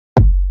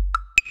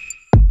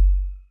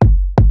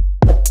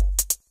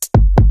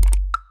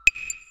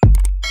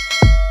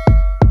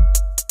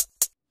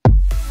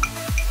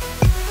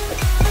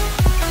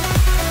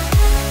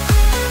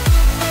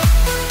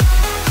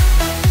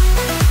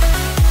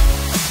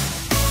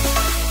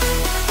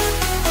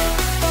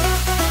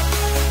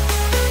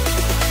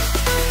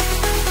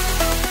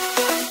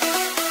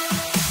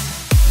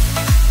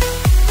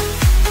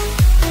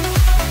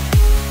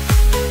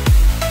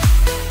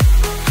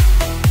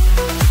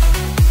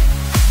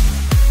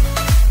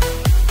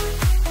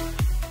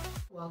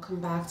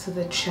Welcome back to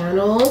the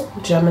channel,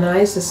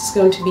 Geminis. This is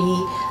going to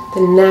be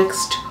the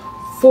next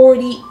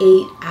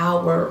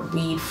 48-hour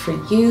read for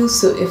you.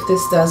 So if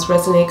this does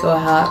resonate,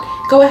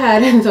 go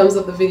ahead and thumbs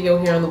up the video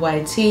here on the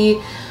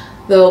YT.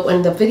 Though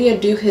when the video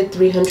do hit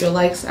 300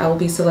 likes, I will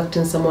be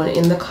selecting someone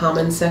in the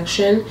comment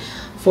section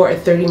for a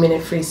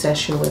 30-minute free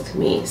session with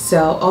me.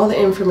 So all the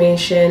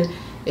information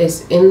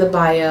is in the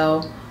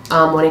bio.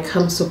 When it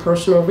comes to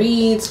personal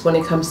reads, when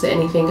it comes to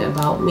anything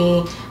about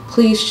me,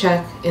 please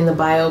check in the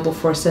bio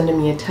before sending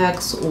me a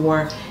text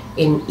or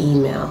an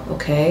email,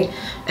 okay?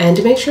 And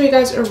to make sure you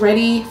guys are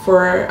ready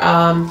for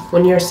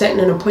when you're setting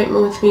an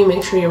appointment with me,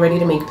 make sure you're ready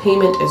to make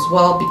payment as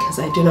well, because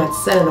I do not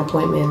set an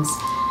appointment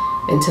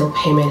until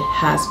payment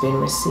has been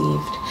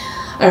received.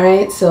 All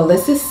right, so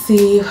let's just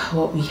see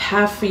what we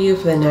have for you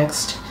for the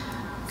next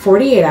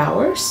 48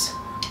 hours.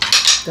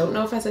 Don't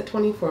know if I said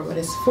 24, but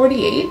it's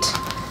 48.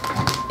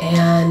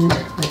 And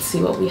let's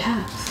see what we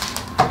have.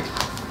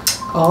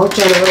 All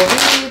general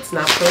reads,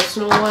 not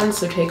personal ones,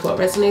 so take what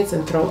resonates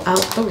and throw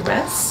out the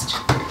rest.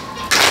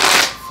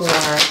 For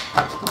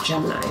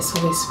Geminis,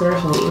 Holy Spirit,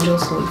 Holy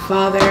Angels, Holy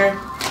Father,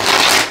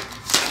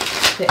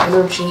 the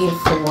energy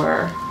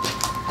for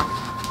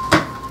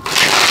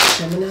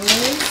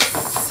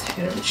Geminis,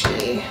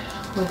 energy,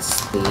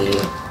 what's the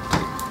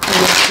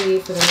energy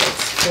for the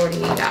next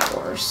 48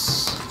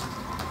 hours?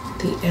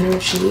 The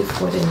energy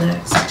for the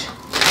next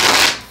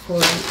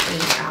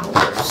 48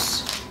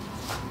 hours.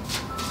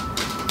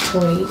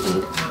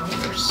 48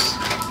 hours.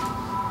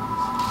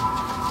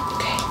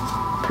 Okay.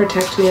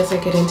 Protect me as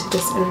I get into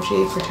this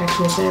energy. Protect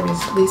me as I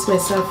release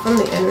myself from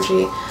the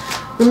energy.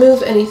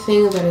 Remove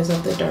anything that is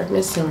of the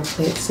darkness and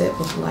replace it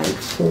with light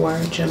for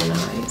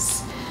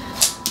Geminis.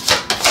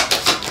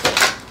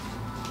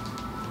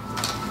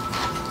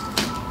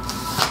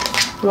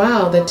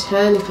 Wow, the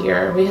 10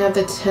 here. We have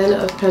the 10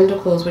 of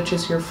Pentacles, which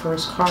is your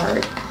first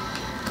card.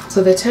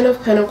 So the 10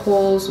 of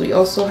Pentacles, we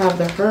also have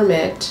the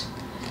Hermit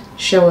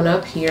showing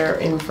up here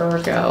in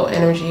Virgo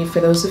energy. For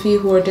those of you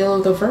who are dealing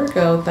with the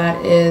Virgo,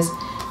 that is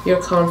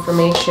your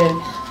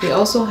confirmation. We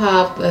also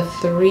have the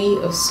 3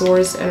 of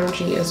Swords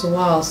energy as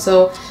well.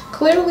 So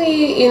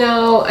clearly, you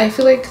know, I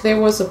feel like there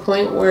was a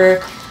point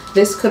where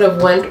this could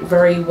have went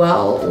very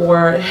well,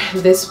 or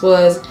this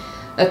was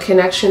a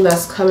connection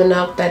that's coming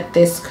up that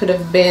this could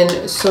have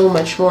been so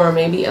much more,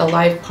 maybe a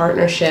life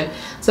partnership,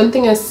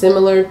 something as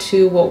similar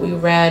to what we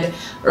read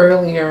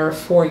earlier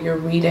for your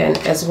reading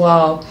as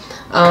well.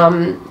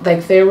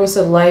 Like there was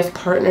a life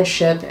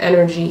partnership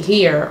energy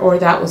here, or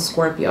that was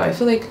Scorpio. I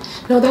feel like,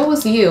 no, that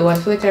was you. I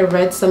feel like I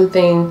read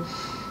something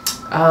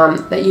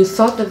that you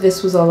thought that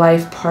this was a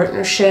life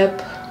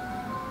partnership.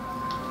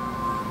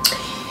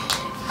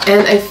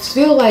 And I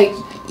feel like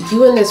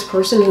you and this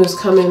person who's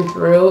coming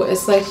through,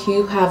 it's like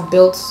you have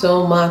built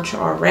so much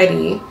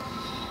already,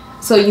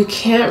 so you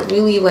can't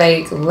really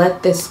like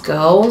let this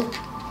go.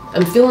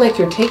 I'm feeling like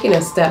you're taking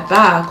a step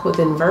back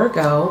within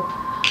Virgo,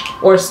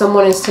 or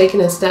someone is taking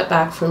a step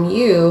back from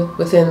you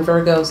within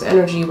Virgo's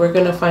energy. We're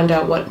going to find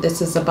out what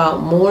this is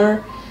about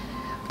more,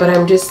 but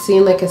I'm just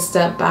seeing like a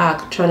step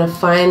back, trying to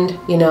find,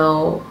 you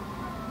know,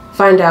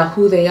 find out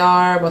who they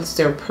are, what's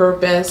their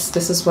purpose.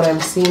 This is what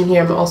I'm seeing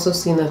here. I'm also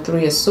seeing the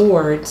 3 of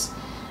Swords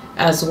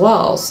as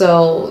well.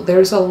 So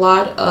there's a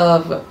lot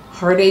of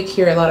heartache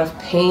here, a lot of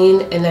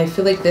pain, and I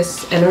feel like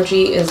this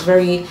energy is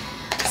very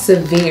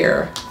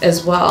severe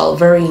as well,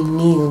 very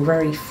new,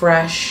 very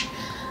fresh.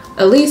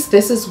 At least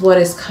this is what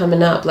is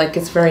coming up, like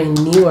it's very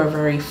new or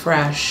very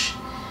fresh.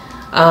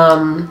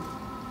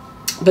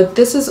 But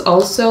this is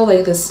also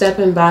like the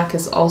stepping back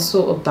is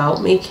also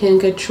about making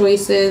good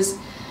choices.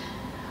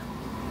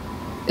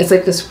 It's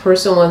like this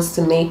person wants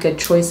to make good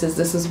choices.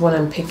 This is what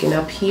I'm picking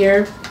up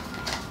here.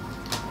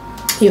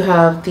 You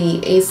have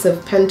the Ace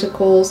of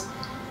Pentacles,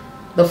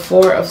 the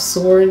 4 of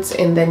Swords,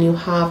 and then you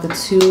have the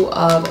 2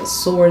 of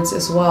Swords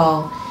as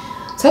well.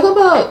 Talk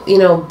about, you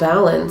know,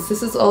 balance.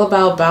 This is all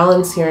about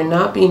balance here,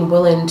 not being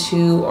willing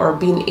to or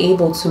being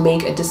able to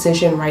make a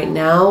decision right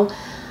now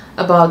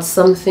about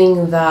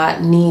something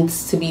that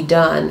needs to be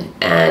done.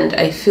 And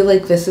I feel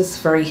like this is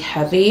very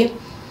heavy,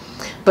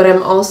 but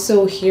I'm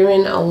also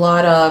hearing a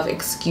lot of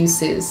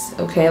excuses,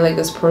 okay? Like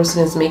this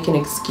person is making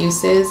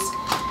excuses.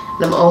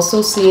 And I'm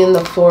also seeing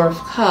the 4 of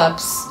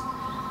Cups,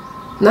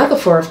 not the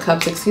 4 of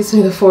Cups, excuse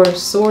me, the 4 of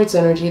Swords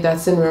energy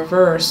that's in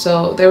reverse.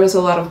 So there was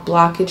a lot of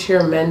blockage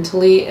here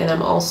mentally, and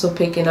I'm also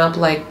picking up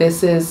like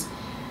this is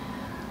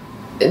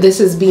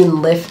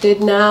being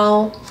lifted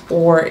now,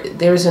 or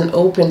there's an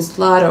open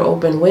slot or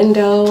open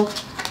window.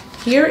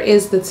 Here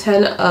is the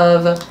 10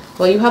 of,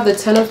 well, you have the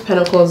 10 of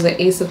Pentacles,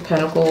 the Ace of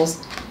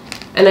Pentacles,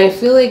 and I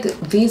feel like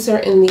these are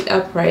in the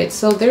upright.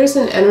 So there's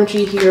an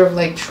energy here of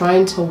like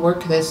trying to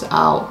work this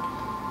out,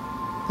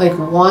 like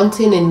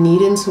wanting and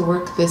needing to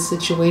work this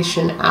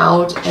situation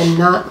out and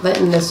not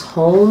letting this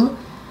home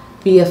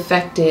be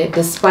affected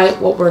despite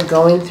what we're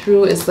going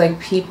through. It's like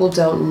people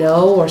don't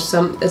know, or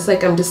it's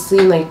like I'm just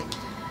seeing like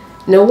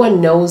no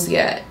one knows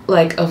yet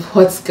like of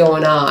what's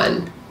going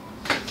on.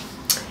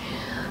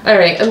 All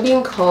right, I'm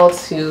being called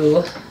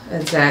to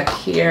a deck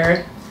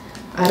here.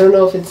 I don't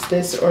know if it's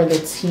this or the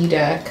T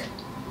deck.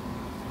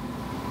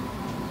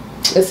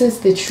 This is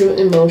the True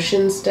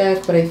Emotions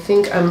deck, but I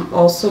think I'm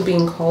also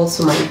being called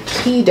to my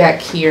T deck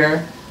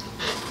here.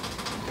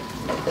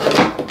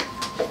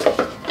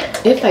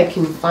 If I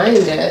can find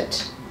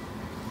it.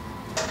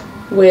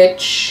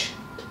 Which,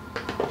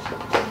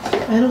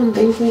 I don't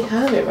think we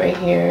have it right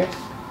here.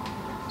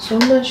 So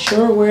I'm not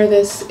sure where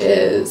this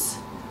is.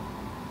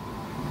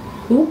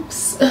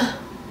 Oops.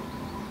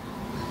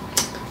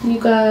 You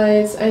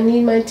guys, I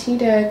need my T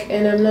deck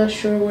and I'm not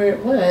sure where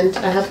it went.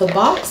 I have the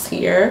box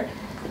here,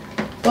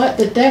 but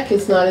the deck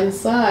is not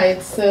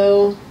inside,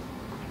 so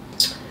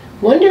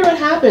wonder what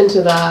happened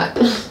to that.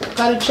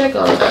 Gotta check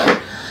on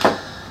that.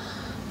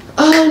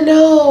 Oh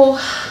no,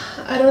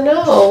 I don't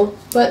know,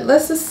 but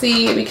let's just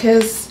see,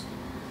 because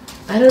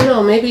I don't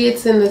know, maybe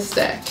it's in this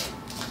deck.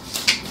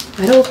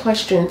 I don't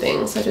question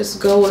things, I just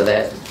go with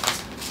it.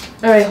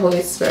 Alright,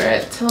 Holy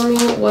Spirit, tell me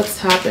what's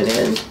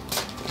happening.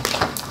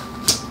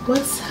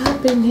 What's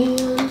happening?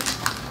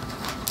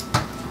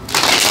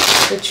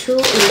 The True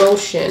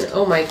Emotion.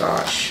 Oh my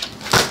gosh.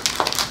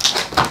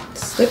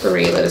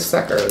 Slippery little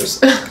suckers.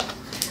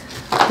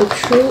 The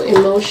True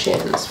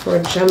Emotions for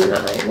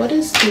Gemini. What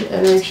is the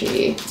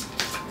energy?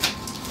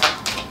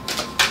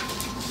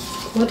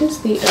 What is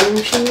the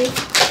energy?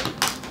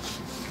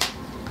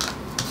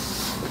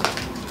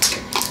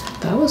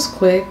 That was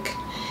quick.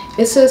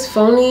 It says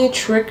phony,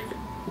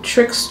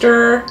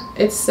 trickster.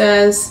 It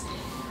says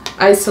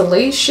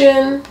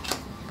isolation,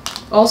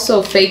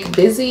 also fake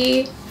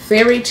busy,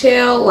 fairy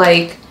tale,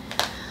 like,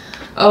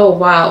 oh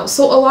wow.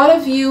 So a lot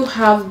of you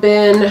have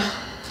been,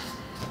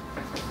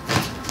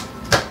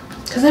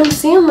 because I'm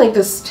seeing like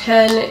this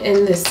 10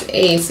 and this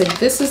ace, like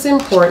this is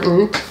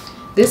important,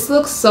 this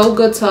looks so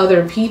good to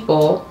other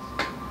people,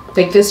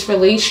 like this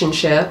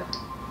relationship,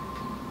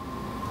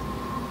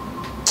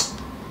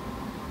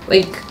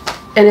 like,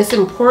 and it's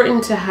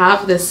important to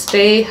have this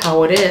stay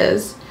how it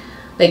is.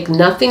 Like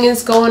nothing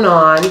is going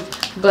on,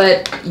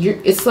 but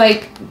it's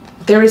like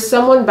there is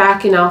someone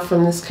backing out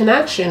from this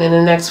connection in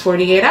the next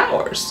 48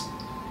 hours.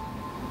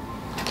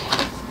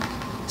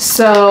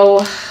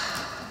 So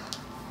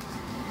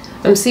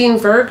I'm seeing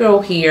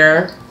Virgo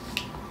here.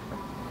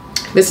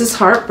 This is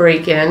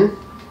heartbreaking.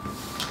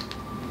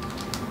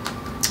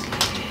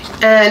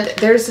 And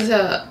there's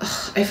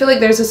I feel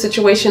like there's a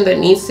situation that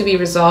needs to be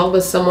resolved,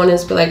 but someone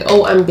is like,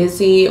 oh, I'm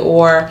busy,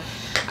 or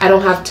I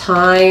don't have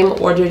time,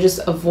 or they're just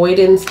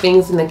avoiding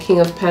things in the King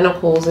of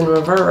Pentacles in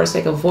reverse,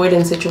 like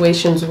avoiding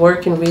situations,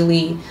 working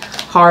really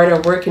hard or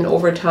working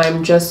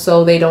overtime just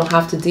so they don't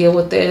have to deal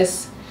with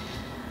this.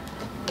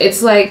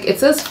 It's like,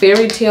 it says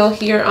fairy tale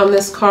here on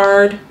this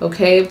card,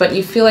 okay? But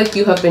you feel like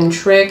you have been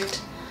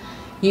tricked.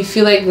 You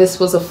feel like this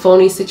was a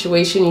phony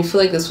situation. You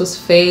feel like this was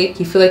fake.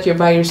 You feel like you're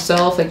by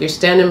yourself, like you're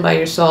standing by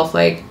yourself,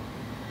 like,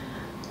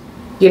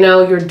 you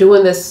know, you're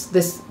doing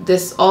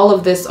all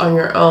of this on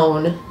your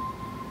own.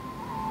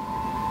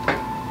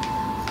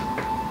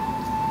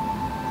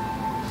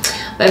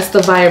 That's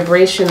the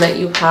vibration that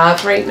you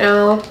have right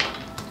now.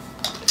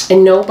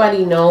 And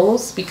nobody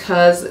knows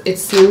because it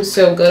seems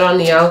so good on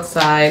the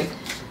outside.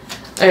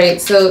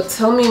 Alright, so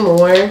tell me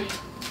more.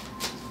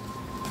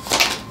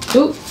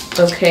 Ooh,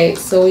 okay,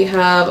 so we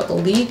have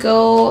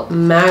legal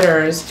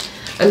matters.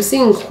 I'm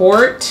seeing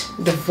court,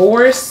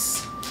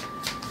 divorce.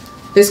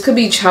 This could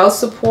be child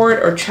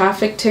support or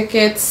traffic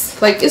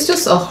tickets. Like, it's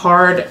just a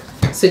hard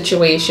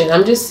situation.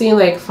 I'm just seeing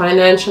like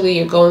financially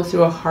you're going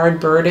through a hard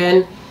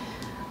burden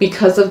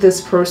because of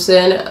this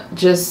person,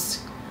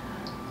 just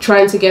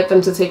trying to get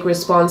them to take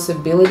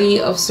responsibility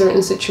of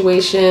certain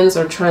situations,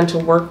 or trying to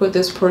work with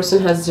this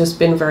person has just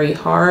been very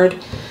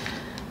hard.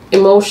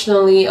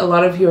 Emotionally, a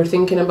lot of you are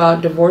thinking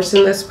about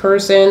divorcing this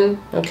person,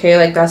 okay?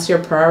 Like that's your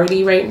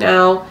priority right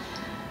now.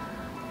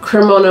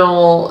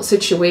 Criminal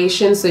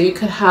situation, so you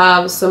could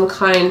have some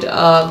kind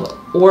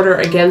of order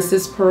against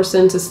this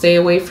person to stay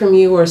away from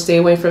you or stay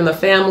away from the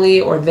family,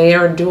 or they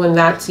are doing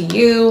that to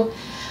you.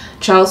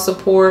 Child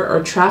support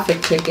or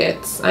traffic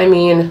tickets. I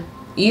mean,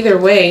 either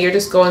way, you're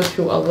just going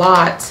through a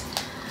lot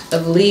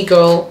of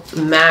legal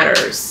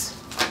matters.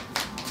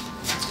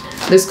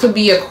 This could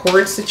be a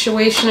court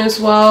situation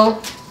as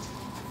well.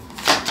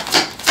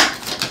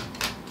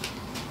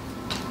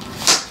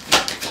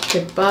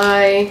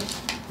 Goodbye.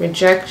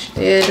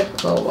 Rejected.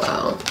 Oh,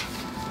 wow.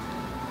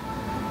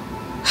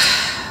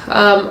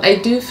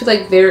 I do feel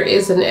like there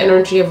is an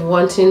energy of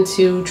wanting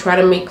to try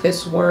to make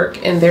this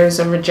work, and there's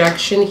a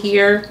rejection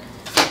here.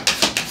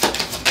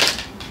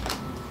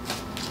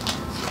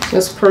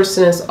 This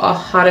person is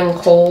hot and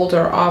cold,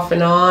 or off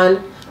and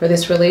on, or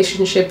this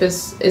relationship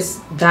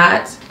is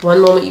that. One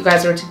moment you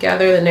guys are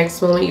together, the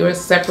next moment you are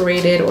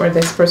separated, or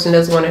this person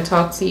doesn't want to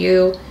talk to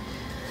you.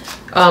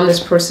 This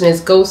person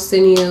is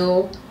ghosting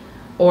you,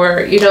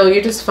 or, you know,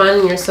 you're just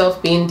finding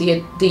yourself being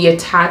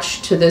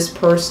detached to this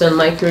person,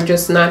 like you're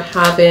just not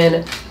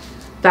having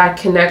that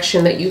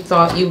connection that you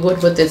thought you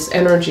would with this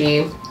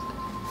energy.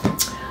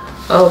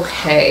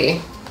 Okay.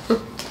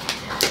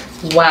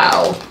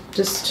 Wow.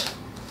 Just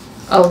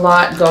a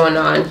lot going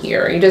on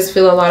here. You just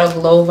feel a lot of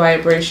low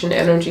vibration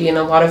energy, and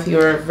a lot of you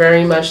are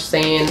very much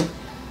saying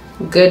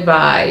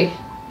goodbye,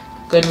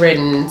 good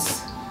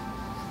riddance,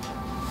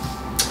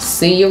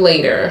 see you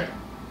later.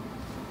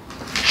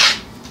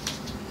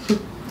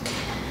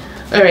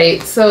 All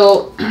right,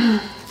 so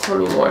tell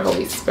me more,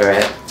 Holy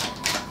Spirit.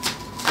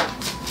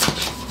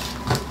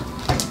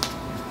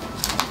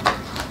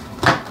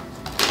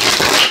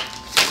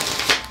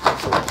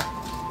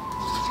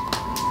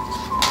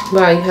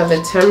 Wow, you have a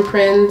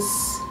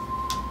Temperance.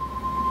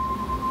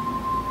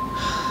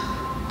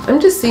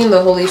 I'm just seeing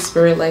the Holy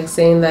Spirit like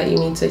saying that you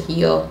need to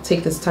heal.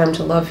 Take this time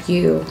to love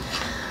you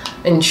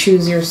and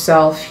choose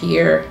yourself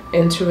here,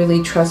 and to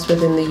really trust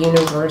within the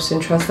universe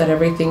and trust that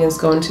everything is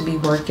going to be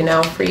working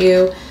out for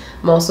you.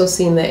 I'm also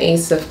seeing the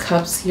Ace of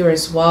Cups here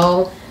as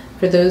well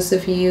for those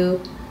of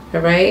you.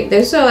 All right,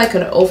 there's like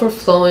an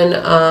overflowing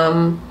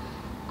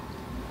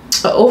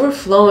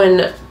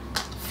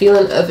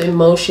feeling of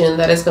emotion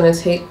that is going to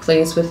take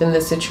place within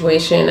this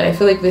situation. I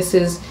feel like this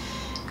is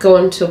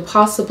going to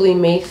possibly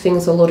make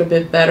things a little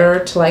bit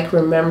better, to like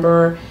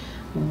remember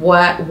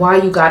why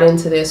you got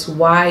into this,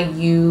 why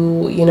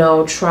you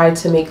know, tried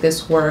to make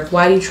this work,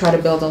 why you try to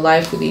build a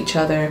life with each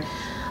other.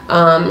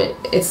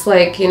 It's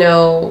like, you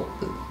know,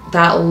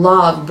 that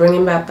love,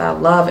 bringing back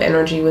that love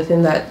energy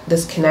within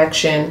this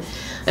connection.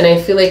 And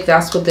I feel like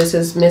that's what this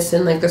is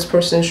missing. Like this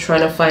person is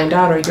trying to find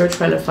out, or you're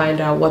trying to find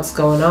out what's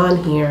going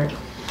on here.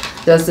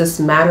 Does this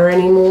matter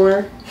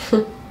anymore?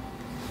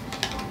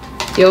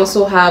 You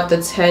also have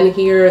the 10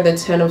 here, the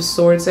 10 of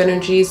Swords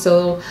energy.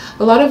 So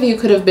a lot of you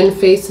could have been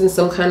facing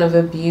some kind of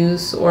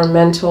abuse or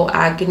mental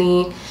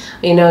agony.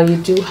 You know, you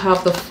do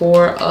have the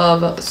 4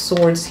 of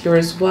Swords here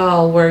as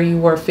well, where you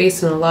were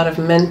facing a lot of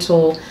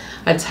mental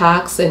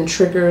attacks and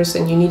triggers,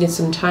 and you needed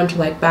some time to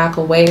like back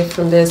away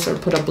from this or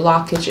put a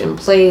blockage in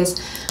place,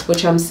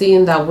 which I'm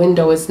seeing that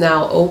window is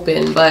now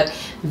open. But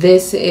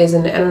this is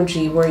an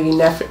energy where you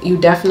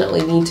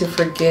definitely need to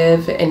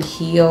forgive and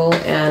heal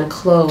and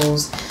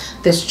close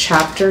this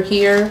chapter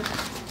here.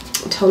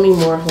 Tell me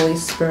more, Holy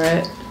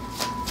Spirit.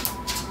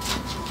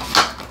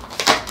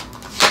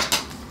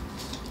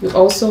 You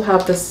also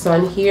have the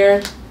Sun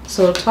here.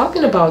 So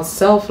talking about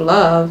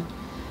self-love,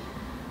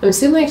 I'm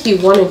seeing like you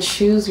want to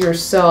choose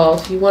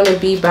yourself. You want to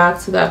be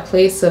back to that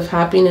place of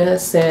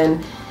happiness.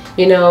 And,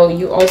 you know,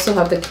 you also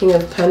have the King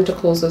of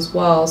Pentacles as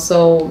well.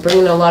 So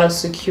bringing a lot of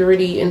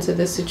security into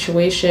this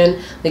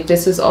situation. Like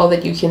this is all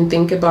that you can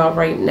think about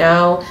right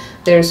now.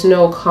 There's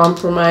no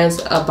compromise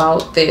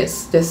about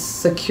this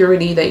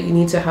security that you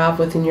need to have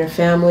within your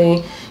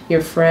family,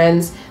 your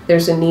friends.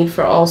 There's a need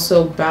for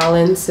also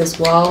balance as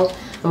well.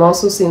 I'm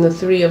also seeing the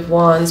 3 of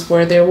Wands,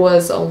 where there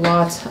was a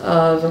lot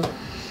of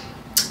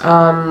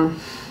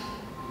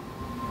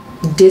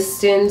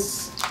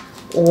distance,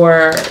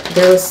 or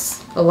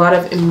there's a lot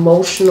of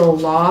emotional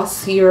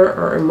loss here,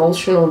 or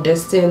emotional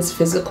distance,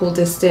 physical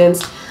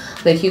distance.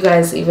 Like you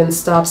guys even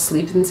stopped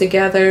sleeping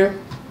together,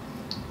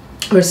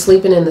 or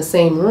sleeping in the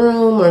same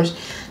room, or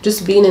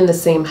just being in the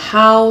same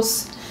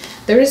house.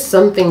 There is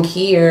something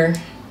here.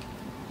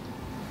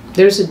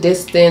 There's a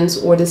distance,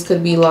 or this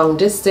could be long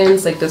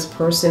distance, like this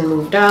person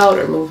moved out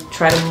or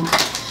tried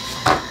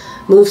to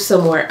move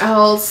somewhere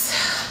else.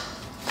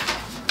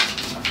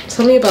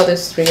 Tell me about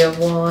this 3 of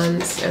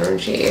Wands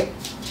energy.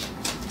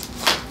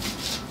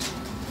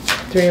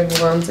 3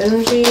 of Wands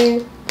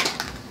energy.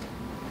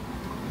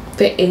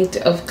 The 8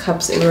 of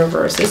Cups in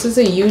reverse. This is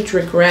a huge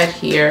regret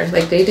here.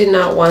 Like they did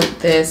not want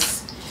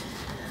this.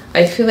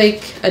 I feel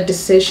like a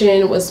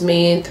decision was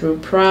made through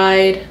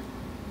pride,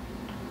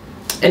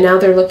 and now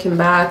they're looking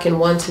back and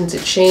wanting to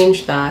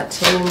change that.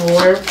 Tell me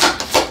more.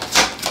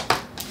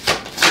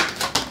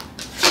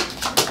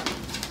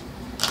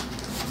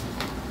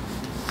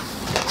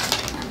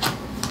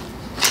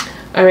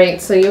 All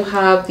right, so you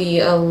have the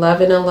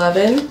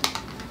 1111,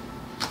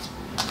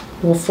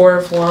 well, 4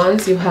 of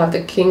Wands. You have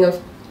the King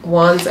of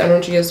Wands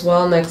energy as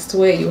well. Next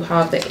to it, you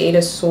have the 8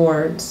 of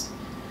Swords.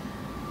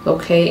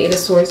 Okay, 8 of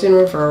Swords in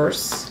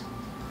reverse.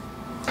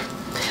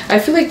 I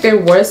feel like there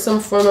was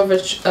some form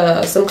of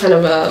some kind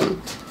of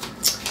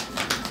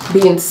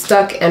being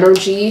stuck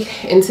energy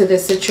into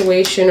this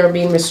situation, or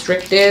being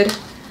restricted.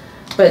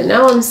 But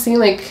now I'm seeing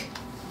like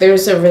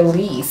there's a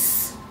release.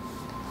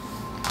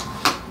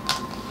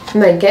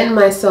 And like getting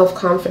my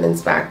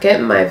self-confidence back,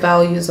 getting my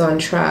values on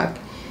track.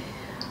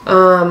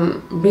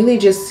 Really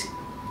just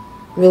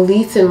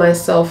releasing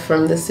myself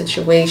from the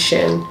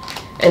situation,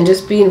 and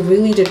just being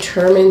really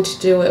determined to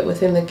do it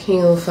within the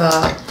King of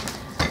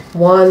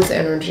Wands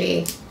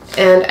energy.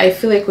 And I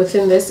feel like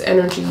within this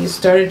energy, you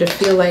started to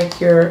feel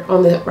like you're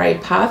on the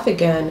right path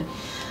again.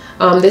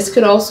 This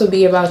could also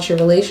be about your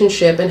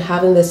relationship, and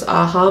having this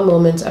aha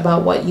moment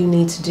about what you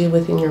need to do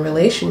within your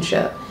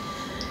relationship.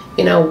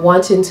 You know,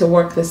 wanting to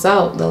work this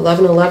out. The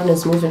 1111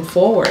 is moving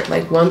forward,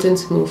 like wanting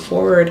to move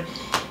forward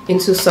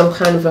into some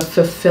kind of a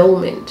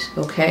fulfillment,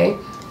 okay,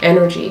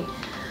 energy.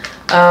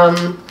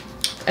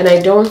 And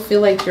I don't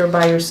feel like you're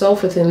by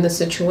yourself within the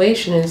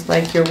situation. It's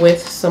like you're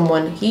with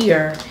someone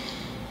here.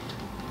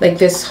 Like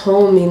this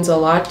home means a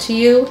lot to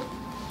you.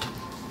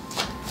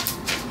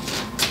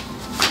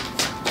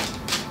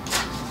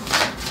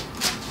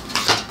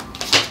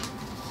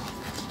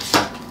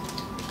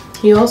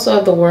 You also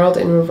have the World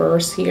in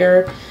reverse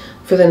here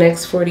for the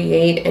next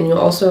 48, and you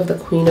also have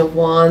the Queen of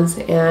Wands.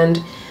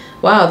 And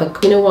wow, the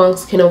Queen of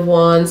Wands, King of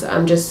Wands,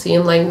 I'm just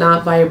seeing like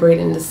not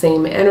vibrating the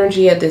same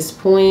energy at this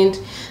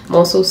point. I'm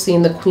also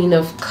seeing the Queen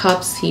of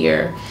Cups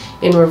here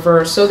in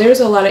reverse. So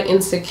there's a lot of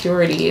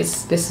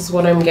insecurities. This is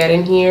what I'm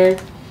getting here.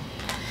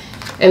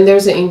 And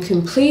there's an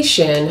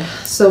incompletion.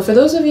 So for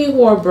those of you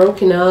who are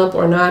broken up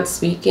or not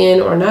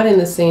speaking or not in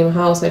the same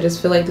house, I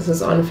just feel like this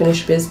is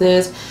unfinished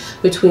business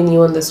between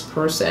you and this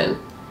person.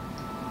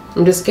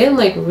 I'm just getting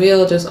like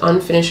real, just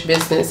unfinished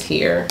business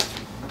here.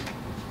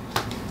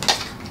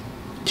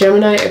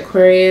 Gemini,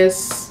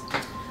 Aquarius,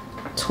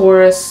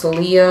 Taurus,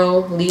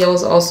 Leo. Leo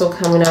is also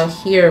coming out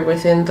here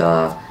within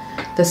the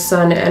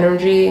sun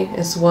energy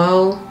as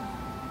well.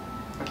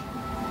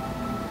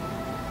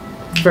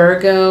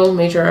 Virgo,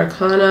 Major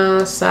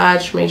Arcana.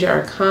 Sag, Major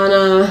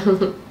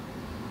Arcana.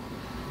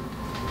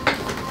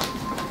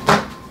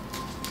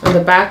 On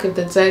the back of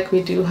the deck,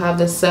 we do have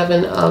the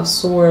Seven of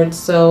Swords.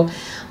 So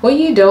what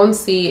you don't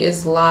see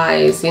is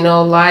lies, you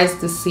know, lies,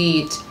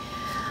 deceit.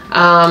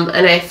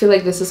 And I feel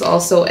like this is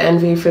also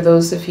envy for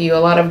those of you, a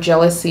lot of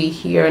jealousy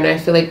here. And I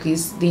feel like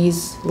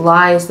these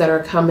lies that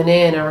are coming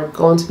in are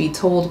going to be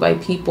told by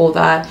people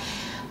that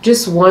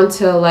just want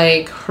to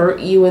like hurt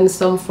you in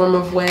some form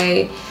of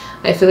way.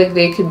 I feel like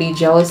they could be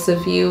jealous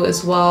of you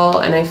as well.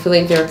 And I feel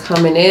like they're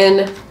coming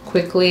in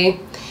quickly.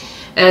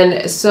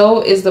 And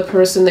so is the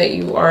person that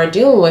you are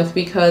dealing with,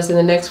 because in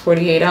the next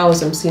 48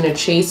 hours, I'm seeing a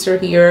chaser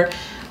here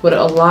with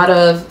a lot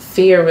of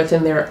fear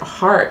within their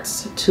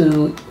hearts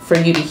for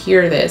you to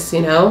hear this, you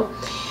know?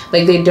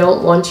 Like they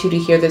don't want you to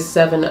hear this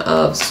Seven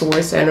of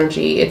Swords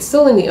energy. It's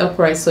still in the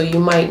upright, so you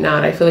might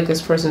not. I feel like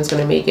this person is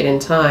going to make it in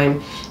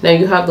time. Now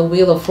you have the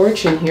Wheel of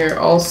Fortune here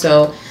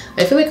also.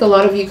 I feel like a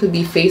lot of you could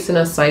be facing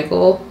a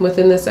cycle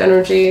within this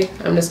energy.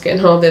 I'm just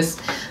getting all these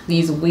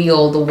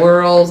wheel, the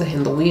World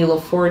and the Wheel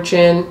of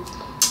Fortune.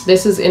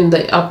 This is in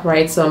the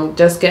upright, so I'm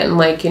just getting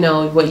like, you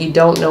know, what you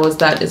don't know is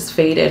that it's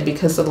fated,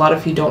 because a lot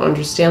of you don't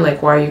understand,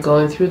 like, why are you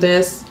going through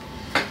this?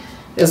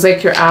 It's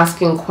like you're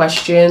asking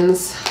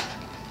questions.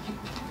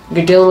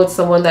 You're dealing with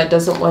someone that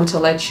doesn't want to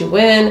let you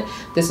in.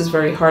 This is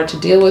very hard to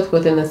deal with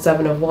within the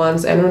Seven of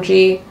Wands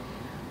energy.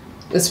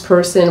 This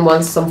person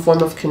wants some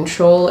form of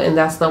control, and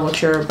that's not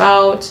what you're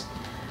about.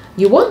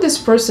 You want this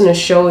person to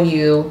show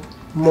you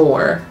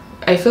more.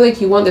 I feel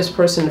like you want this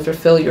person to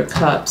fulfill your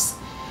cups.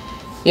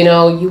 You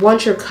know, you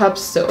want your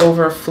cups to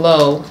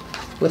overflow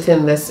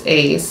within this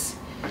Ace.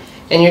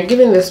 And you're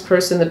giving this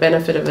person the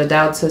benefit of a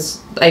doubt to,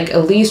 like,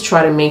 at least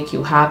try to make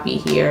you happy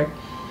here.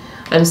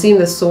 I'm seeing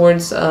the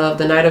swords of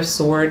the Knight of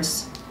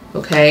Swords,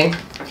 okay?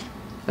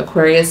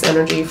 Aquarius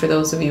energy for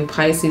those of you.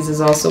 Pisces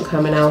is also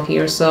coming out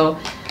here. So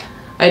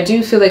I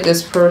do feel like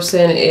this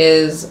person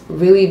is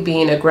really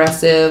being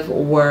aggressive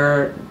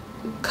or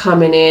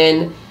coming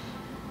in,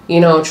 you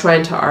know,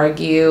 trying to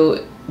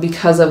argue,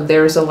 because of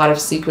there's a lot of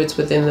secrets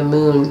within the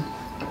moon.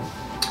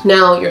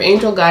 Now your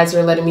angel guides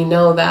are letting me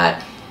know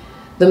that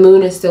the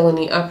moon is still in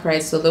the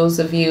upright, so those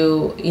of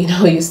you, you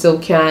know, you still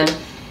can,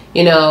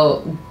 you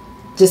know,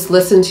 just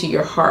listen to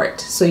your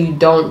heart so you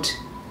don't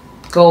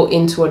go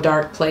into a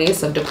dark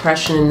place of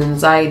depression and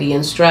anxiety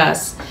and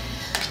stress,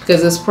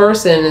 because this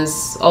person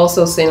is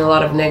also saying a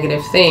lot of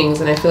negative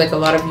things. And I feel like a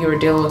lot of you are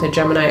dealing with a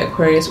Gemini,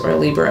 Aquarius, or a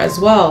Libra as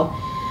well.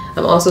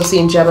 I'm also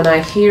seeing Gemini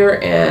here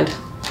and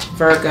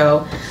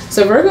Virgo.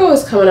 So Virgo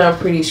is coming out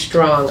pretty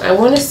strong. I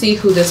want to see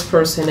who this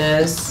person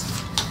is.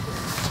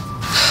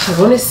 I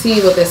want to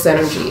see what this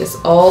energy is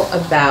all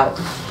about.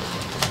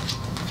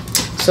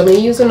 So I'm going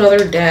to use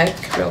another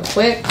deck real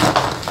quick.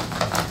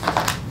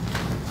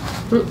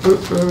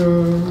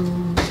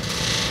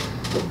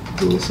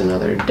 Use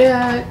another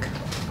deck.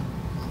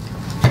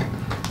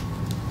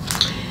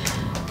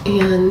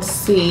 And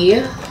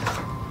see.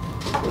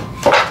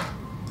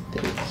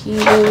 Thank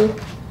you.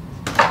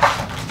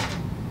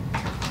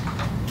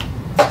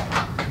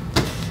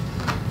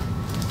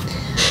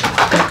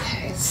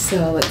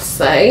 So let's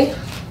say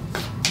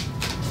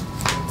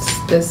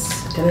it's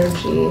this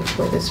energy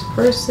for this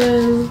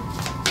person.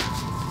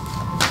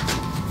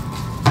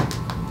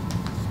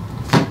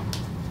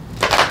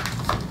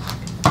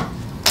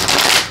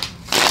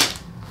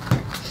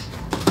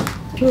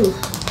 Ooh,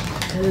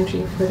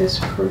 energy for this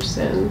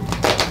person.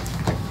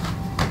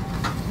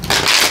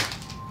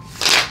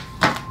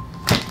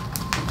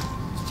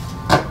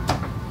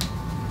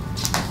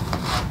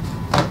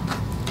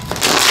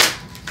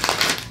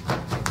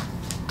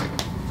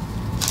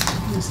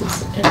 This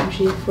is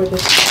energy for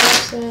this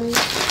person.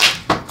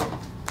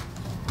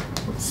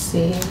 Let's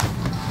see.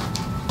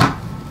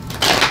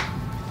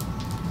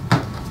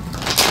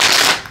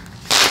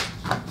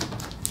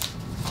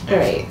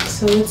 Alright,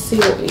 so let's see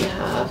what we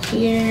have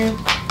here.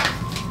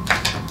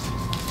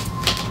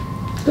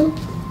 Ooh.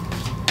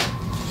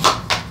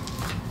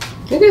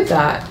 Look at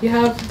that. You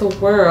have the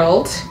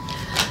World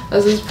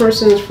as this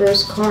person's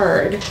first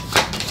card.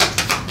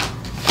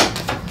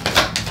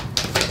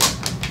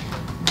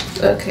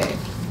 Okay.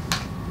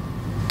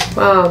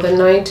 Wow, the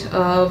Knight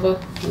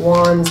of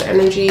Wands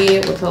energy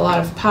with a lot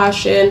of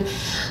passion.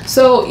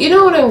 So, you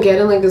know what I'm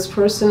getting? Like, this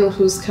person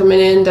who's coming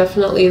in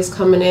definitely is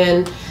coming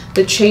in.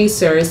 The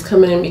Chaser is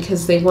coming in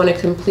because they want to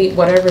complete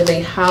whatever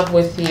they have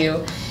with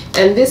you.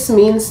 And this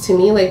means to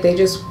me, like, they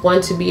just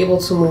want to be able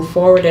to move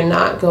forward and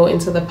not go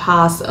into the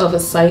past of a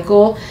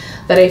cycle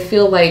that I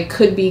feel like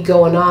could be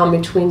going on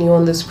between you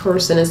and this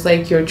person. It's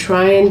like you're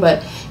trying,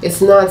 but it's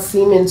not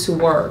seeming to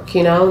work,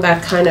 you know,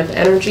 that kind of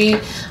energy.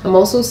 I'm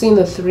also seeing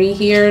the 3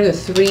 here, the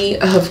 3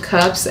 of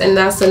Cups, and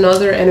that's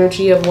another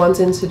energy of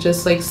wanting to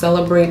just like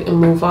celebrate and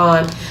move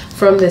on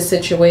from this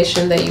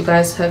situation that you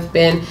guys have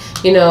been,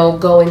 you know,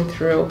 going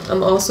through.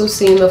 I'm also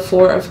seeing the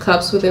 4 of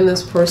Cups within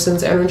this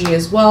person's energy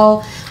as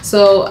well.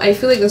 So I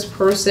feel like this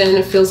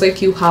person feels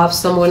like you have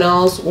someone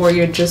else, or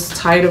you're just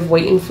tired of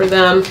waiting for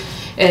them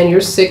and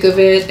you're sick of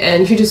it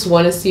and you just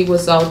want to see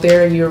what's out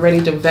there. You're ready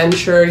to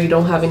venture. You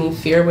don't have any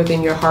fear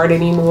within your heart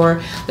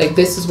anymore. Like,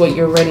 this is what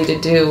you're ready to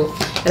do.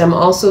 And I'm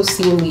also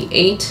seeing the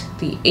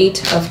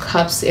 8 of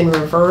Cups in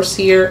reverse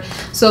here.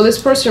 So this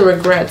person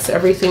regrets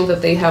everything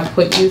that they have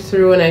put you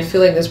through, and I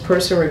feel like this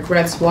person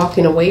regrets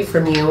walking away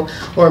from you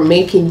or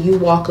making you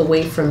walk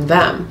away from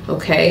them,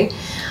 okay?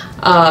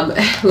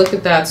 Look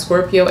at that,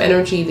 Scorpio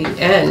energy, the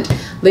end.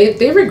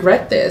 They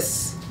regret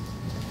this.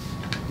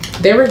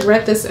 They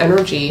regret this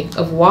energy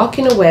of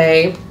walking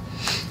away,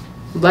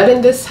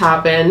 letting this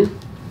happen.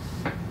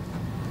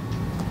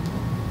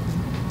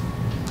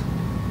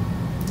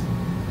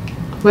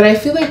 But I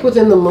feel like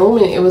within the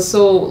moment, it was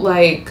so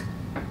like,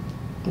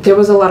 there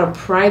was a lot of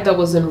pride that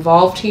was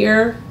involved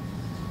here,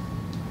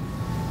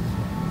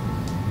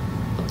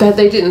 that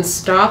they didn't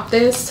stop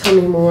this. Tell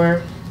me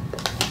more.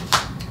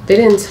 They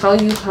didn't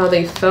tell you how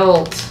they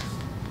felt.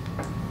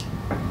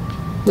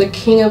 The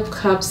King of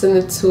Cups and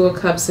the 2 of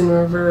Cups in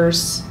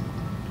reverse.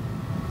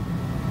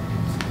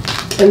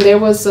 And there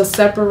was a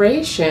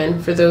separation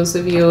for those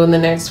of you in the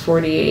next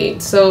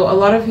 48. So a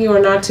lot of you are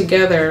not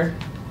together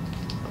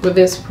with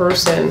this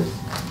person.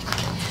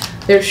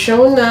 They're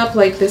showing up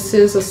like this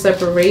is a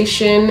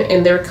separation,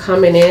 and they're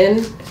coming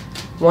in,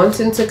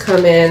 wanting to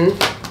come in.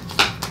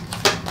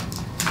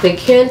 They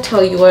can't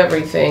tell you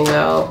everything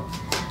though,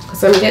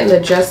 because I'm getting the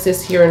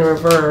Justice here in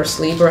reverse,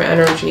 Libra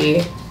energy.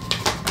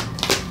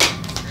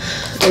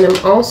 And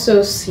I'm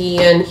also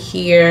seeing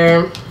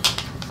here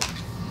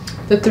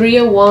the 3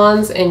 of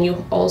Wands, and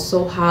you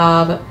also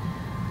have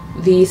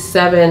the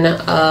 7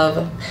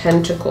 of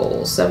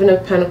Pentacles. 7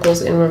 of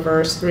Pentacles in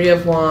reverse, 3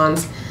 of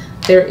Wands.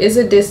 There is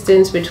a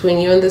distance between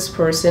you and this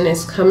person.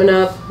 It's coming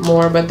up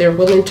more, but they're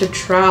willing to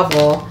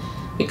travel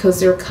because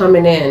they're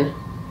coming in.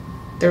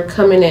 They're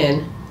coming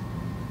in.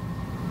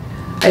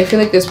 I feel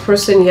like this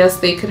person, yes,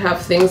 they could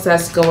have things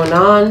that's going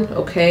on,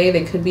 okay?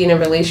 They could be in a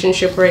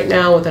relationship right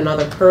now with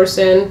another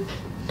person.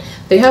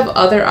 They have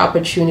other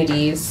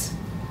opportunities.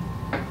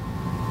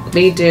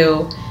 They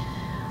do.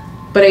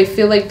 But I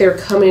feel like they're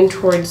coming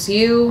towards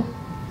you.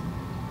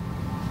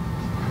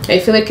 I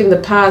feel like in the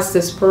past,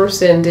 this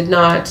person did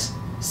not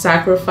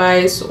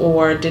sacrifice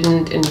or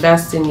didn't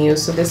invest in you.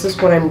 So this is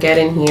what I'm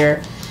getting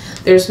here.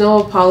 There's no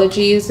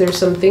apologies. There's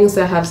some things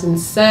that have been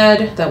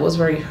said that was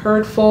very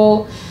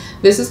hurtful.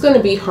 This is going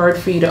to be hard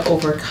for you to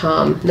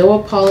overcome. No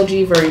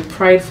apology, very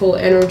prideful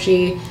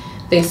energy.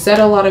 They said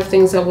a lot of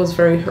things that was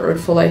very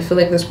hurtful. I feel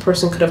like this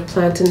person could have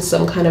planted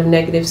some kind of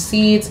negative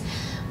seeds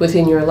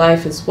within your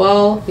life as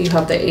well. You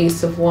have the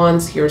Ace of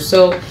Wands here.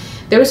 So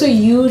there's a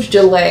huge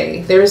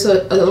delay. There's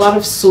a lot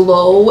of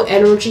slow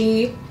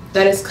energy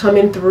that is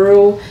coming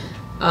through.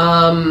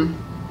 I'm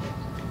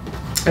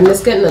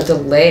just getting a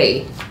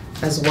delay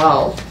as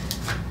well.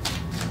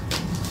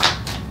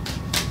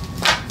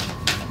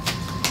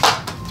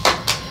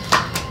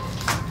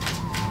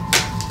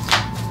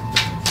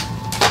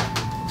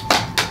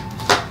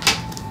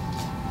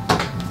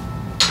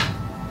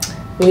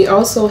 We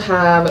also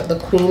have the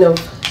Queen of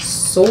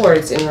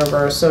Swords in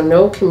reverse, so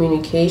no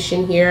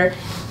communication here.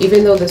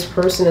 Even though this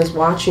person is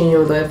watching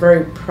you, they're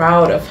very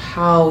proud of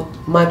how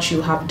much you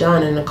have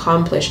done and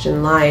accomplished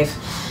in life.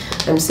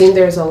 I'm seeing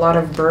there's a lot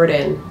of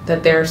burden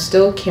that they're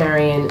still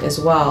carrying as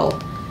well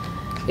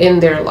in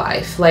their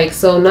life. Like,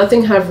 so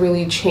nothing have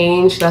really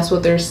changed. That's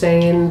what they're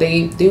saying.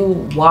 They do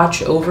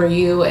watch over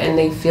you and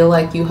they feel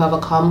like you have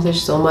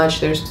accomplished so much.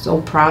 They're so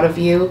proud of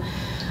you.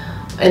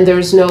 And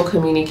there's no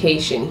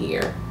communication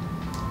here.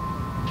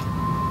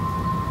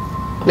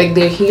 Like,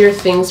 they hear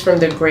things from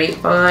the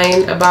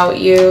grapevine about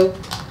you.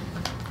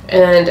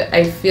 And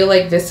I feel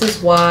like this is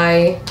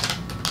why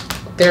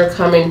they're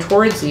coming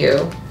towards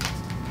you.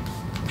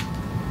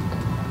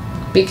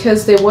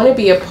 Because they want to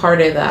be a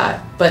part of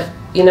that. But,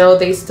 you know,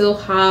 they still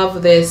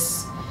have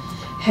this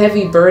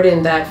heavy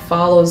burden that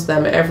follows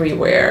them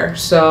everywhere.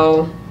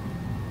 So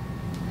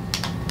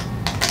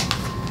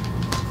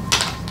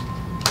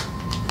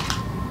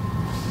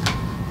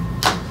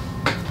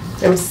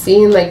I'm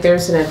seeing like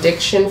there's an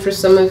addiction for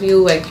some of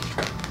you. Like,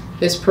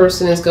 this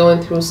person is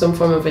going through some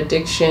form of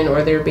addiction,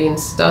 or they're being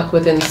stuck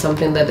within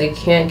something that they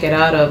can't get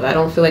out of. I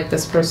don't feel like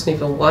this person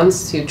even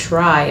wants to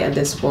try at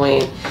this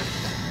point.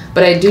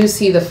 But I do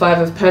see the 5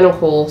 of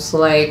Pentacles.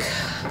 Like,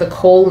 the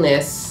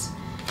coldness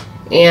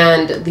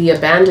and the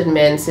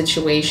abandonment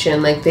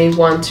situation. Like they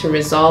want to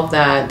resolve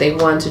that. They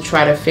want to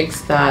try to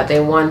fix that. They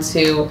want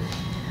to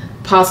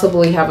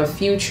possibly have a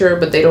future,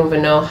 but they don't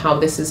even know how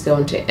this is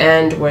going to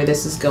end, where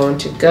this is going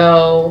to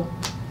go,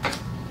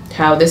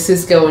 how this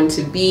is going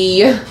to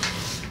be.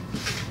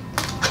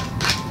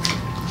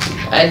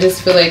 I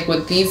just feel like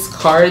with these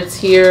cards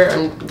here,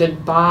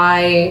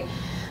 goodbye,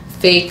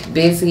 fake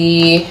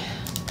busy,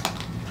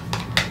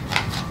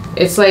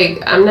 it's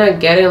like I'm not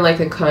getting like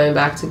a coming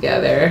back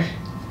together.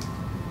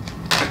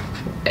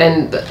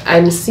 And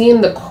I'm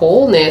seeing the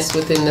coldness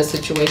within the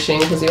situation,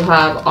 because you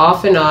have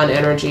off and on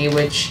energy,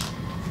 which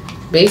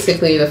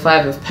basically the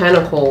Five of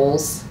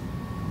Pentacles.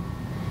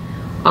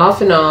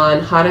 Off and on,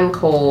 hot and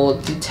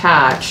cold,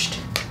 detached,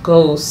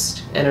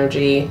 ghost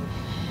energy.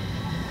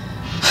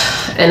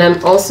 And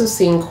I'm also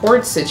seeing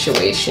court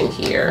situation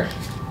here.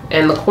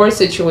 And the court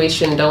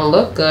situation don't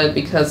look good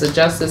because the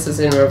Justice is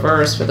in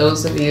reverse. For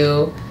those of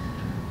you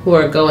who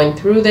are going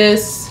through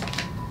this,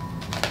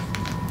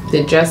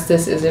 the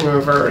Justice is in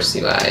reverse,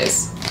 you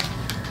guys.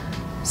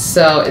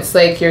 So it's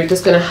like you're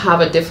just going to have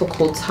a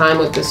difficult time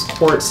with this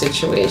court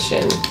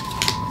situation.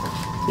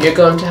 You're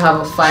going to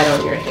have a fight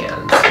on your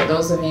hands. For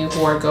those of you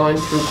who are going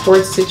through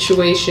court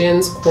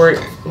situations, court,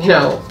 you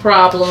know,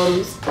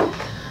 problems,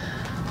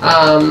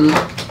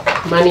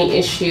 money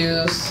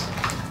issues.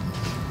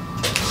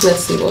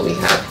 Let's see what we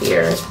have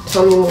here.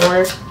 Tell me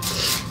more.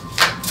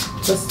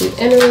 What's the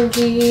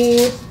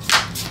energy?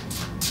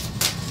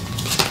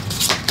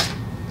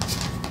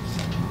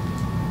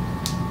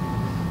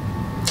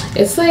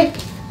 It's like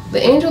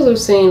the angels are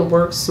saying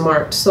work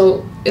smart.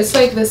 So it's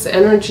like this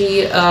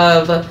energy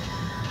of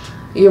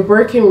you're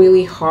working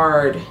really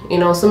hard. You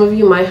know, some of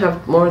you might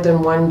have more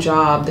than one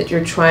job that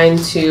you're trying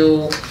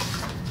to,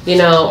 you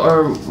know,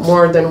 or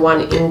more than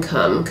one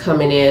income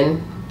coming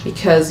in,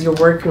 because you're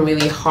working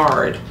really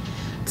hard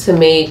to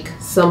make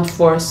some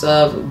force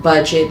of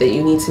budget that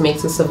you need to make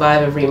to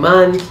survive every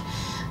month.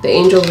 The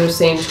angels are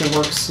saying to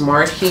work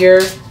smart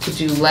here, to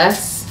do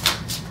less,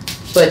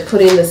 but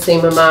put in the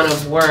same amount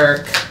of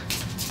work,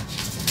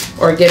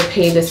 or get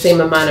paid the same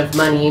amount of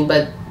money,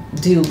 but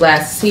do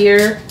less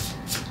here.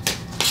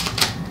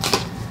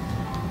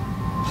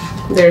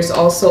 There's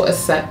also a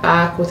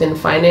setback within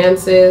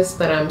finances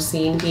that I'm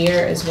seeing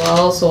here as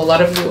well. So a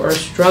lot of you are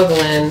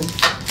struggling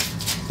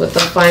with the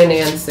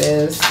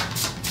finances.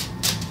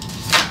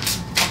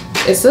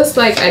 It's just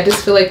like, I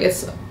just feel like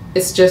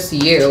it's just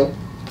you,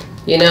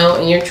 you know,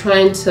 and you're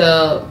trying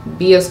to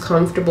be as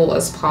comfortable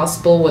as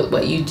possible with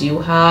what you do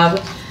have.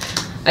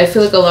 I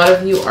feel like a lot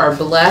of you are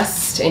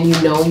blessed, and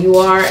you know you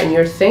are, and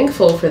you're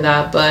thankful for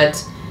that,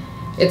 but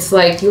it's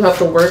like you have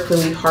to work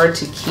really hard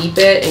to keep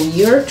it, and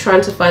you're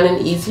trying to find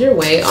an easier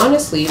way,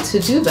 honestly, to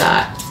do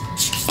that.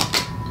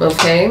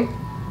 Okay?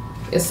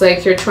 It's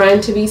like you're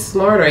trying to be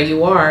smarter.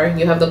 You are.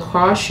 You have the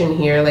caution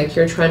here, like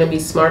you're trying to be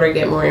smarter,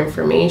 get more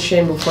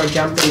information before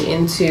jumping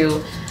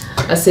into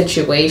a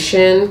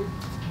situation.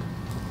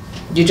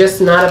 You're just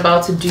not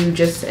about to do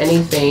just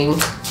anything.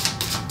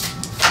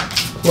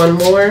 One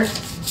more.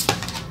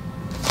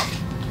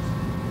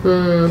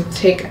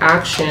 Take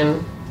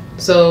action.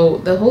 So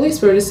the Holy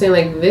Spirit is saying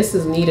like this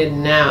is needed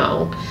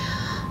now.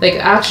 Like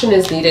action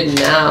is needed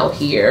now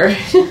here.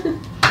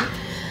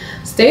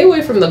 Stay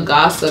away from the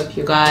gossip,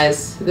 you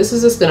guys. This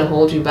is just going to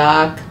hold you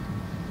back.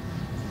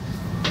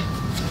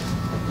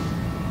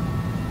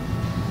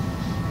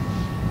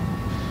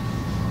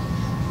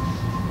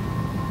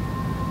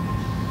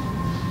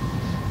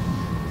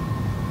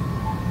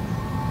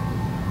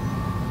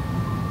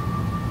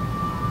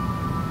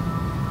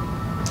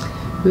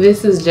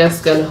 This is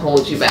just going to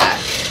hold you back.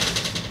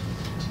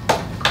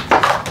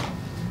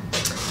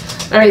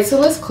 All right, so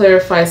let's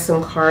clarify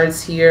some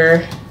cards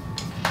here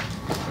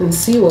and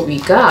see what we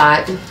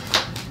got.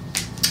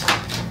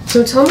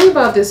 So tell me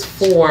about this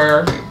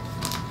Four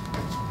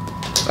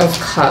of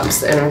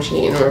Cups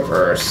energy in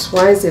reverse.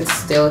 Why is it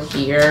still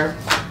here?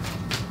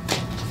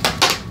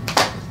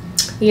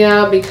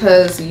 Yeah,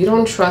 because you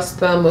don't trust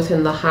them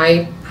within the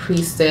High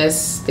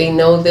Priestess. They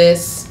know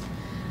this.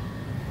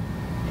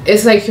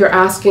 It's like you're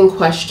asking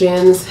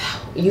questions.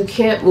 You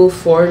can't move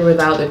forward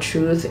without the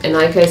truth. And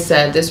like I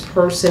said, this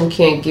person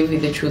can't give you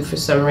the truth for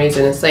some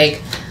reason. It's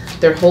like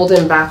they're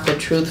holding back the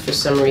truth for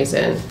some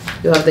reason.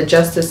 You have the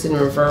Justice in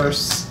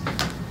reverse.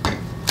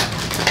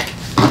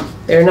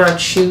 They're not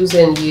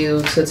choosing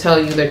you to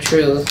tell you the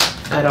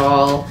truth at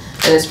all.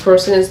 And this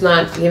person is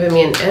not giving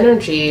me an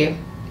energy.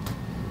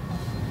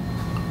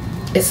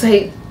 It's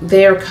like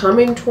they're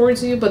coming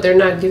towards you, but they're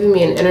not giving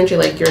me an energy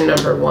like you're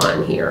number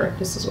one here.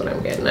 This is what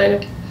I'm getting. I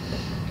know.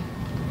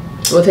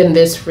 Within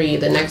this free,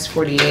 the next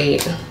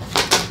 48.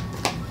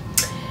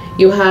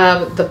 You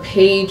have the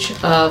Page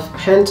of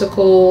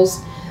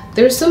Pentacles.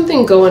 There's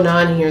something going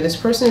on here. This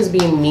person is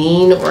being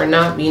mean, or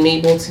not being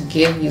able to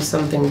give you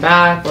something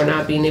back, or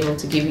not being able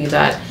to give you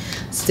that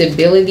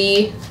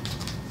stability.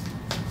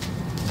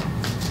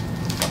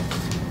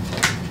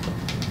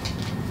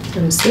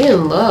 I'm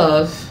seeing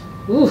love.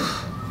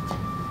 Oof.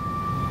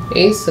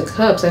 Ace of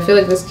Cups. I feel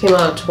like this came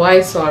out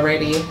twice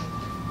already.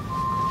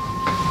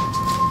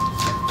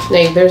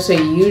 Like there's a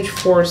huge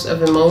force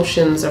of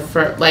emotions,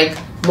 like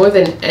more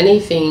than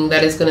anything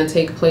that is going to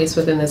take place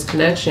within this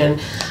connection.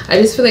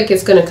 I just feel like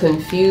it's going to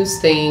confuse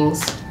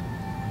things.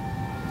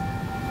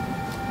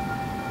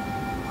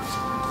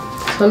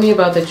 Tell me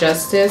about the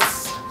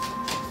Justice.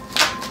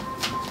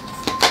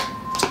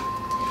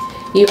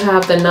 You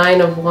have the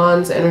Nine of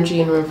Wands energy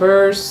in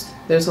reverse.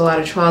 There's a lot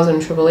of trials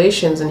and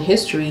tribulations in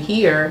history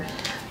here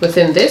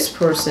within this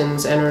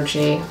person's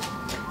energy.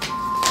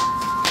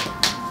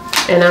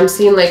 And I'm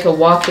seeing like a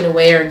walking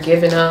away or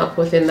giving up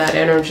within that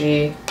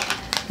energy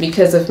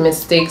because of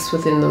mistakes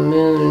within the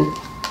moon.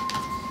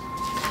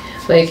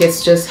 Like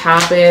it's just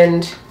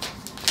happened.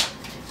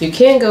 You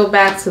can't go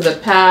back to the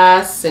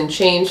past and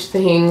change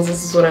things.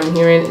 This is what I'm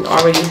hearing. It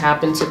already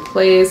happened, took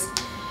place.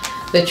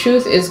 The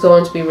truth is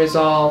going to be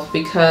resolved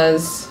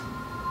because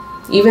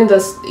even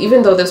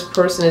though this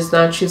person is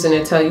not choosing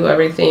to tell you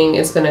everything,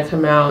 it's going to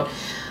come out.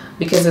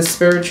 Because the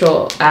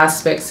spiritual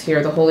aspects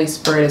here, the Holy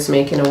Spirit is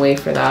making a way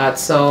for that.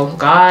 So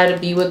God,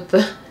 be with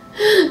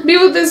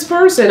this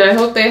person. I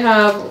hope they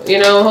have, you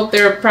know, hope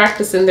they're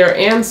practicing their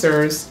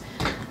answers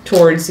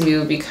towards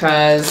you,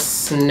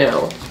 because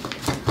no.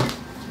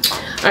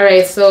 All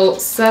right, so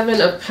Seven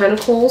of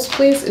Pentacles,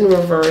 please, in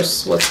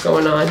reverse. What's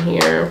going on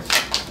here?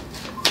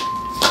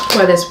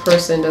 Why this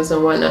person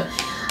doesn't want to.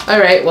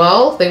 All right,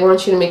 well, they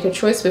want you to make a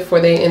choice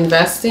before they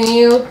invest in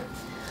you.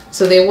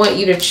 So they want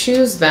you to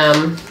choose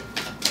them.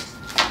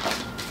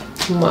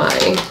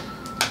 Why?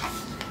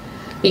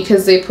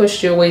 Because they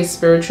pushed you away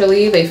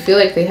spiritually. They feel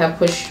like they have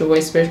pushed you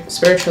away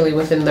spiritually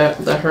within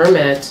the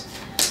Hermit.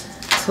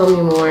 Tell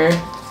me more.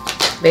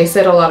 They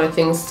said a lot of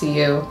things to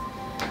you,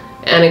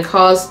 and it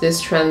caused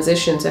this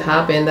transition to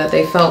happen that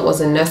they felt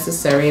wasn't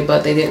necessary,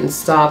 but they didn't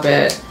stop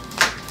it.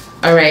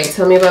 All right,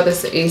 tell me about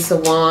this Ace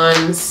of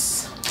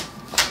Wands.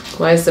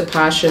 Why is the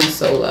passion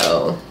so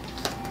low?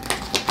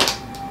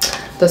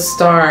 The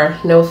Star,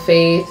 no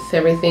faith.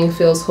 Everything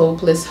feels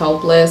hopeless,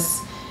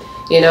 helpless.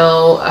 You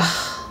know,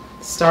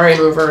 Star in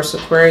reverse,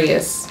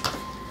 Aquarius.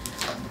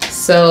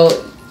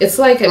 So it's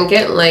like I'm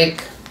getting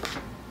like,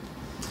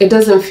 it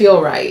doesn't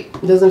feel right.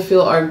 It doesn't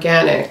feel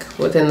organic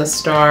within the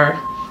Star.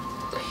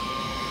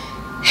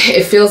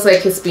 It feels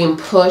like it's being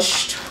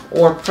pushed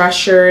or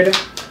pressured,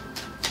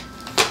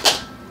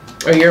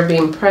 or you're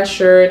being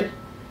pressured.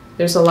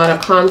 There's a lot of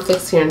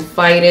conflicts here and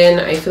fighting.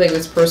 I feel like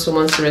this person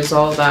wants to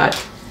resolve that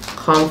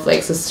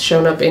conflicts. It's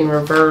shown up in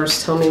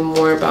reverse. Tell me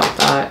more about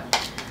that.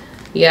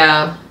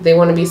 Yeah, they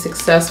want to be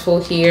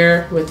successful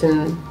here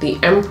within the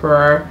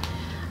Emperor.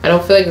 I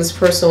don't feel like this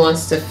person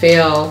wants to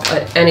fail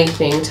at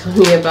anything. Tell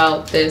me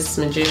about this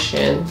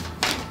Magician.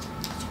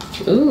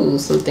 Ooh,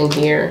 something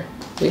here.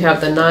 We have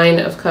the Nine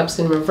of Cups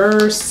in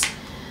reverse.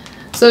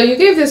 So you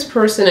gave this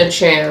person a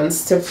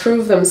chance to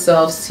prove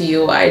themselves to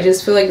you. I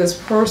just feel like this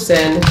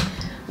person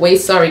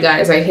sorry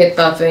guys, I hit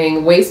the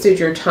thing, wasted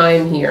your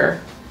time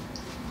here.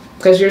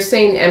 Because you're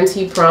saying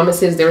empty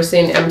promises. They were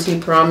saying empty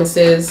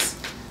promises.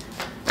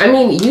 I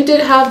mean, you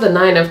did have the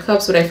Nine of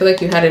Cups, but I feel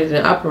like you had it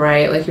in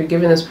upright. Like you're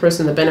giving this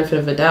person the benefit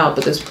of the doubt,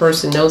 but this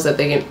person knows that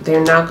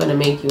they're not going to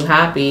make you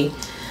happy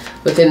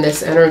within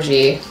this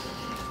energy.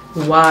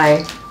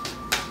 Why?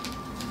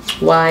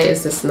 Why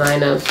is this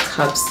Nine of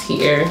Cups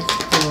here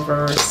in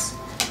reverse?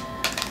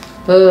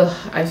 Ugh,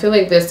 I feel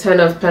like this Ten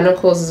of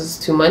Pentacles is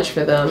too much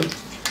for them.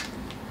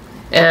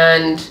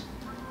 And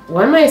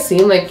why am I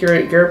seeing like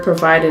you're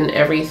providing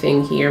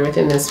everything here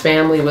within this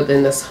family,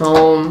 within this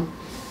home?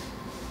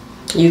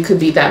 You could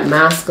be that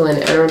masculine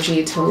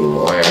energy. Tell me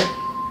more.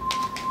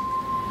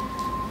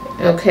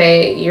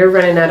 Okay, you're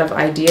running out of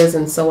ideas,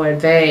 and so are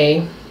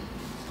they.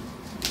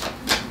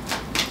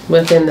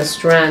 Within the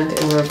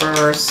Strength in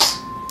reverse.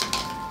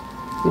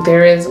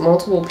 There is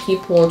multiple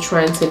people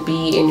trying to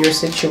be in your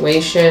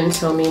situation.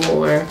 Tell me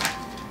more.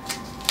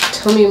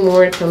 Tell me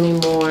more. Tell me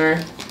more.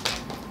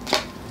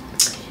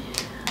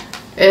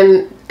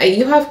 And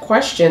you have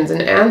questions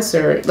and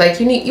answer. Like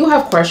you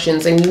have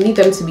questions and you need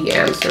them to be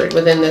answered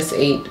within this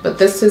 8. But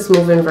this is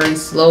moving very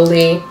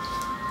slowly.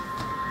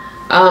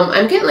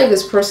 I'm getting like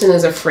this person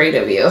is afraid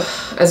of you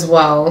as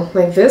well.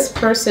 Like this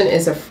person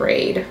is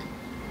afraid.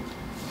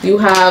 You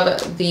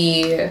have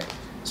the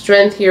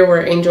Strength here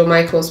where Angel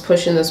Michael is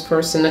pushing this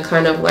person to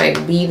kind of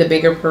like be the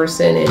bigger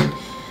person and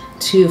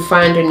to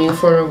find a new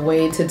form of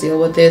way to deal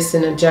with this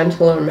in a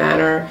gentler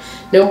manner.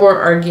 No more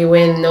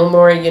arguing, no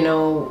more, you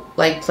know,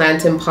 like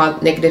planting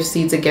negative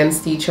seeds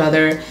against each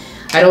other.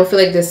 I don't feel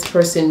like this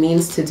person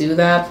means to do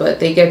that, but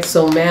they get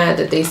so mad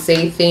that they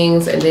say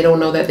things and they don't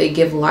know that they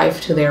give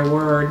life to their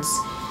words.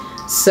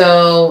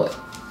 So,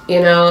 you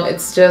know,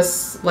 it's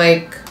just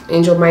like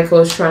Angel Michael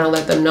is trying to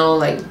let them know,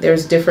 like,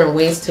 there's different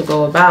ways to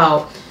go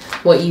about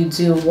what you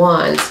do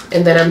want.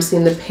 And then I'm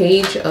seeing the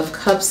Page of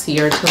Cups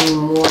here. Tell me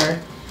more.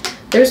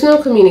 There's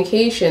no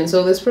communication.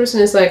 So this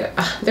person is like,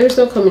 there's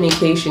no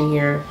communication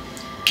here.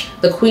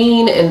 The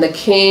Queen and the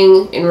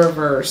King in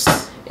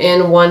reverse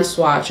in one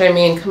swatch. I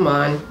mean, come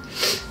on.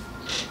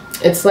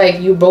 It's like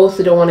you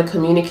both don't want to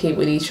communicate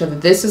with each other.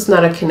 This is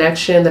not a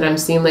connection that I'm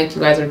seeing like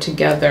you guys are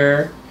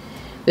together.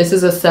 This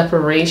is a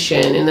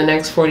separation in the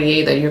next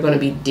 48 that you're going to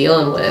be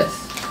dealing with.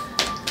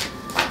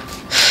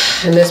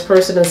 And this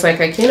person is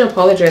like, I can't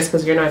apologize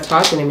because you're not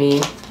talking to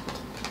me.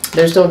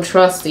 There's no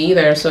trust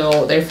either.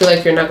 So they feel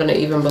like you're not going to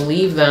even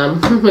believe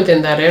them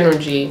within that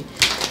energy.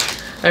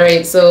 All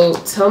right, so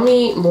tell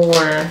me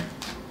more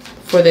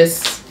for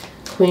this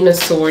Queen of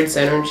Swords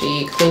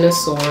energy. Queen of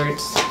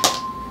Swords.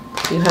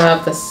 You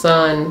have the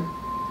Sun.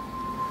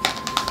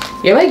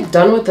 You're like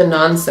done with the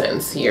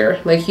nonsense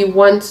here. Like you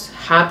want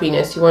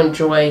happiness, you want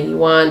joy, you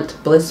want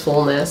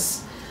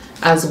blissfulness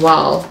as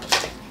well.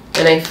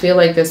 And I feel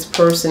like this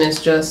person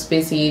is just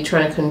busy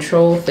trying to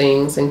control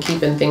things and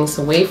keeping things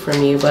away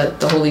from you. But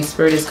the Holy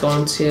Spirit is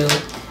going to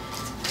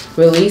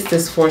release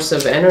this force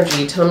of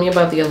energy. Tell me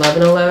about the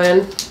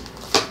 1111.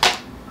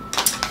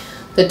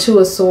 The Two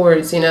of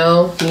Swords, you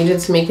know,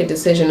 needed to make a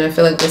decision. I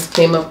feel like this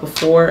came up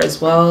before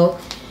as well.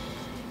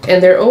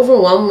 And they're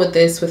overwhelmed with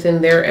this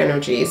within their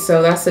energy.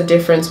 So that's the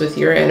difference with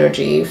your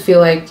energy. You feel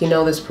like, you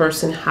know, this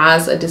person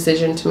has a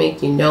decision to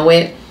make. You know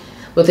it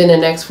within the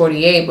next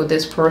 48. But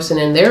this person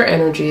in their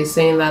energy is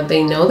saying that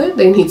they know that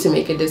they need to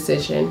make a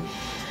decision.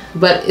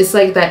 But it's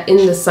like that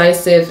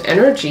indecisive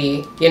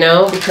energy, you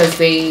know, because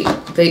they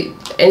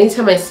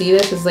anytime I see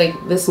this, it's like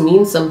this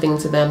means something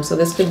to them. So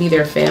this could be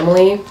their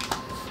family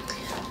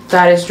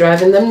that is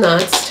driving them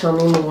nuts. Tell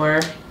me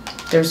more.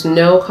 There's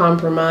no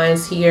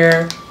compromise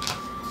here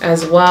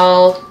as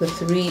well. The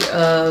Three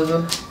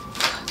of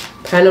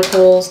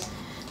Pentacles.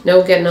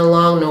 No getting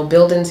along, no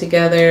building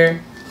together.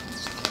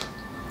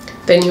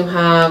 Then you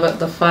have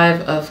the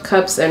Five of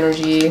Cups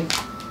energy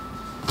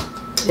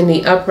in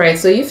the upright.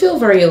 So you feel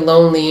very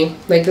lonely.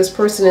 Like this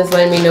person is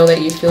letting me know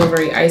that you feel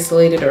very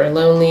isolated or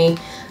lonely.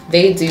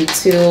 They do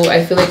too.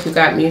 I feel like you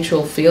got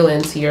mutual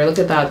feelings here. Look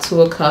at that.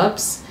 Two of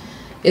Cups.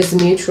 It's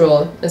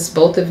mutual. It's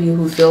both of you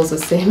who feels the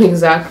same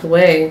exact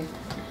way.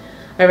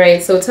 All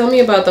right, so tell me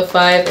about the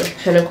Five of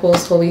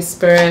Pentacles, Holy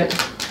Spirit.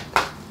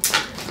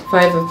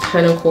 Five of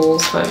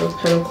Pentacles, Five of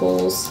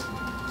Pentacles.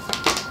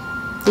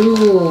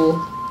 Ooh,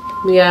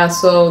 yeah,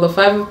 so the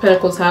Five of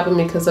Pentacles happened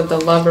because of the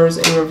Lovers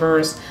in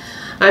reverse.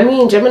 I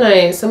mean,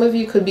 Gemini, some of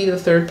you could be the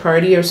third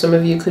party or some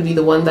of you could be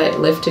the one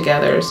that live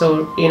together.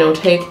 So, you know,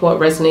 take what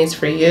resonates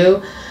for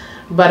you.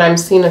 But I'm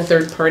seeing a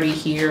third party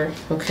here,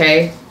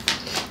 okay?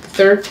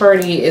 Third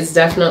party is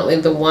definitely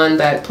the one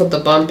that put the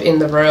bump in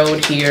the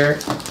road here.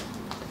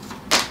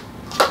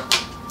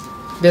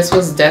 This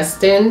was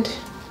destined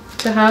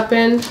to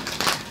happen.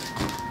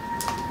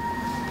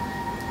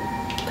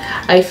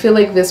 I feel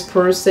like this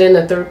person,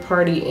 a third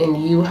party,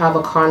 and you have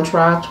a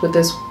contract with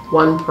this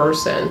one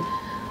person.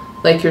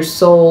 Like your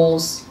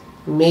souls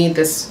made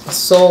this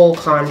soul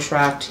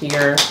contract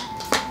here.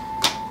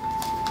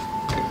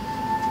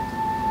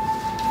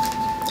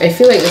 I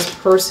feel like this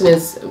person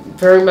is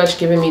very much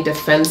giving me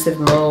defensive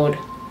mode.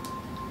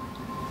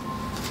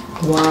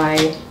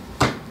 Why?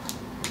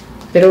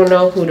 They don't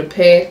know who to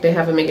pick. They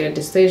haven't made a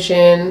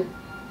decision.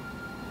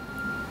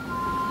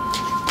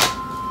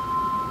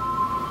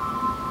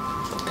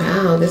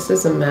 Wow, this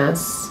is a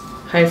mess.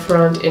 High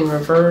front in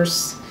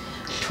reverse.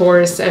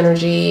 Taurus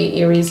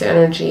energy, Aries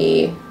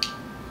energy,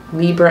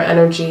 Libra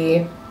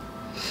energy.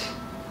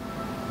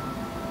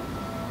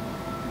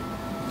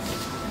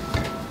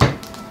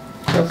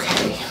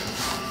 Okay.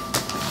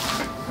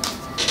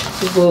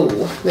 Whoa,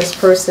 this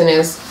person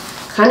is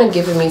kind of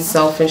giving me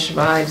selfish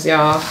vibes,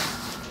 y'all.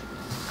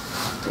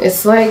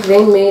 It's like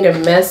they made a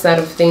mess out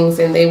of things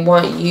and they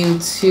want you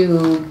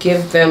to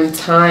give them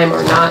time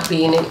or not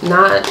being,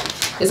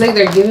 it's like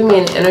they're giving me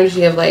an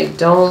energy of like,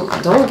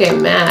 don't get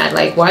mad.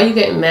 Like, why are you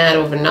getting mad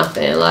over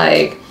nothing?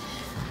 Like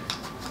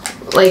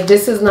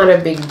this is not a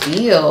big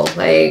deal.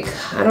 Like,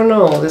 I don't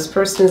know. This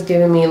person is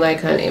giving me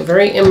like a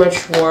very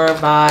immature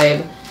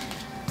vibe.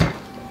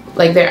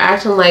 Like they're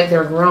acting like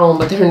they're grown,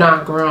 but they're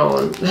not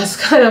grown. That's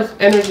kind of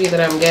energy that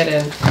I'm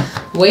getting.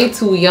 Way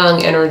too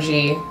young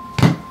energy.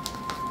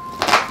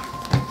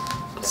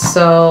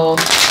 So,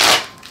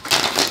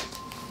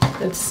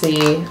 let's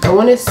see. I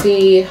want to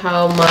see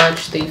how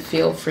much they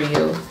feel for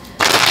you.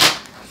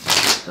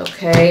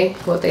 Okay,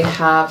 what they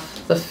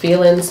have, the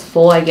feelings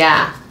for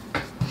ya.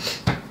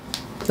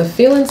 The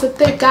feelings that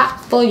they got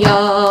for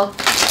y'all.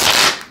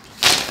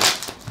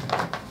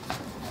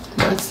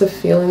 That's the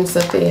feelings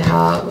that they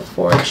have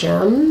for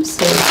gems.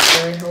 Holy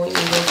Spirit, Holy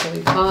Angels,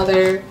 Holy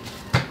Father.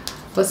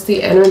 What's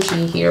the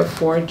energy here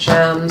for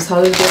gems?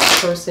 How does this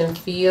person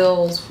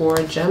feel for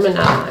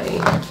Gemini?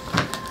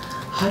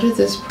 How does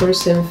this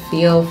person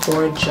feel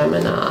for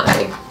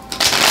Gemini?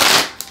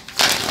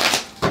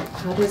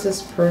 How does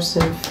this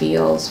person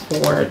feel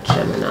for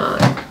Gemini?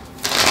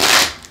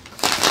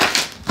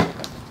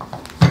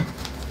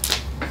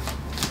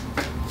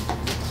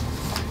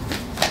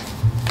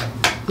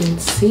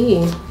 Let's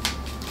see.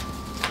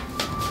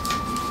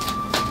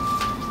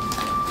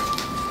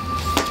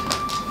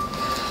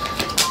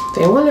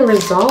 They want to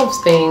resolve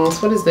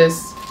things. What is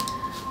this?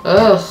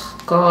 Ugh,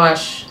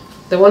 gosh.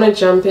 They want to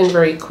jump in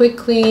very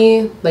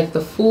quickly, like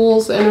the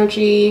Fool's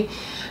energy,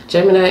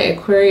 Gemini,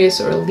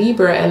 Aquarius, or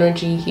Libra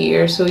energy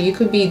here. So you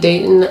could be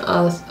dating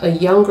a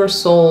younger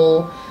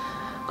soul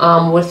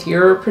with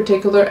your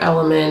particular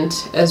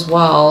element as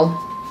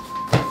well.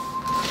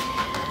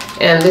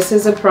 And this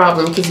is a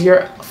problem because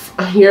you're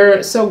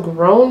so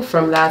grown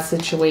from that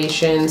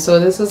situation. So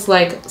this is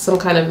like some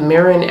kind of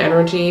mirroring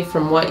energy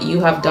from what you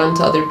have done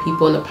to other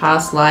people in the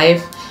past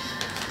life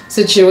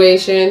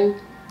situation.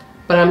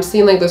 But I'm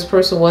seeing like this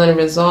person wanted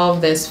to resolve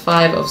this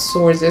 5 of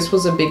Swords. This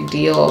was a big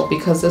deal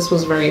because this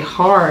was very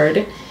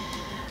hard.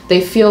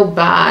 They feel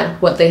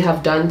bad what they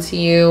have done to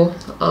you.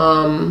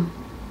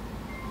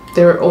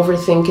 They're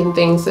overthinking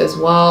things as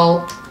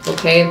well.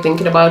 Okay,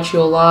 thinking about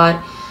you a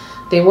lot.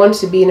 They want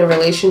to be in a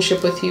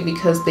relationship with you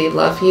because they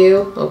love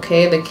you.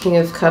 Okay, the King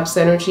of Cups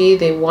energy.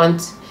 They're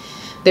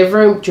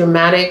very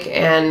dramatic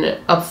and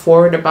up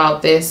forward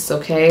about this.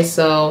 Okay,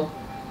 so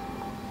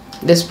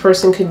this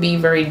person could be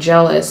very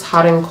jealous,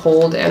 hot and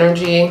cold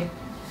energy.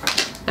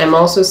 I'm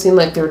also seeing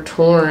like they're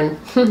torn.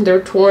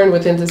 They're torn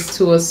within this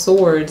 2 of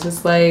Swords.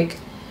 It's like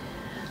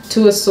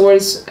 2 of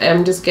Swords.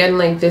 I'm just getting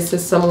like this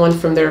is someone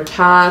from their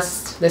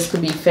past. This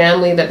could be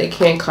family that they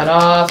can't cut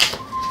off.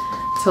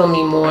 Tell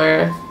me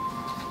more.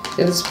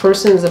 This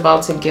person is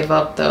about to give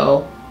up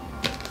though.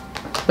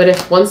 But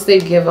if once they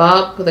give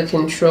up the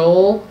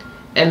control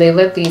and they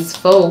let these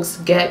folks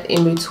get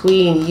in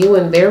between you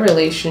and their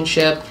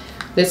relationship,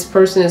 this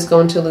person is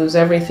going to lose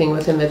everything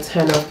within the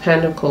 10 of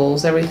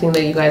Pentacles, everything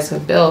that you guys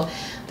have built.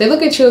 They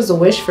look at you as a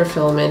wish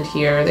fulfillment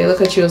here. They look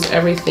at you as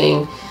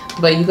everything,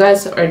 but you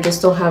guys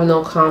just don't have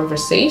no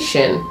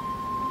conversation,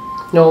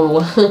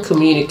 no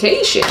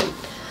communication.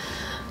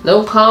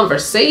 No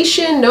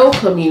conversation, no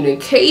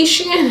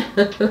communication.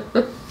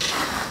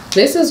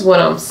 This is what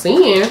I'm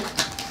seeing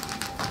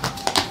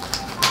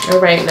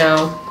right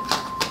now.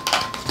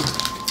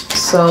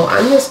 So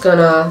I'm just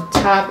gonna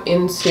tap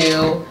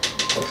into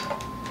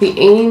the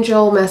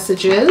angel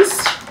messages.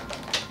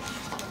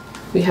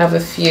 We have a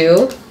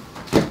few.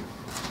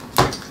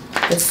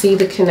 Let's see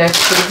the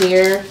connection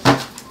here.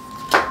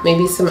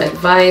 Maybe some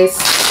advice.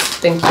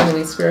 Thank you,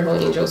 Holy Spirit,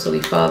 Holy Angels,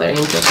 Holy Father,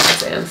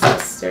 angels,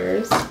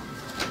 ancestors.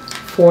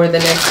 For the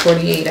next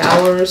 48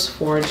 hours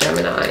for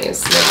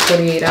Geminis. Next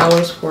 48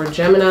 hours for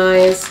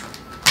Geminis.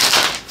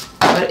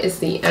 What is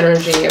the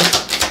energy?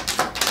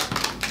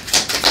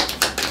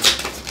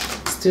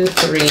 Let's do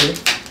 3.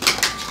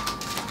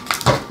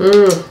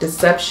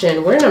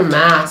 Deception. We're in a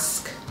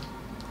mask.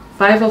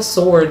 5 of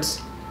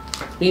Swords.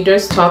 We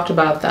just talked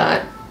about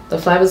that. The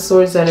 5 of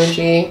Swords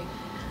energy.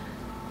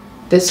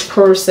 This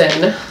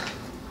person.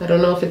 I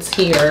don't know if it's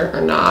here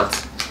or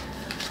not.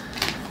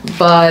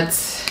 But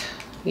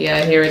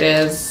yeah, here it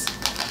is.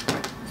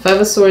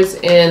 5 of Swords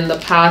in the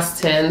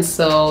past tense.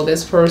 So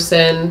this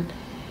person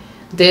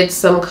did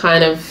some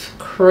kind of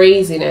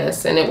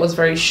craziness and it was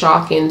very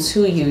shocking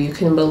to you. You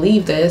can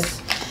believe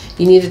this.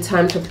 You needed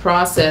time to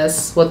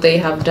process what they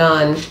have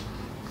done.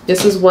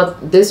 This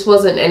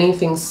wasn't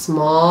anything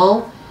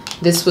small.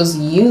 This was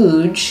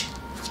huge.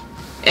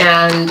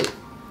 And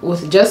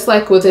just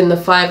like within the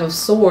 5 of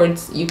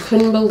Swords, you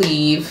couldn't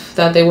believe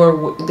that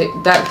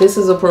that this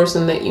is a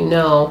person that you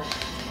know.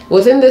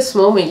 Within this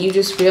moment, you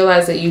just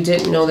realize that you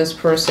didn't know this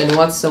person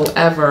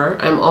whatsoever.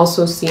 I'm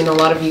also seeing a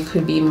lot of you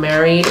could be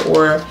married,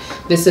 or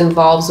this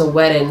involves a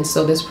wedding.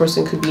 So this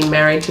person could be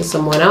married to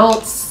someone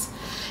else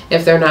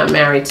if they're not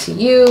married to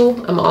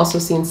you. I'm also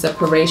seeing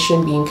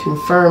separation being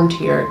confirmed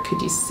here.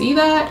 Could you see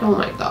that? Oh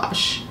my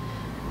gosh.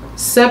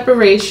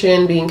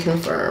 Separation being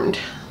confirmed.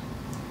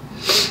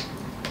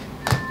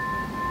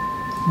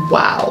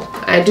 Wow.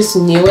 I just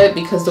knew it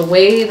because the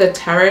way the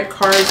tarot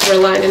cards were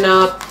lining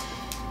up,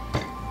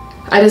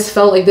 I just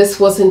felt like this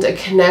wasn't a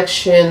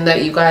connection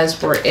that you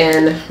guys were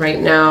in right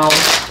now.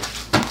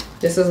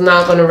 This is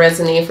not going to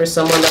resonate for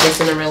someone that is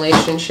in a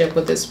relationship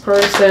with this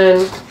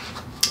person.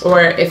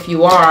 Or if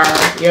you are,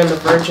 you're on the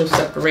verge of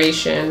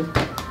separation.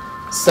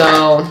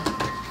 So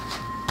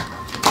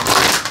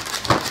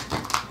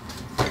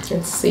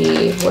let's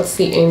see. What's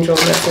the angel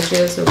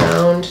messages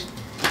around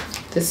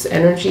this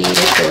energy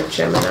for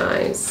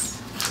Geminis?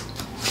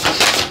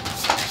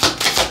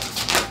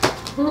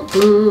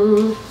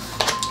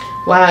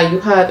 Wow, you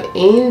have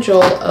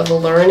Angel of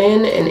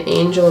Learning and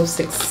Angel of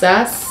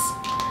Success.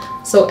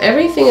 So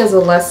everything is a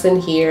lesson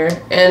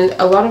here. And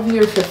a lot of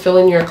you are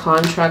fulfilling your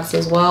contracts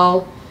as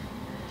well.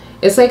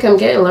 It's like I'm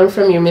getting learn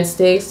from your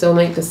mistakes. Don't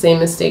make the same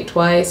mistake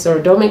twice.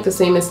 Or don't make the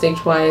same mistake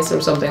twice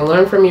or something.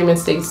 Learn from your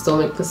mistakes. Don't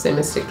make the same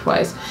mistake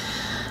twice.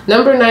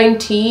 Number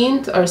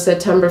 19th or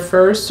September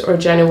 1st or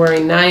January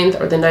 9th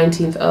or the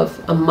 19th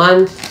of a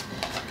month.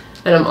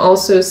 And I'm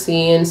also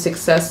seeing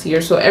success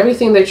here. So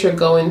everything that you're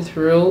going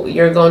through,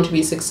 you're going to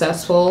be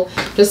successful.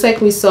 Just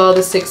like we saw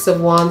the 6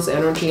 of Wands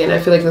energy. And I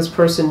feel like this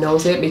person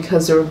knows it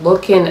because they're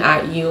looking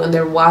at you and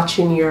they're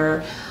watching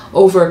your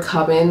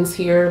overcomings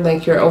here.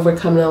 Like you're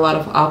overcoming a lot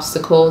of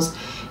obstacles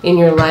in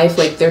your life.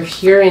 Like they're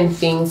hearing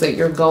things that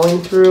you're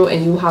going through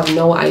and you have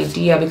no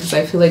idea, because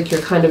I feel like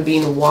you're kind of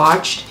being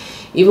watched.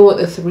 Even with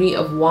the 3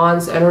 of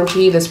Wands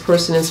energy, this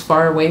person is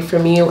far away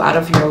from you, out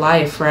of your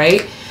life,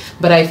 right?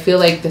 But I feel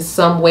like there's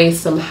some way,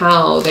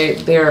 somehow,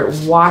 they're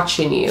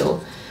watching you.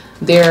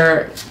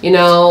 They're, you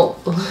know,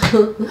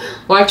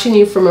 watching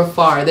you from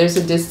afar. There's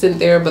a distance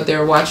there, but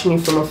they're watching you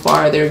from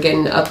afar. They're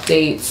getting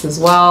updates as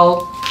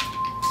well.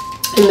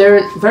 And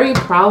they're very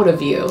proud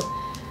of you.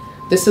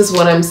 This is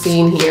what I'm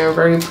seeing here.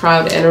 Very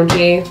proud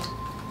energy.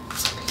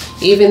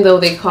 Even though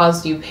they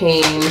caused you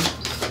pain.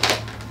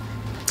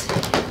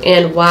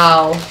 And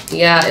wow,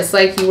 yeah, it's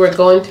like you were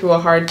going through a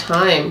hard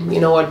time, you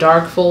know, a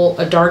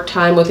dark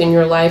time within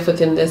your life,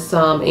 within this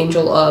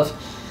angel of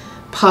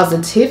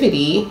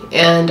positivity.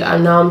 And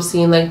now I'm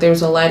seeing like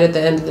there's a light at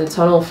the end of the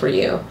tunnel for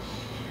you.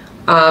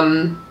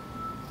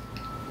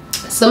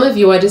 Some of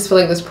you, I just feel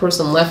like this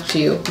person left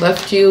you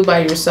by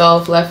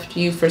yourself, left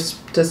you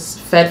to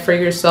fed for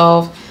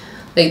yourself.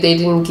 Like they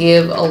didn't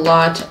give a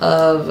lot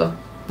of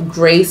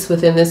grace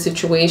within this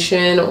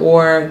situation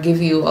or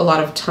give you a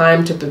lot of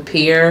time to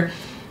prepare.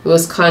 It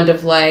was kind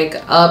of like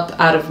up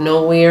out of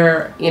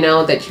nowhere, you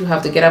know, that you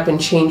have to get up and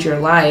change your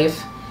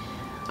life.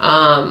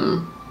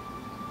 And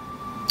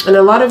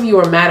a lot of you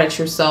are mad at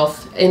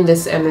yourself in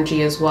this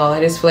energy as well. I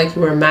just feel like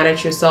you were mad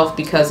at yourself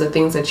because the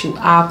things that you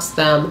asked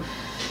them,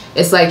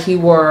 it's like you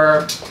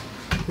were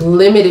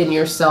limiting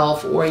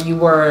yourself, or you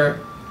were,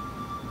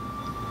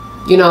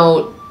 you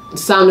know,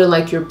 sounding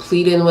like you're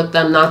pleading with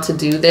them not to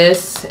do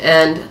this.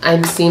 And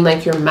I'm seeing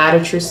like you're mad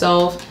at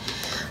yourself.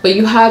 But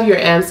you have your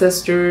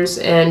ancestors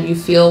and you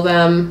feel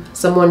them.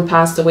 Someone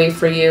passed away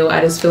for you.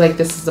 I just feel like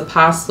this is a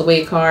passed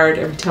away card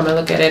every time I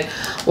look at it.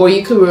 Or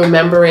you could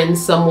remember in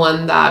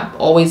someone that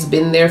always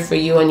been there for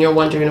you and you're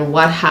wondering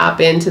what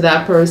happened to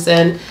that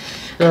person.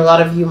 And a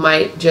lot of you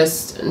might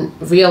just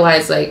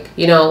realize like,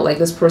 you know, like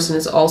this person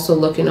is also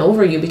looking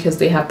over you because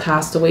they have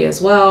passed away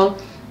as well,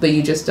 but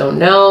you just don't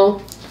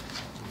know.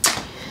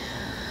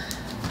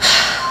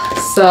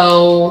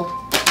 So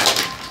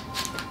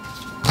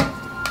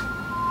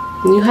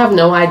you have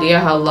no idea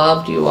how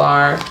loved you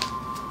are.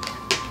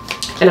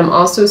 And I'm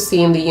also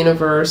seeing the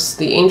universe,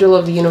 the angel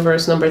of the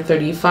universe, number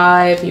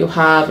 35. You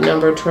have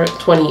number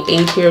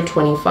 28 here,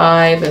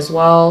 25 as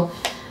well.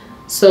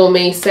 So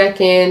May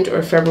 2nd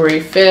or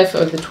February 5th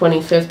or the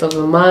 25th of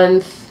the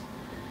month.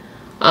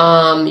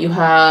 You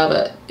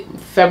have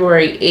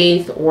February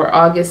 8th or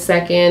August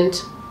 2nd.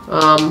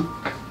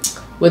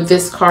 With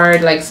this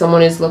card, like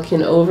someone is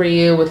looking over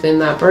you within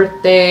that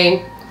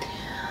birthday.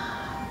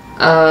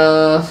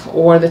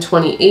 Or the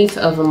 28th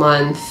of a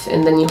month.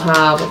 And then you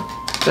have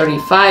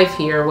 35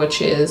 here,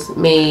 which is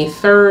May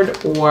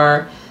 3rd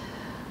or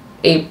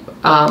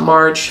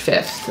March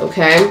 5th,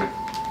 okay?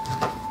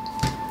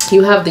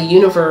 You have the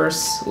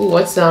universe. Ooh,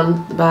 what's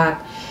down the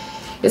back?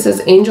 It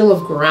says angel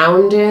of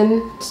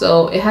grounding.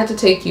 So it had to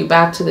take you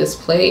back to this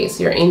place.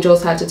 Your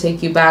angels had to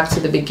take you back to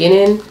the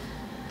beginning.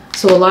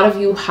 So a lot of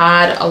you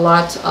had a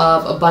lot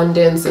of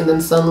abundance and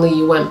then suddenly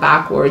you went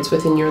backwards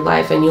within your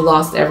life and you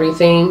lost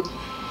everything.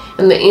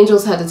 And the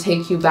angels had to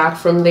take you back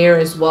from there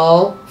as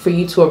well for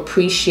you to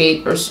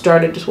appreciate, or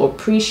started to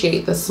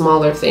appreciate, the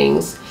smaller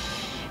things.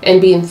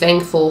 And being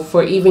thankful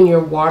for even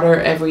your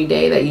water every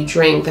day that you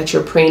drink, that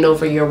you're praying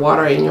over your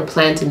water and you're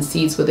planting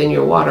seeds within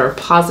your water,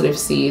 positive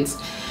seeds,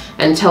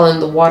 and telling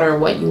the water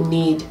what you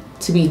need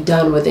to be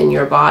done within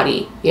your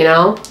body, you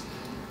know?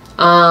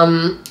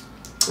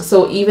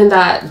 So even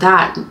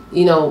that,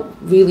 you know,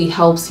 really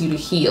helps you to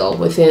heal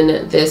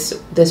within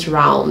this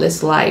realm,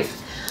 this life.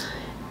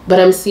 But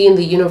I'm seeing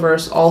the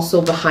universe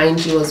also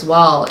behind you as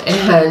well.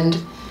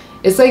 And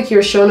it's like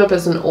you're showing up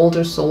as an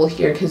older soul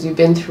here because you've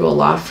been through a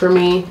lot for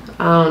me.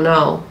 I don't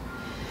know.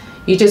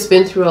 You've just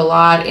been through a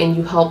lot and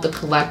you help the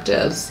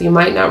collectives. You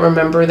might not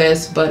remember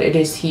this, but it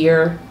is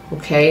here,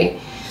 okay?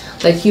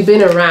 Like you've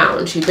been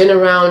around. You've been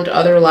around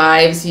other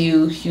lives.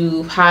 You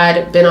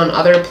had been on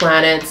other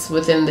planets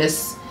within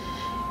this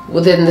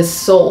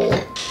soul.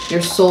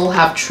 Your soul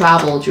have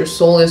traveled. Your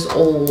soul is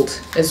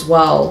old as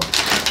well.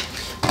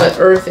 But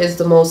Earth is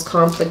the most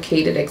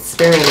complicated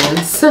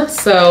experience.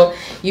 So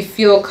you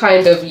feel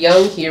kind of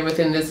young here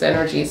within this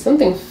energy.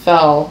 Something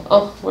fell.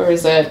 Oh, where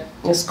is it?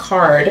 This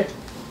card.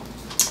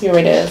 Here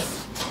it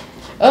is.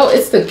 Oh,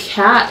 it's the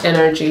cat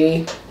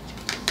energy.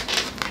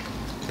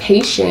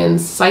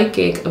 Patience,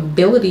 psychic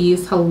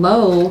abilities.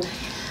 Hello.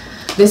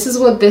 This is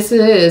what this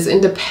is.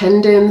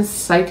 Independence,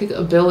 psychic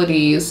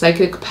abilities,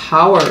 psychic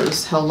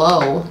powers.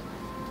 Hello.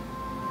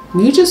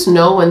 You just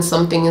know when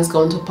something is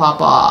going to pop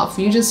off.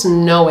 You just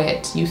know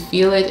it. You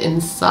feel it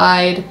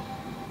inside.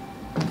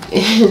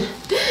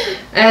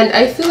 And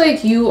I feel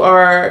like you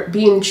are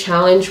being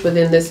challenged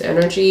within this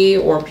energy,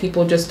 or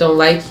people just don't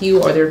like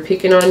you, or they're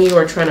picking on you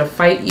or trying to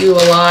fight you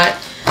a lot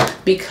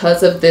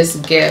because of this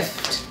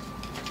gift.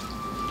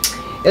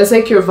 It's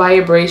like your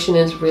vibration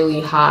is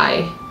really high.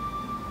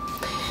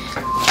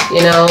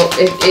 You know,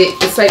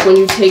 it's like when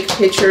you take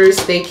pictures,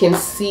 they can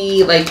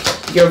see like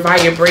your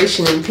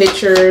vibration in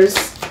pictures.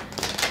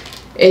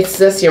 It's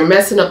just you're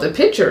messing up the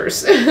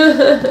pictures.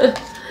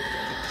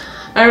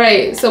 All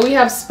right, so we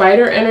have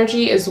spider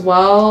energy as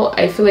well.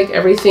 I feel like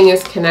everything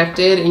is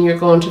connected and you're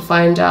going to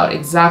find out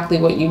exactly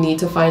what you need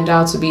to find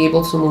out to be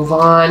able to move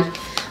on.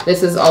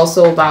 This is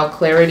also about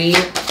clarity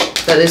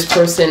that this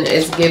person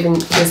is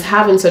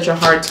having such a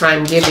hard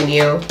time giving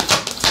you.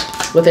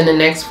 within the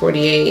next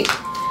 48.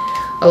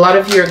 A lot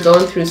of you are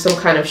going through some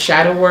kind of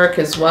shadow work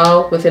as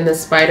well within the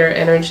spider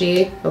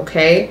energy,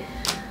 okay?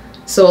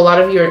 So a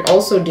lot of you are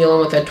also dealing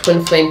with a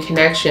twin flame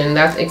connection.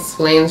 That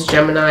explains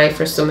Gemini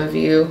for some of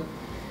you.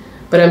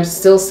 But I'm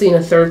still seeing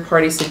a third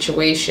party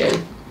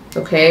situation,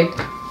 okay?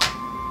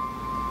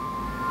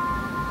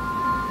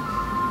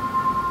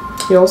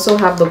 You also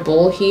have the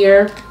bull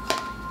here,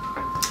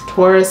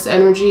 Taurus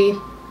energy.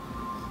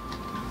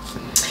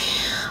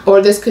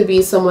 Or this could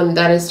be someone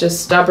that is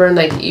just stubborn,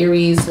 like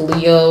Aries,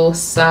 Leo,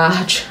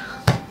 Sag,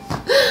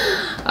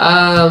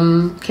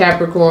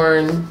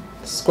 Capricorn,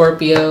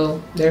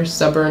 Scorpio. They're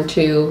stubborn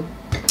too.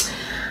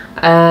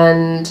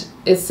 And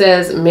it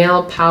says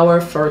male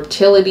power,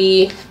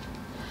 fertility.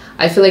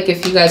 I feel like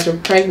if you guys are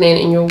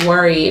pregnant and you're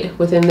worried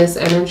within this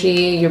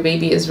energy, your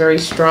baby is very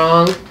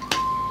strong.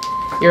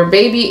 Your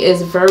baby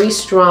is very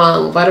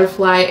strong.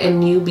 Butterfly and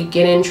new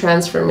beginning,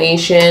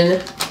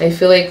 transformation. I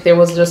feel like there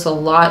was just a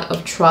lot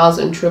of trials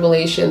and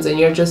tribulations, and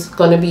you're just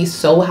going to be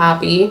so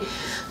happy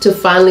to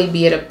finally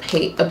be at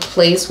a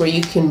place where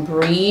you can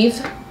breathe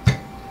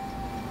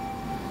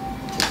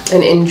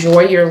and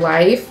enjoy your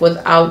life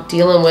without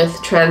dealing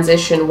with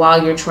transition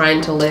while you're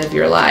trying to live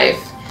your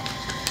life.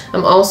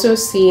 I'm also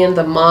seeing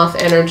the moth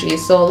energy.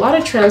 So a lot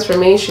of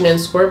transformation in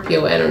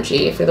Scorpio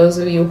energy. For those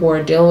of you who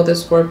are dealing with a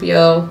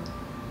Scorpio,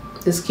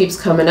 this keeps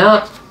coming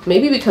up.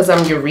 Maybe because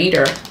I'm your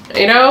reader,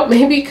 you know,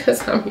 maybe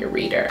because I'm your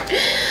reader.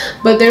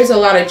 But there's a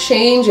lot of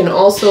change, and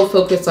also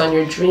focus on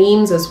your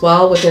dreams as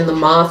well within the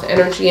moth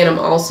energy. And I'm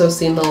also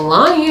seeing the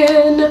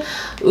lion.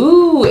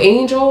 Ooh,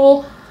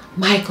 Angel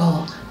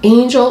Michael.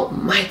 Angel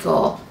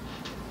Michael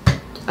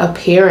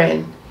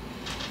appearing.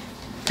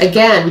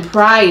 Again,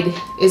 pride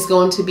is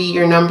going to be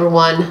your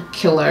 #1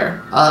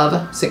 killer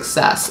of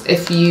success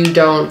if you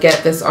don't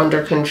get this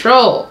under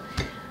control.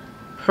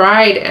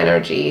 Pride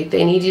energy.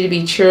 They need you to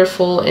be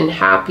cheerful and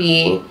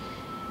happy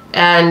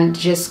and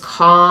just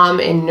calm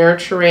and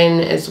nurturing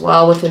as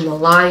well within the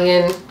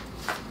lion.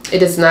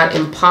 It is not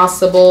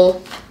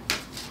impossible.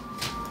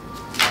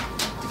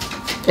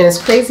 And it's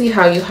crazy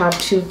how you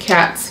have 2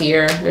 cats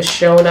here just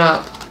showing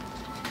up.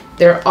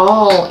 They're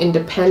all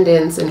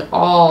independence and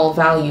all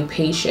value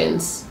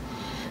patience.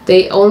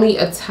 They only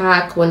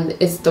attack when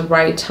it's the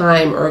right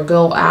time or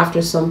go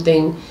after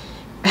something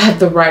at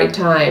the right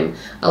time.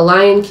 A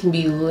lion can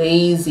be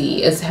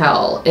lazy as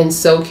hell, and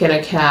so can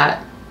a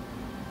cat.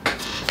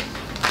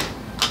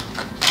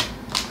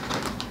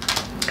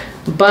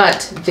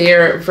 But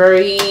they're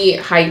very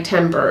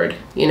high-tempered,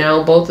 you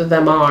know, both of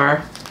them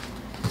are.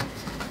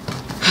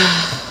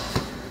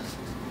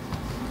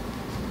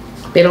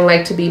 They don't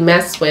like to be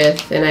messed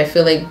with, and I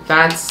feel like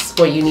that's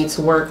what you need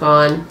to work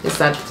on, is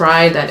that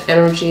pride, that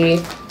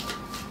energy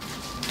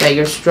that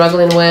you're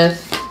struggling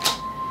with.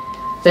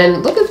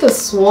 Then look at the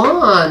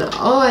swan.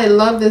 Oh, I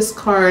love this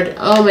card.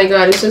 Oh my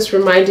god, it's just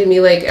reminding me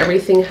like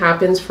everything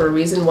happens for a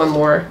reason. One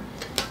more.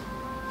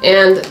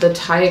 And the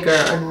tiger,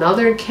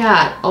 another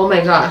cat. Oh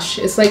my gosh,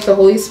 it's like the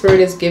Holy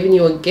Spirit is giving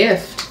you a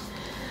gift.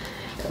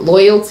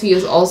 Loyalty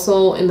is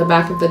also in the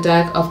back of the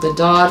deck of the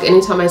dog.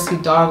 Anytime I see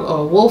dog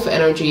or wolf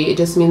energy, it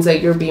just means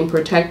that you're being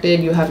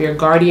protected. You have your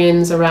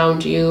guardians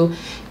around you,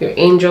 your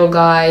angel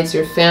guides,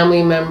 your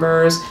family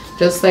members.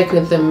 Just like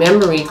with the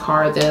memory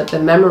card, the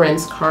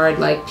memorance card,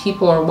 like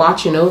people are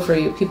watching over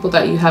you, people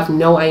that you have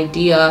no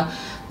idea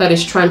that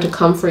is trying to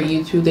comfort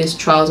you through these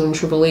trials and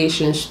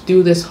tribulations,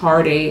 through this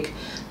heartache,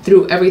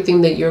 through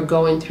everything that you're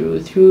going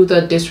through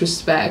the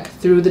disrespect,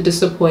 through the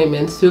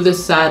disappointment, through the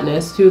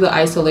sadness, through the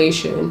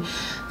isolation,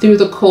 through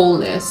the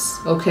coldness,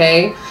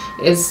 okay?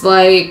 It's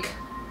like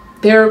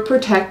they're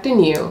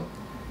protecting you.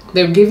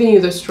 They're giving you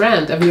the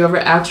strength. Have you ever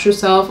asked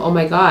yourself, oh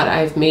my God,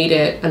 I've made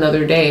it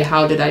another day.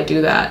 How did I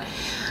do that?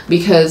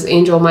 Because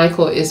Angel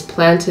Michael is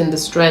planting the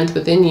strength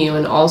within you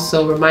and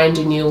also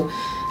reminding you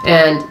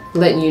and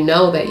letting you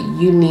know that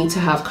you need to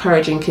have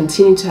courage and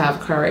continue to have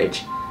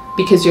courage,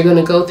 because you're going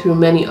to go through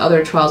many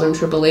other trials and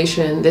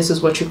tribulation. This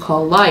is what you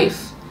call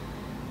life.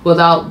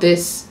 Without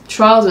this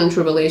trials and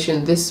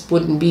tribulation, this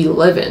wouldn't be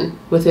living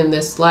within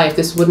this life.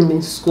 This wouldn't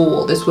be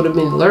school. This would have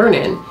been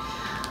learning.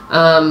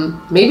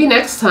 Maybe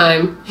next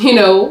time, you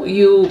know,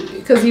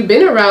 because you've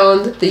been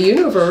around the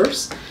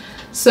universe.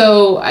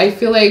 So I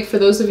feel like for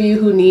those of you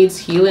who needs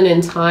healing in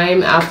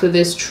time after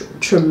this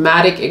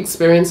traumatic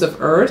experience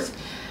of Earth,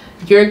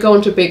 you're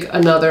going to pick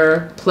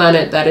another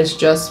planet that is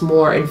just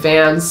more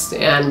advanced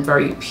and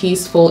very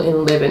peaceful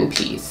and live in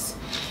peace.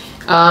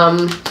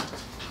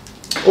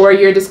 Or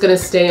you're just going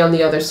to stay on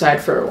the other side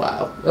for a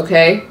while,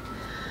 okay?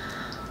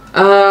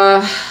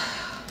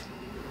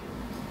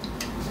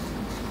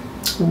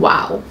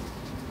 Wow.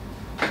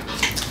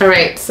 All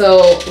right,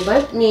 so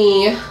let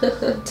me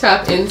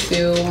tap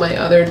into my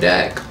other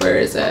deck. Where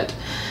is it?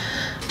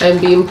 I'm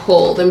being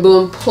pulled. I'm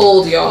being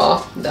pulled,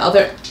 y'all. The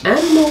other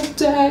animal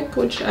deck,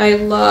 which I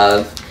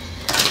love.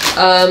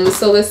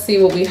 So let's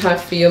see what we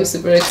have for you. I'm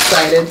super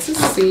excited to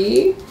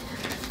see.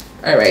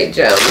 All right,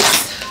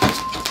 gems.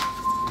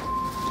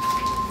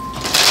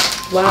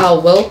 Wow,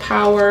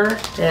 willpower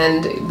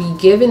and be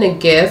given a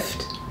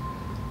gift.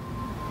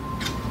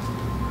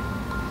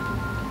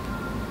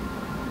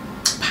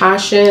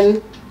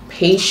 compassion,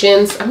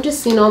 patience. I'm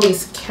just seeing all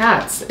these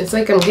cats. It's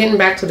like I'm getting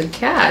back to the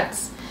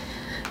cats.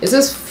 Is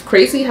this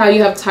crazy how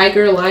you have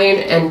tiger, lion,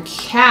 and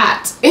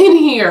cat in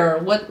here?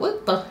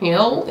 What the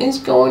hell is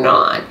going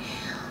on?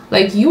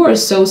 Like, you are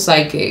so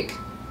psychic.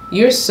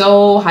 You're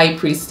so high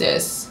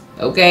priestess,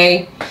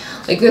 okay?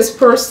 Like, this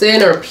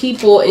person or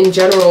people in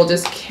general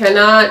just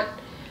cannot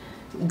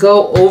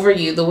go over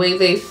you the way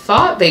they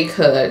thought they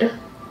could.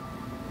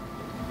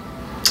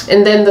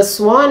 And then the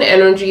swan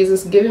energy is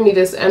just giving me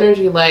this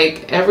energy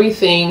like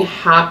everything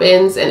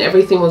happens and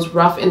everything was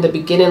rough in the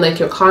beginning. Like,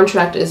 your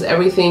contract is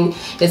everything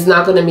is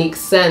not going to make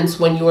sense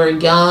when you are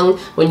young,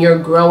 when you're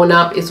growing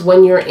up. It's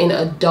when you're in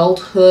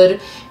adulthood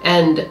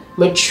and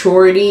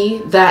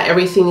maturity that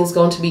everything is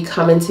going to be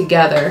coming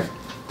together.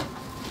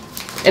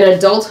 And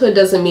adulthood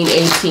doesn't mean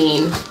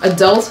 18.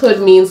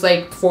 Adulthood means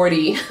like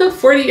 40,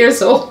 40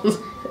 years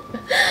old.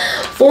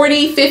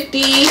 40, 50,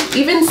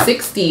 even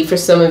 60 for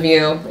some of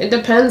you. It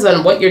depends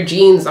on what your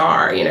genes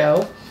are, you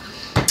know,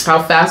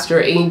 how fast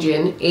you're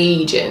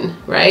aging,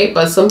 right?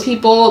 But some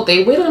people,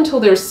 they wait until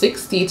they're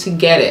 60 to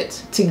get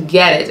it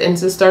and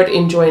to start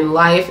enjoying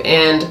life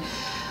and,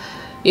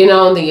 you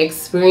know, the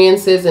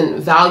experiences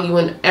and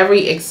valuing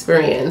every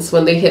experience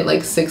when they hit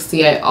like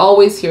 60. I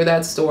always hear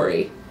that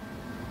story.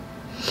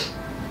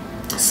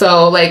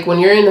 So like when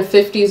you're in the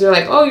 50s, they're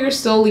like, oh, you're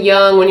still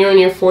young. When you're in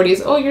your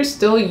 40s, oh, you're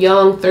still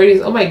young.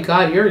 30s, oh my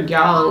God, you're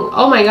young.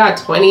 Oh my God,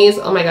 20s,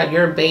 oh my God,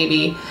 you're a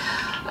baby.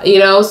 You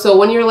know, so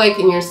when you're like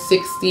in your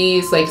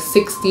 60s, like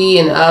 60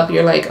 and up,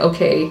 you're like,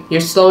 okay,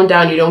 you're slowing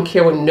down. You don't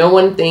care what no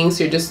one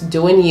thinks. You're just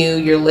doing you.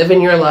 You're living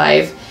your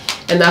life.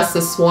 And that's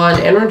the swan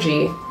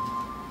energy.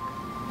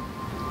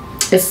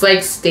 It's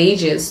like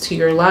stages to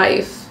your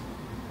life.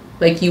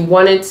 Like you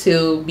wanted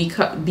to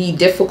be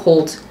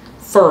difficult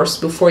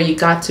first before you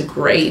got to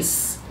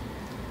grace.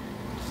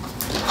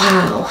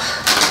 Wow.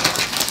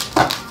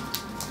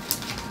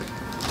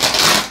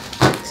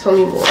 Tell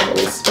me more,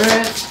 Holy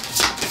Spirit.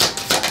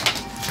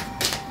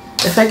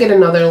 If I get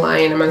another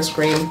lion, I'm gonna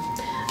scream.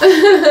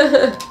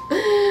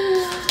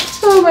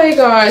 Oh my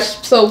gosh.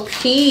 So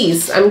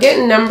peace. I'm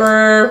getting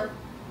number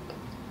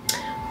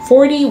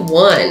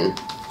 41.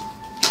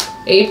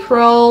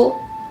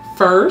 April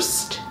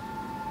 1st.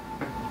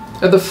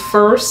 Or the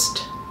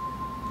 1st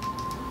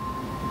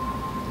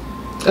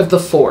of the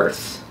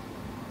 4th.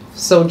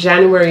 So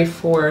January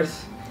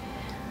 4th.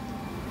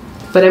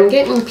 But I'm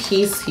getting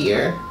peace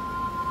here.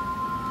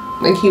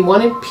 Like he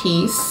wanted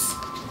peace.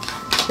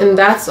 And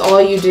that's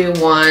all you do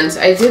want.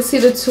 I did see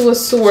the Two of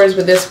Swords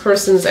with this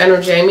person's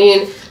energy. I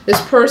mean, this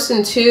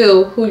person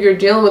too, who you're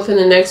dealing with in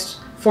the next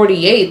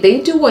 48,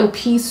 they do want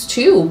peace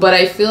too. But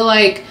I feel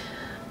like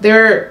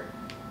they're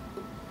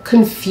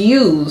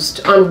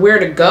confused on where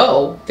to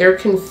go. They're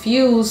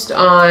confused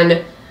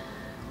on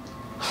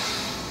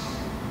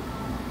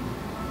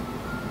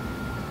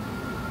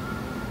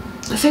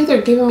I think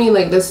they're giving me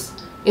like this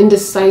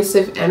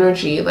indecisive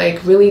energy,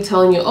 like really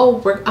telling you,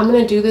 oh, I'm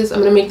gonna do this, I'm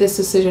gonna make this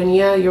decision,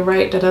 yeah, you're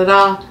right, da da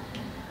da.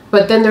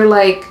 But then they're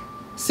like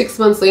 6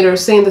 months later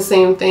saying the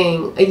same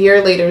thing, a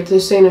year later they're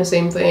saying the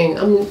same thing.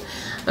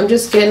 I'm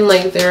just getting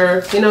like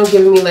they're, you know,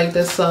 giving me like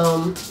this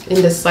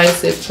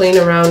indecisive, playing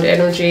around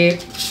energy,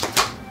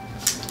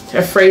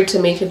 afraid to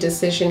make a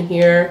decision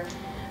here.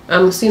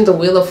 I'm seeing the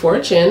Wheel of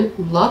Fortune,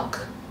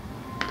 luck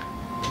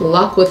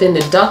within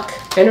the duck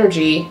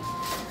energy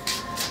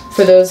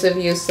for those of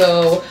you.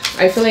 So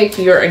I feel like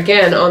you're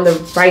again on the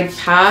right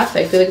path.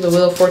 I feel like the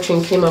Wheel of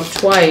Fortune came up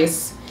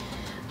twice.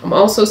 I'm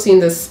also seeing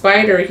the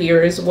spider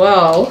here as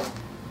well.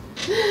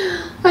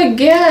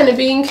 Again,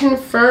 being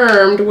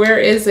confirmed. Where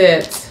is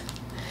it?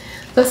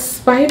 The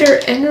spider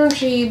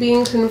energy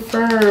being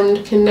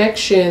confirmed.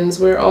 Connections.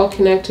 We're all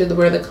connected.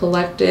 We're the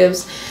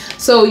collectives.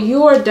 So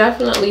you are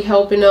definitely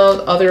helping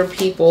out other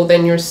people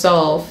than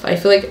yourself. I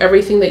feel like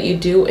everything that you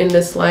do in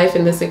this life,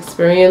 in this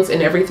experience,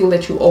 and everything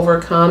that you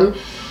overcome,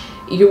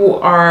 you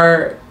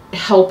are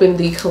helping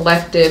the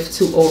collective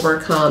to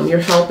overcome. You're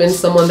helping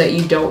someone that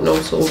you don't know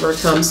to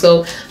overcome.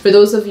 So for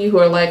those of you who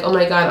are like, oh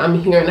my God,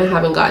 I'm here and I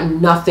haven't gotten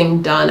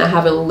nothing done. I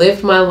haven't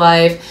lived my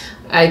life.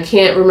 I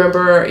can't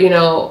remember, you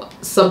know,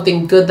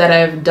 something good that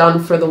I've done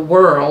for the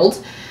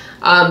world.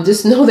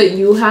 Just know that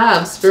you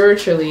have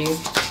spiritually.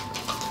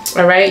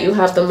 All right, you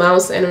have the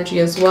mouse energy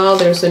as well.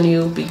 There's a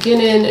new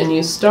beginning, a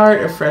new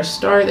start, a fresh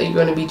start that you're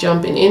going to be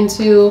jumping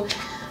into.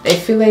 I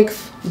feel like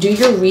do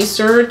your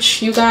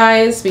research, you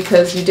guys,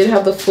 because you did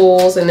have the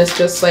Fools, and it's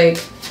just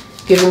like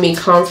giving me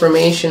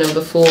confirmation of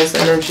the Fool's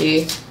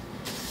energy.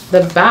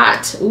 The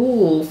Bat,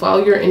 ooh,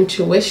 follow your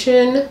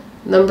intuition.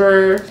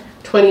 Number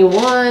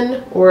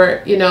 21,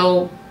 or, you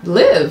know,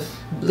 live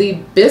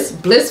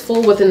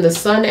blissful within the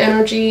Sun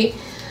energy.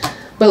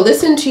 But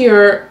listen to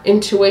your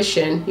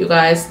intuition, you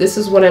guys. This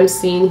is what I'm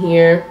seeing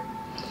here.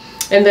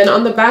 And then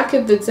on the back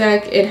of the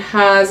deck, it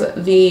has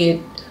the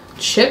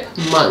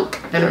Chipmunk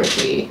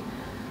energy.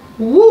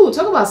 Woo,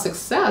 talk about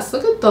success.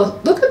 Look at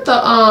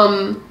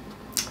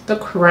the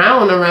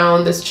crown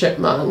around this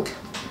chipmunk.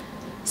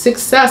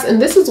 Success,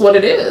 and this is what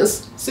it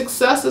is.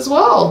 Success as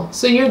well.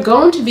 So you're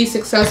going to be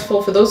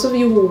successful. For those of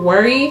you who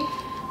worry,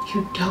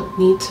 you don't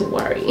need to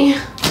worry.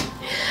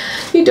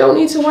 You don't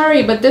need to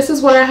worry. But this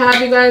is what I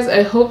have, you guys.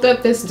 I hope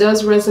that this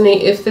does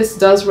resonate. If this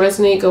does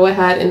resonate, go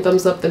ahead and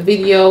thumbs up the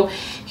video.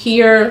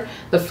 Here,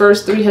 the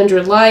first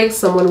 300 likes,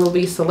 someone will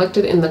be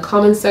selected in the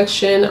comment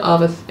section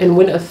and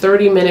win a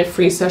 30-minute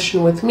free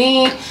session with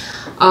me.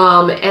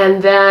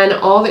 And then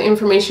all the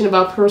information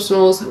about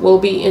personals will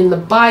be in the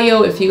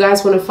bio. If you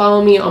guys want to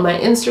follow me on my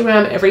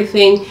Instagram,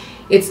 everything,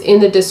 it's in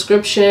the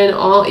description.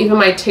 Even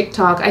my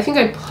TikTok, I think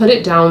I put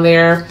it down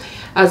there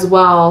as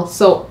well.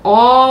 So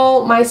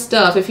all my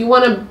stuff, if you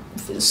want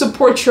to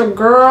support your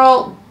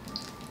girl,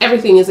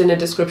 everything is in the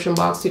description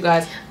box, you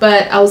guys.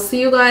 But I'll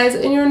see you guys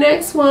in your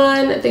next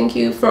one. Thank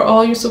you for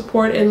all your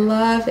support and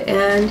love,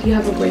 and you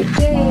have a great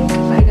day.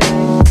 Bye, guys.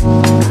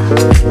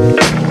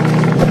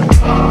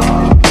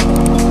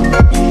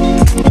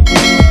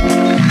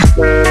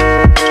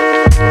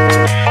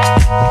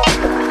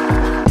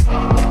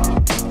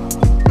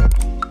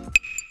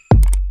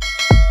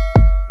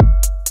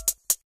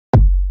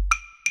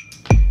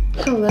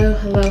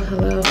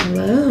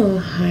 Hello.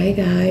 Hi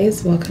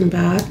guys, welcome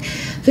back.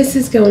 This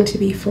is going to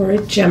be for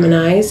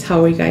Geminis.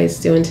 How are you guys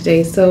doing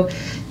today? So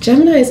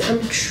Geminis,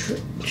 I'm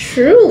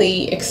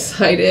truly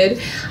excited.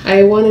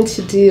 I wanted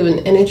to do an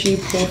energy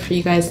pull for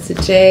you guys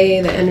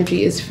today. The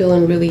energy is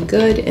feeling really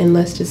good, and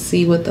let's just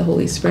see what the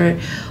Holy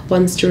Spirit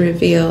wants to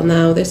reveal.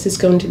 Now, this is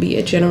going to be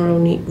a general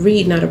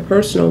read, not a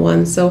personal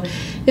one, so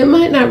it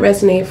might not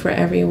resonate for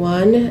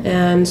everyone,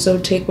 and so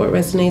take what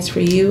resonates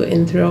for you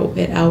and throw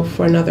it out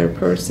for another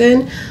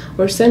person,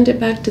 or send it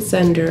back to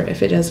sender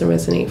if it doesn't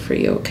resonate for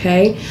you,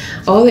 okay?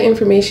 All the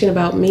information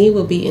about me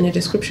will be in the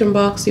description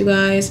box, you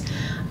guys.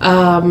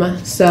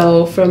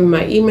 So from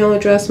my email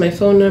address, my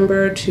phone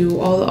number, to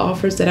all the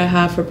offers that I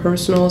have for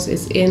personals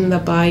is in the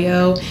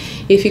bio.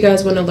 If you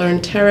guys want to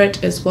learn tarot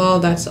as well,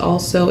 that's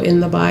also in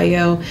the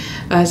bio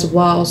as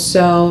well.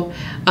 So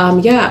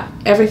yeah,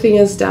 everything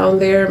is down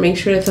there. Make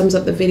sure to thumbs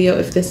up the video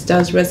if this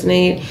does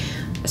resonate.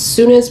 As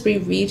soon as we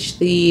reach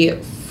the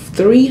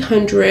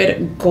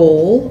 300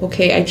 goal,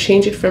 okay, I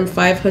changed it from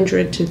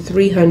 500 to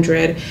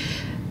 300,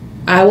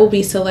 I will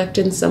be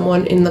selecting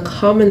someone in the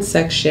comment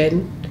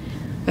section,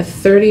 a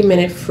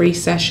 30-minute free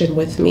session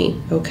with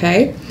me,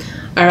 okay?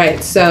 All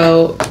right,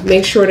 so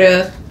make sure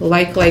to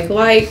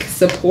like,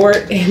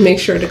 support, and make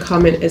sure to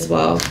comment as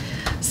well.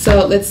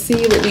 So let's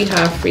see what we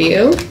have for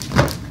you.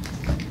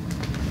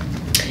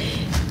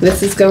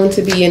 This is going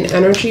to be an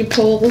energy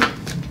pull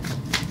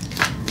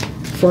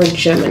for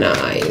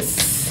Geminis.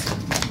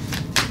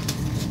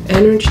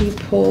 Energy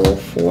pull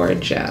for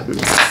gems.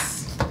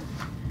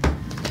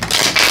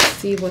 Let's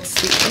see what's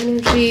the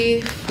energy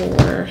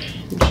for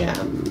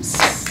gems.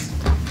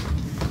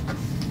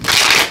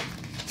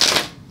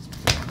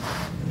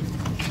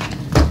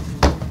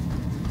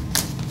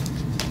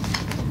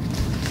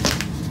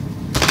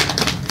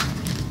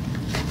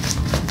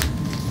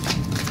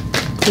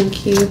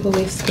 Thank you,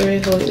 Holy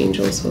Spirit, Holy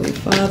Angels, Holy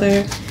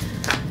Father.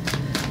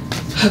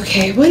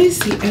 Okay, what is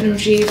the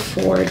energy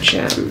for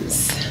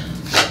gems?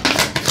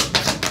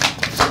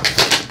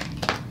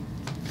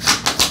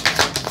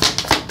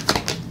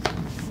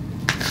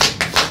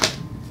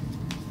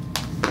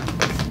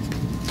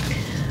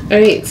 All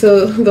right,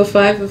 so the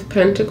Five of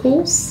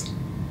Pentacles.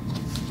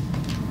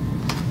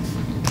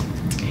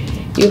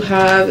 You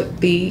have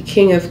the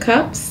King of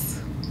Cups,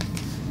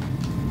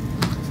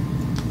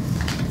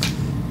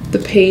 the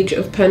Page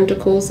of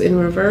Pentacles in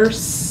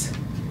reverse,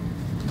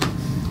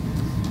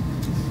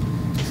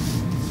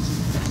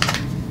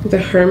 the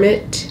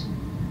Hermit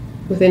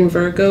within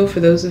Virgo,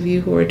 for those of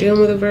you who are dealing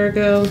with a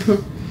Virgo,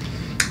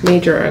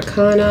 Major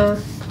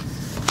Arcana.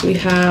 We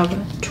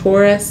have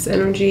Taurus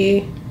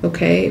energy,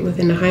 okay,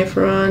 within the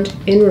Hierophant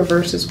in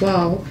reverse as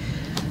well.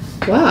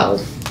 Wow.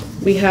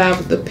 We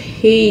have the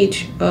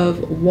Page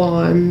of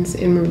Wands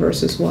in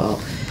reverse as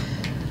well.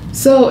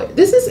 So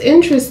this is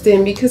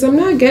interesting because I'm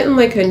not getting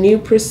like a new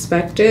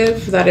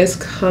perspective that is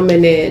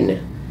coming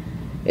in.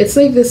 It's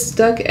like this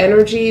stuck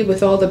energy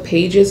with all the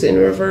pages in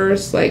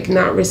reverse, like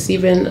not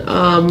receiving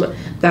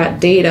that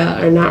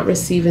data or not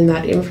receiving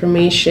that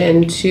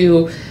information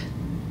to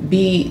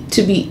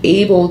be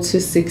able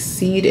to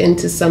succeed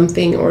into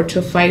something or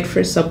to fight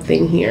for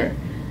something here.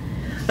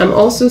 I'm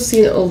also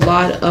seeing a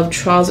lot of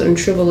trials and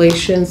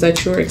tribulations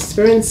that you're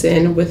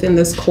experiencing within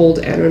this cold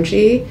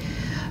energy.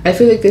 I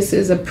feel like this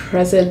is a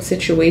present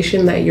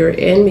situation that you're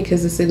in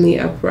because it's in the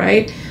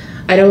upright.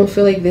 I don't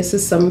feel like this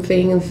is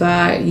something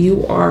that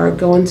you are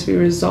going to be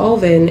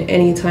resolving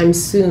anytime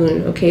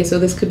soon. Okay, so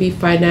this could be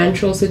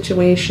financial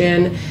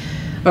situation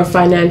or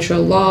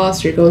financial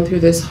loss. You're going through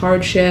this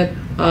hardship,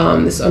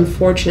 this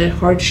unfortunate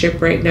hardship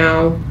right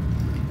now.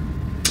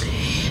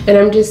 And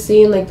I'm just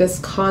seeing like this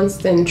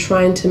constant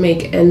trying to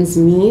make ends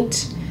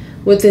meet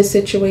with this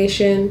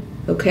situation.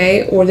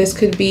 Okay, or this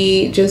could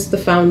be just the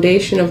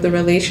foundation of the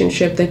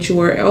relationship that you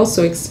are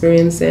also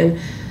experiencing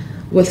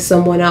with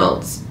someone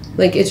else.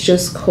 Like it's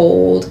just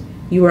cold.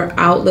 You are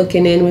out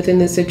looking in within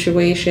the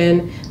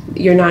situation.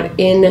 You're not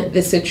in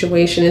the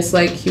situation. It's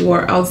like you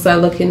are outside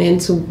looking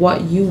into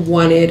what you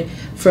wanted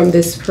from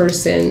this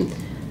person.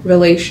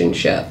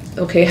 relationship,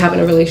 okay, having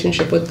a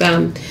relationship with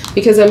them,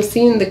 because I'm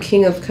seeing the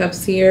King of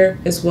Cups here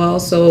as well.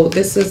 So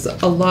this is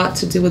a lot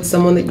to do with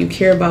someone that you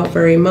care about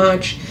very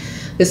much.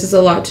 This is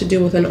a lot to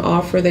do with an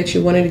offer that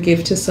you wanted to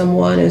give to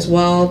someone as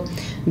well.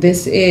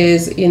 This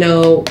is, you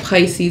know,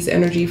 Pisces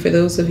energy for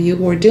those of you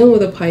who are dealing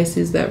with a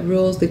Pisces that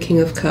rules the King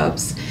of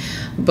Cups.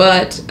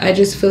 But I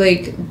just feel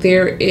like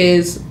there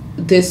is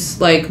this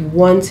like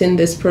wanting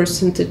this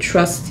person to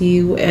trust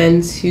you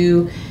and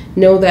to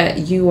know that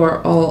you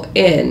are all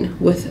in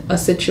with a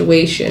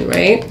situation,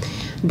 right?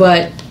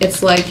 But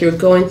it's like you're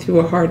going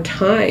through a hard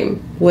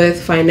time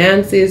with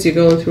finances, you're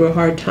going through a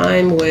hard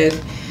time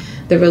with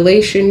the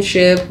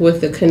relationship, with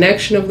the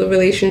connection of the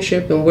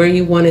relationship and where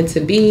you want it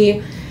to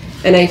be.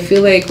 And I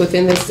feel like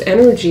within this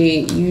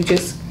energy, you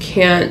just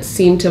can't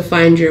seem to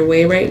find your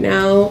way right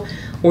now,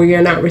 or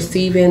you're not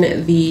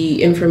receiving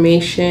the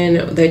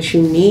information that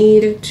you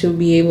need to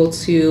be able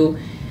to,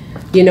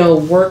 you know,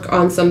 work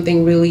on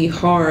something really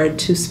hard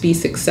to be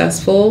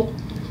successful.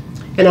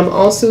 And I'm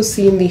also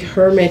seeing the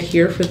Hermit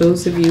here for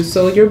those of you.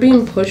 So you're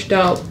being pushed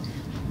out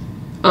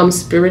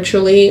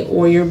spiritually,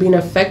 or you're being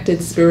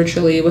affected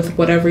spiritually with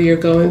whatever you're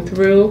going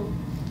through.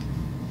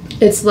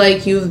 It's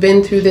like you've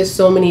been through this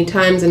so many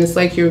times, and it's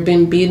like you've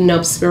been beaten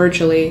up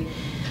spiritually.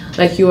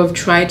 Like you have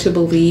tried to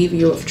believe,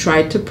 you have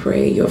tried to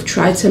pray, you have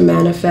tried to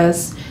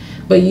manifest,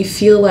 but you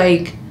feel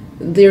like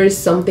there is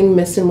something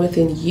missing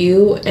within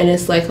you. And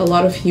it's like a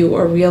lot of you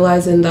are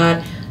realizing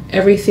that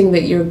everything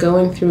that you're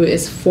going through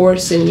is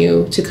forcing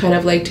you to kind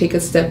of like take a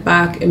step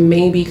back and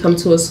maybe come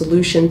to a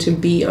solution to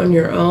be on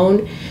your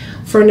own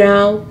for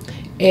now.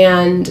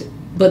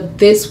 But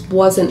this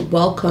wasn't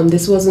welcome.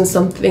 This wasn't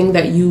something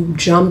that you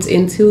jumped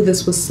into.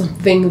 This was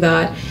something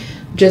that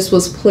just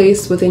was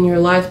placed within your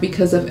life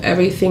because of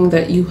everything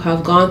that you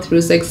have gone through.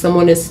 It's like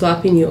someone is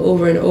slapping you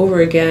over and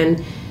over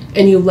again,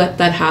 and you let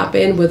that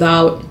happen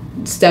without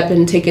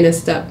taking a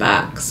step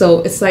back. So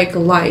it's like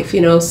life,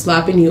 you know,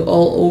 slapping you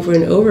all over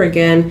and over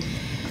again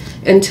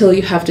until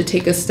you have to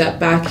take a step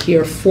back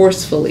here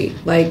forcefully.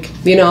 Like,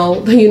 you know,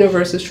 the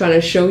universe is trying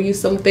to show you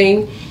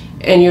something,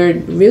 and you're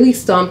really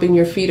stomping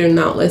your feet or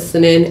not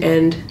listening,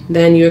 and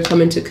then you're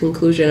coming to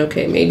conclusion,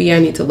 okay, maybe I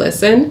need to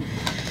listen.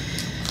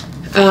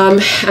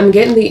 I'm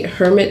getting the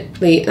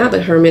Hermit, not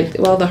the Hermit,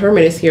 well, the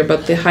Hermit is here,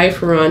 but the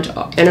Hierophant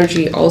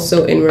energy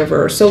also in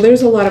reverse. So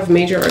there's a lot of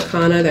major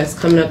arcana that's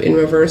coming up in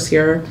reverse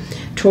here.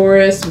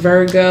 Taurus,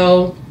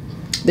 Virgo,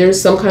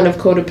 there's some kind of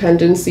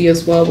codependency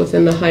as well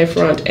within the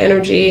Hierophant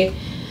energy.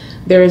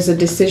 There is a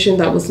decision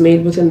that was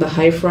made within the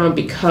Hierophant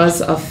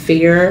because of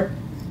fear.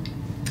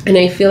 And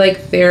I feel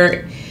like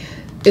there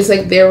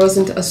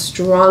wasn't a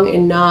strong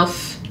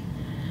enough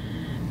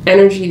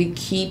energy to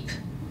keep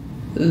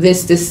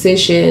this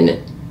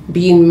decision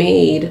being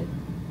made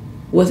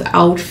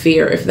without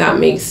fear, if that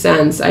makes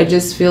sense. I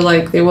just feel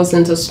like there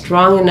wasn't a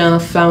strong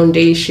enough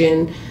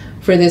foundation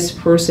for this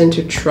person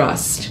to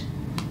trust.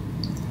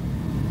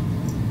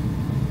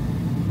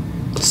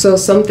 So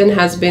someone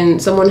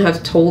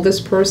have told this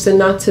person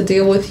not to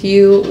deal with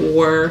you,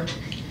 or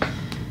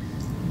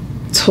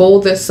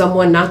told this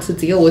someone not to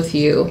deal with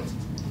you,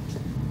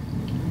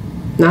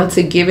 not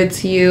to give it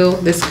to you.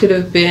 This could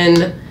have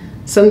been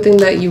something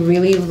that you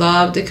really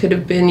loved. It could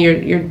have been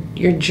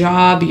your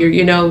job,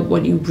 you know,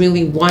 what you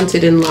really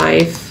wanted in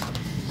life.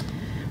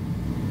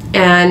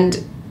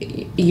 And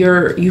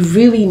you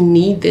really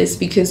need this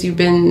because you've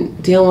been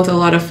dealing with a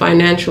lot of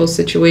financial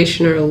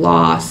situation or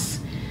loss,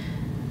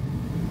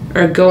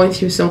 or going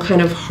through some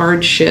kind of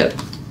hardship,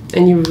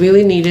 and you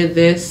really needed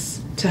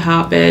this to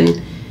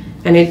happen,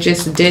 and it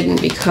just didn't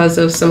because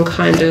of some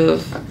kind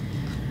of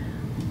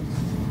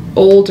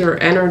older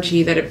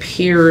energy that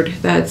appeared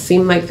that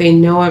seemed like they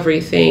know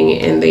everything,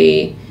 and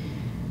they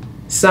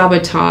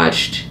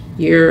sabotaged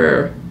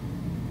your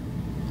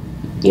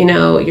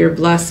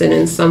blessing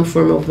in some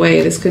form of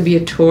way. This could be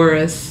a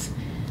Taurus,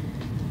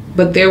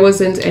 but there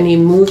wasn't any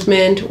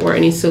movement or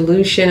any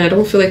solution. I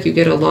don't feel like you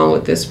get along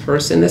with this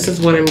person. This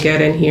is what I'm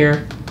getting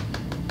here.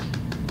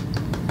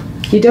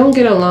 You don't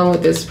get along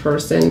with this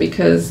person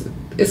because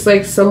it's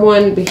like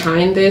someone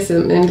behind this,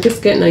 and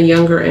just getting a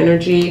younger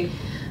energy,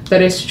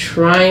 that is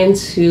trying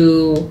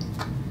to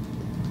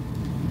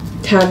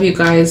have you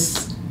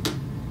guys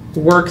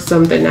work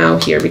something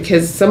out here,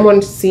 because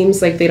someone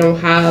seems like they don't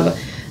have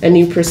a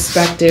new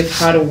perspective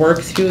how to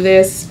work through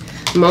this.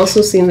 I'm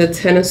also seeing the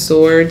Ten of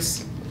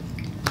Swords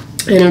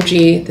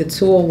energy, the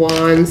Two of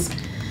Wands.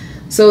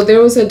 So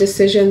there was a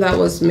decision that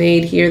was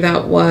made here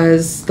that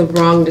was the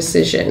wrong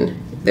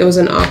decision. There was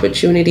an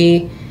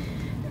opportunity,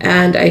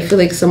 and I feel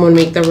like someone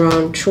made the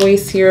wrong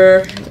choice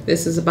here.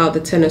 This is about the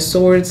Ten of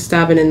Swords,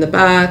 stabbing in the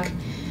back.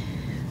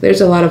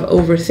 There's a lot of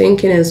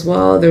overthinking as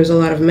well. There's a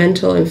lot of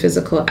mental and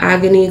physical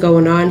agony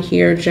going on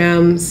here,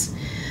 gems.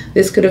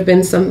 This could have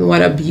been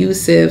somewhat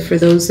abusive for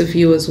those of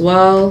you as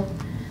well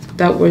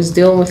that was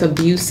dealing with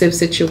abusive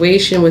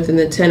situation within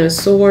the Ten of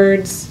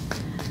Swords.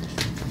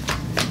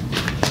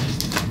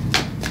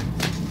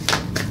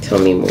 Tell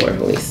me more,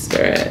 Holy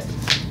Spirit.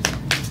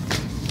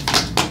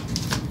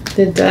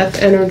 The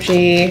Death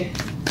energy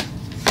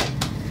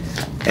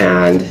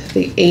and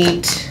the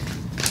 8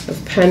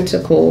 of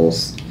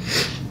Pentacles.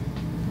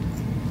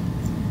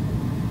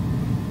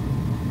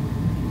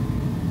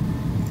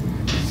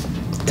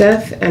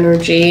 Death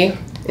energy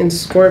in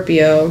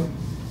Scorpio.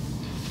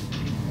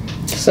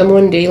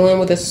 Someone dealing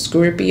with a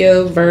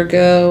Scorpio,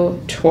 Virgo,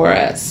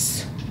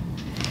 Taurus.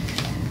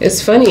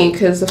 It's funny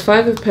because the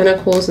 5 of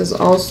Pentacles is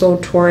also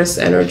Taurus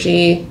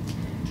energy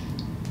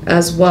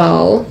as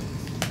well.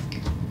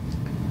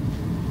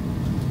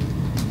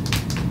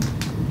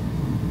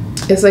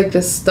 It's like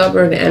this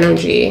stubborn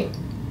energy.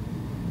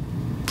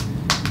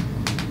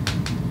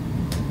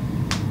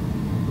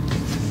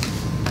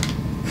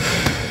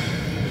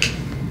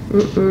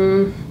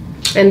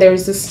 And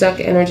there's this stuck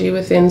energy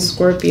within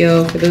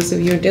Scorpio for those of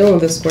you who are dealing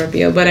with a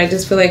Scorpio. But I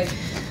just feel like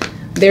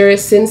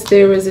since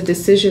there was a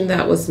decision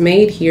that was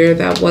made here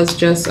that was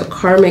just a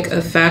karmic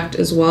effect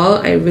as well.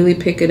 I really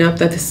picking up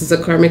that this is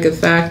a karmic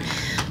effect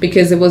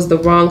because it was the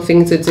wrong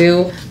thing to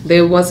do.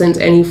 There wasn't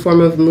any form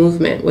of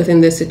movement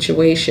within this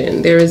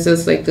situation. There is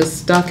just like this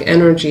stuck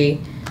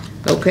energy,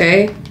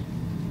 okay?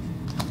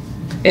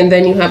 And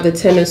then you have the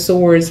 10 of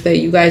Swords that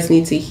you guys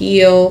need to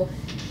heal.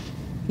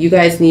 You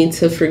guys need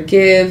to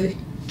forgive.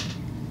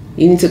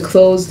 You need to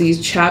close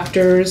these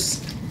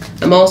chapters.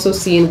 I'm also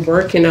seeing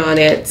working on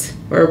it,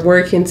 or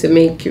working to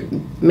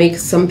make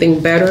something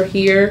better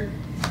here.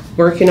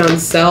 Working on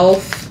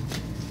self.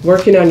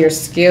 Working on your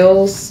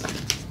skills.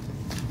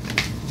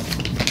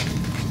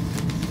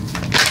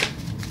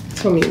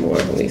 Tell me more,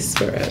 Holy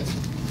Spirit.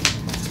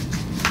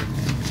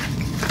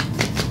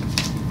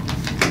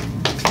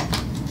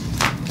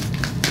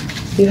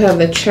 You have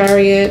the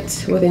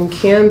Chariot within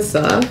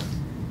Cancer.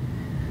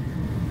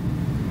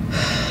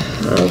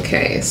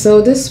 Okay,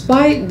 so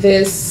despite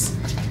this,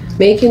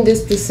 making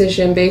this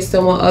decision based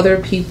on what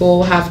other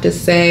people have to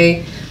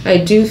say, I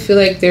do feel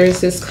like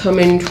there's this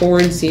coming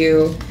towards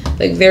you.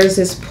 Like there's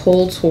this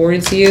pull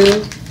towards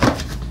you.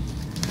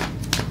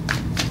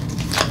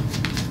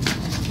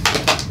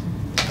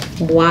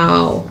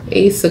 Wow,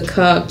 Ace of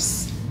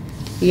Cups.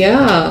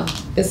 Yeah,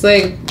 it's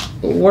like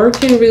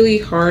working really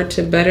hard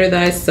to better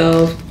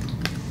thyself,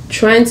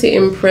 trying to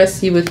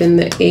impress you within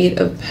the 8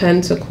 of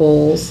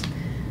Pentacles.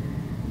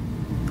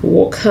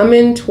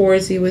 Coming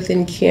towards you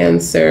within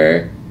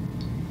Cancer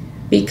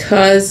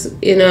because,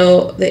 you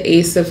know, the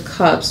Ace of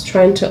Cups,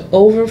 trying to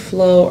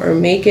overflow or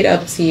make it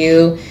up to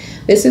you.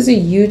 This is a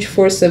huge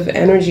force of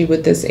energy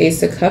with this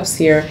Ace of Cups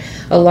here.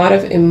 A lot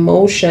of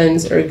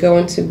emotions are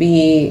going to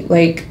be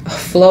like a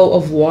flow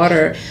of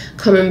water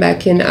coming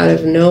back in out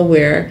of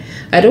nowhere.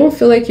 I don't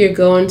feel like you're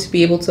going to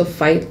be able to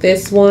fight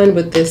this one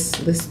with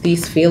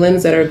these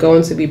feelings that are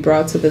going to be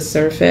brought to the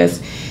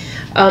surface.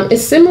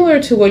 It's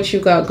similar to what you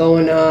got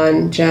going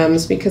on,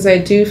 Gems, because I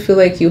do feel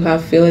like you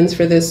have feelings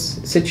for this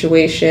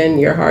situation.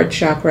 Your heart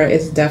chakra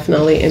is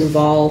definitely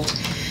involved.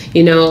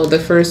 You know, the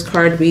first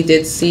card we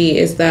did see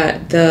is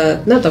that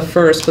not the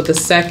first, but the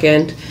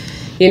second,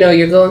 you know,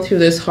 you're going through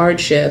this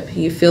hardship.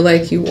 You feel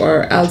like you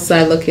are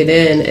outside looking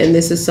in, and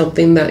this is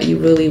something that you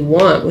really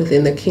want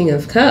within the King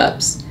of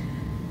Cups.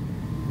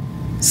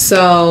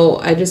 So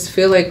I just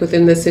feel like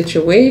within this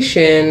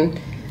situation,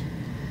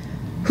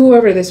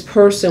 whoever this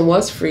person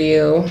was for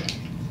you,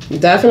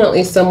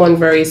 definitely someone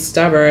very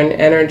stubborn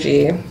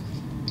energy.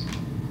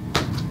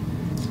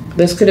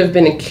 This could have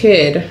been a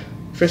kid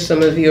for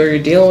some of you, or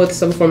you're dealing with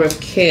some form of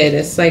kid.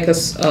 It's like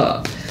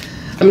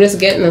I'm just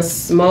getting a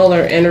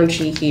smaller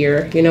energy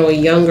here, you know, a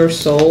younger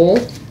soul.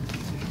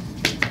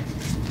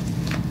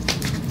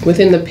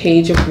 Within the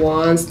Page of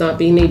Wands, not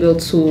being able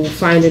to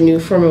find a new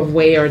form of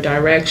way or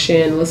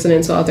direction,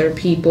 listening to other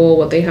people,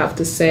 what they have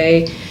to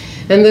say.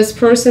 And this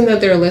person that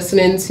they're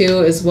listening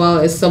to as well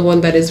is someone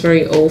that is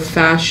very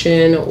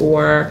old-fashioned,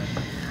 or,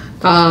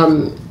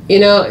 you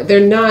know,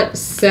 they're not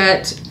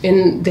set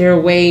in their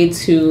way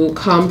to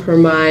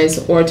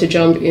compromise or to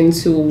jump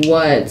into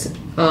what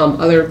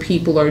other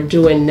people are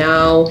doing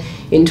now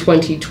in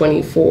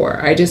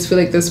 2024. I just feel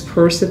like this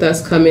person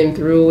that's coming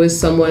through is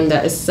someone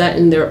that is set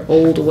in their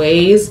old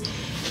ways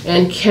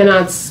and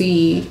cannot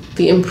see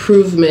the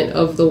improvement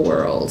of the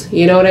world.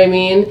 You know what I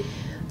mean?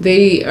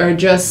 They are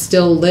just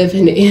still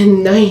living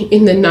in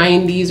the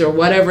 90s or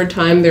whatever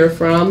time they're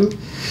from.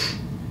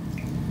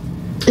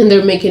 And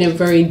they're making it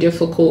very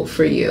difficult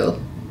for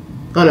you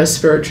on a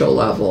spiritual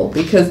level,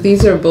 because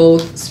these are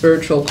both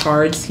spiritual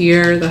cards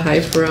here, the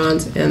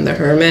Hierophant and the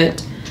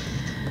Hermit.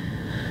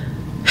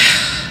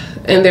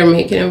 And they're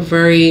making it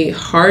very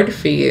hard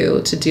for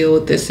you to deal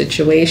with this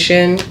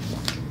situation.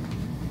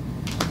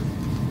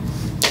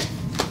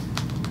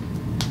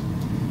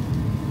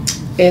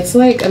 It's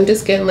like, I'm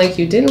just getting like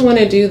you didn't want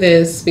to do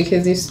this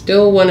because you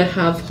still want to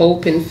have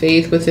hope and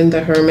faith within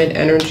the Hermit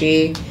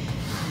energy,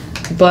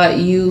 but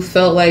you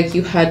felt like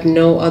you had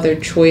no other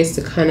choice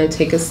to kind of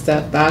take a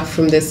step back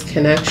from this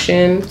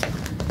connection.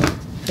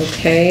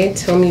 Okay,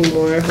 tell me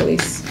more, Holy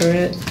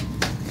Spirit.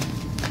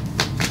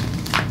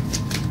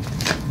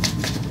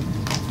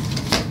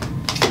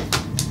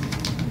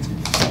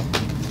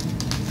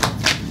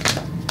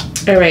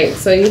 All right,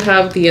 so you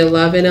have the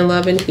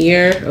 11-11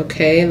 here,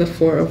 okay, the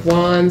 4 of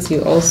Wands.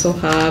 You also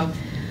have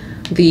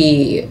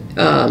the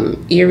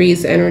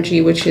Aries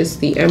energy, which is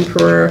the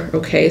Emperor.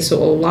 Okay,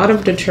 so a lot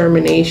of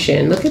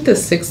determination. Look at the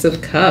Six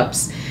of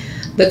Cups,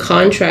 the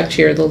contract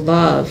here, the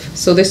love.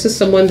 So this is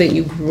someone that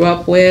you grew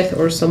up with,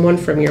 or someone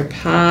from your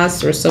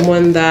past, or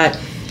someone that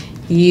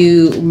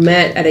you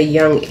met at a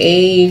young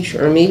age,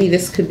 or maybe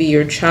this could be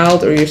your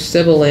child or your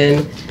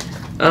sibling,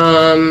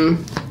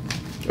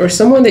 or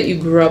someone that you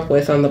grew up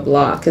with on the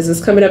block, because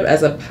it's coming up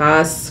as a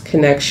past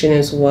connection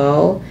as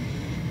well.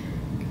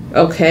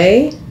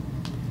 Okay,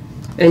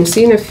 I'm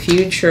seeing a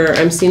future.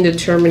 I'm seeing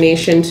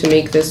determination to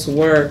make this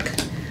work,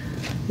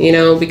 you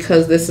know,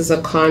 because this is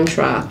a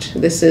contract.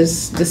 This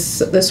is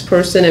this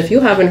person, if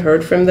you haven't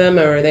heard from them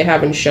or they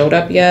haven't showed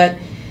up yet,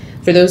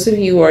 for those of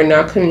you who are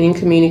not in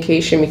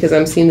communication, because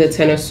I'm seeing the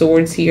Ten of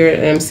Swords here,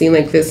 and I'm seeing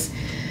like this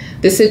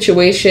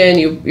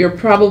situation, you're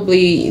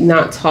probably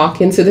not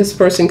talking to this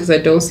person, because I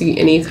don't see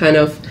any kind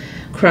of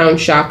crown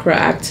chakra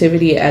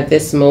activity at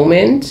this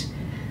moment.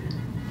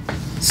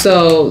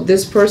 So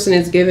this person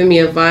is giving me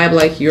a vibe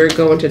like you're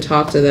going to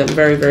talk to them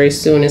very, very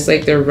soon. It's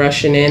like they're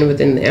rushing in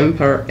within the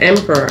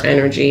Emperor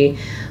energy.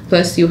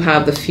 Plus you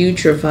have the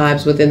future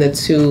vibes within the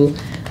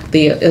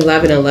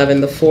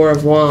 11-11, the Four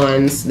of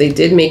Wands. They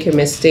did make a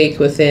mistake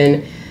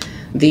within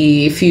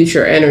the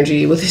future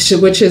energy,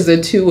 which is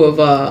the two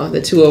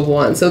of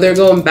Wands. So they're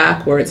going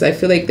backwards. I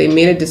feel like they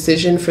made a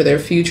decision for their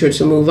future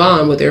to move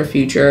on with their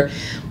future,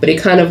 but it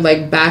kind of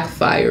like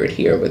backfired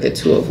here with the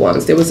Two of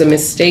Wands. There was a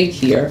mistake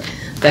here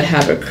that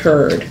have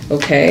occurred.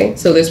 Okay,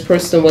 so this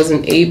person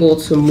wasn't able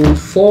to move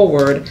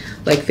forward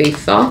like they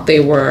thought they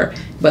were,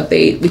 but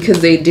because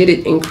they did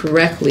it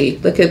incorrectly.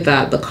 Look at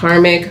that, the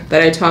karmic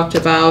that I talked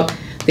about.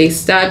 They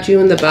stabbed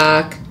you in the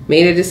back,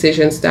 made a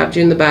decision, stabbed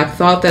you in the back,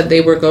 thought that they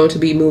were going to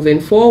be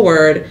moving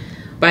forward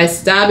by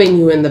stabbing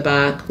you in the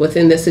back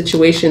within the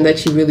situation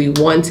that you really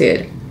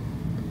wanted.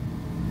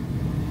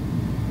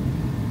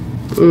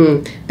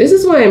 This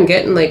is why I'm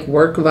getting like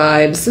work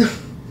vibes.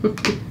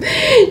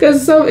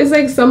 Because it's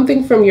like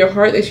something from your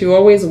heart that you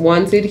always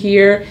wanted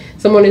here.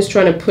 Someone is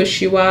trying to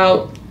push you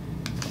out.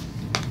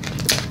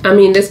 I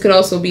mean, this could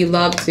also be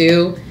love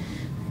too.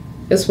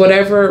 It's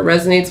whatever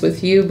resonates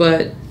with you,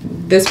 but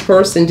this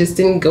person just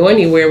didn't go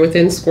anywhere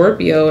within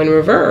Scorpio in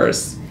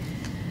reverse.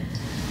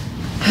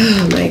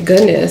 Oh my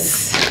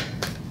goodness.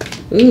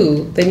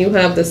 Ooh, then you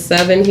have the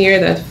 7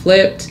 here that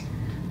flipped.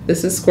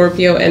 This is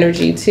Scorpio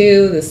energy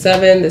too. The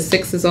 7, the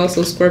 6 is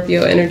also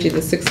Scorpio energy.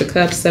 The 6 of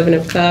Cups, 7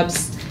 of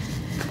Cups.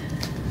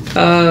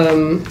 Tell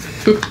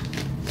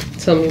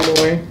me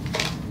more.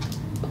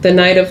 The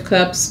Knight of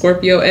Cups,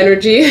 Scorpio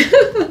energy.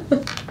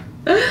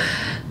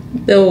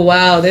 Oh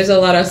wow, there's a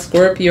lot of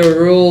Scorpio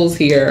rules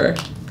here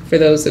for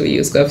those of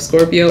you who have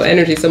Scorpio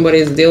energy. Somebody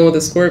is dealing with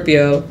a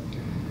Scorpio.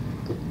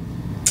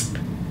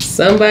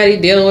 Somebody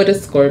dealing with a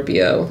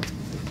Scorpio.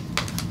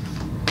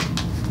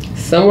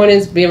 Someone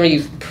is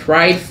very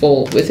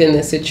prideful within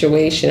the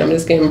situation. I'm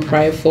just getting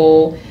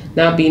prideful,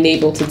 not being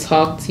able to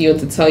talk to you and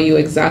to tell you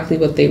exactly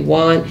what they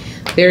want.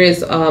 There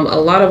is a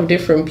lot of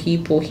different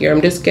people here.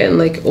 I'm just getting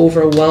like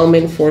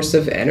overwhelming force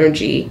of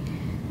energy.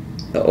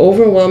 The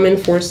overwhelming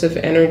force of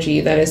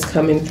energy that is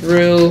coming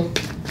through.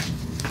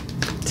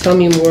 Tell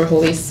me more,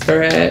 Holy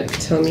Spirit.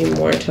 Tell me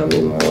more, tell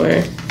me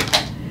more.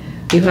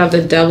 You have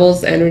the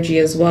Devil's energy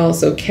as well.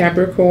 So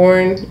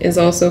Capricorn is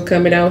also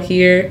coming out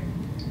here.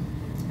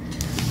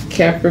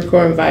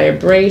 Capricorn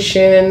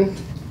vibration.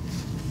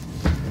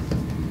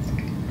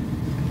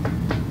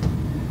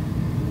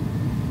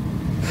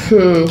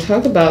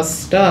 Talk about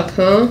stuck,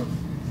 huh?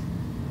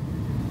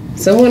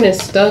 Someone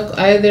is stuck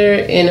either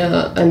in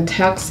a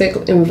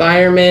toxic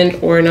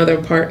environment or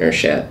another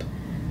partnership.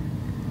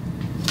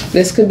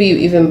 This could be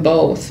even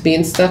both,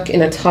 being stuck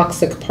in a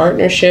toxic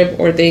partnership,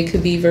 or they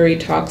could be very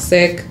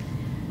toxic.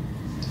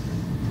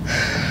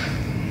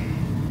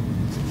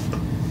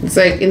 It's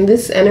like in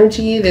this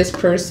energy, this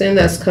person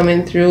that's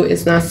coming through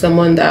is not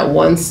someone that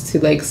wants to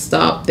like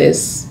stop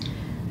this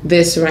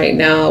right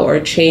now or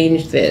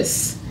change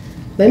this.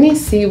 Let me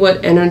see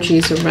what energy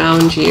is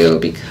around you,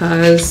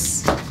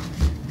 because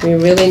we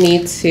really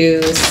need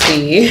to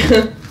see.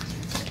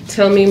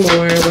 Tell me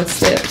more. What's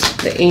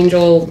the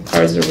angel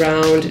cards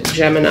around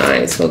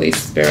Gemini's, Holy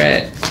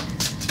Spirit?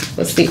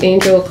 What's the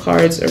angel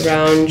cards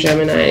around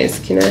Gemini's?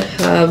 Can I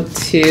have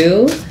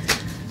 2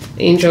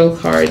 angel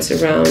cards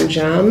around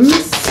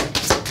Gems?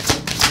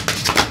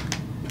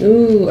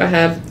 Ooh, I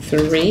have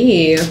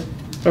 3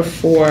 or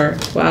 4.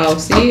 Wow,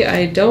 see,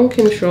 I don't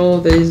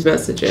control these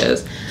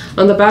messages.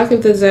 On the back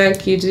of the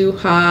deck, you do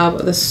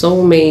have the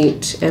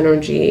soulmate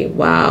energy.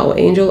 Wow,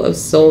 angel of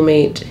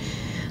soulmate.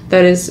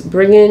 That is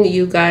bringing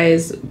you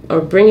guys,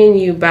 or bringing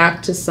you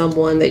back to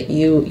someone that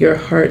your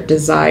heart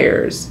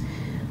desires.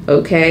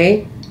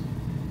 Okay?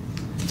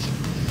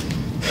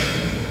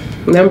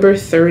 Number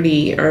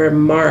 30, or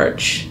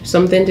March.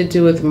 Something to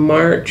do with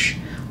March,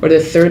 or the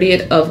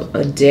 30th of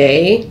a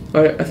day,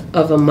 or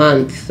of a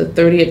month. The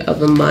 30th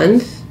of a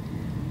month.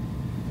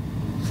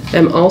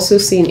 I'm also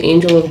seeing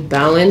angel of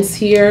balance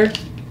here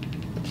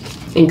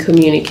in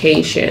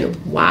communication.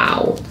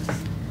 Wow.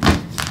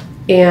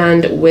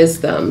 and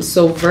wisdom.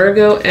 So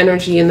Virgo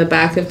energy in the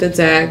back of the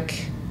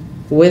deck,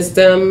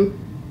 wisdom.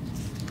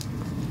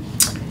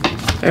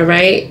 All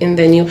right, and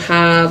then you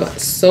have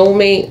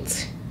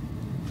soulmate,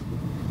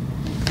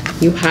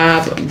 you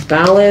have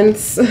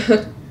balance,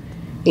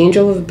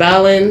 angel of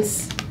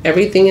balance.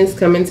 Everything is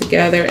coming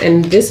together,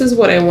 and this is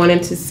what I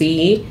wanted to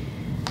see.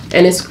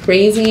 And it's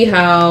crazy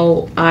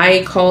how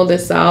I call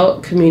this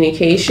out,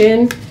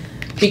 communication,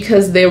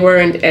 because there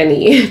weren't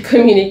any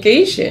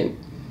communication.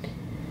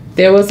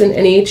 There wasn't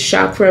any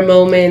chakra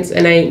moments,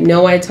 and I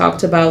know I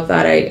talked about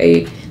that.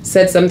 I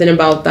said something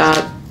about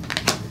that.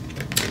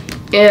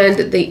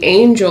 And the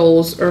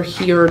angels are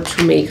here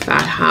to make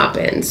that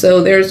happen.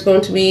 So there's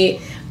going to be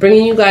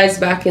bringing you guys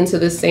back into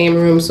the same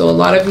room. So a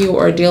lot of you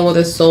are dealing with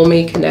a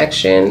soulmate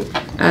connection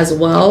as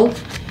well.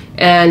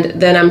 And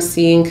then I'm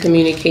seeing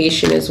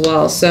communication as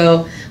well.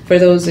 So for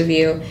those of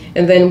you,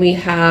 and then we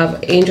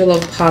have angel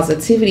of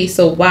positivity.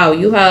 So wow,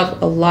 you have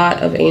a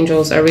lot of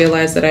angels. I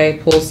realized that I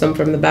pulled some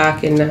from the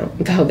back, and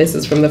now this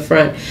is from the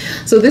front.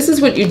 So this is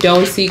what you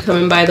don't see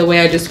coming, by the way.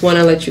 I just want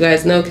to let you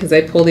guys know, because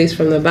I pull these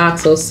from the back.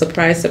 So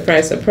surprise,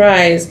 surprise,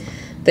 surprise,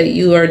 that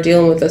you are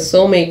dealing with a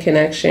soulmate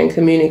connection,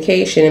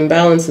 communication, and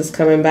balance is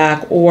coming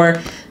back,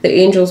 or the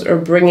angels are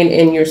bringing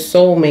in your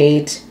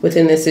soulmate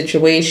within this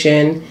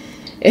situation,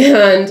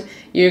 and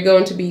you're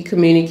going to be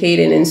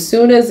communicating. And as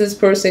soon as this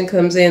person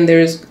comes in,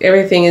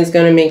 everything is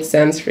going to make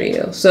sense for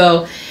you.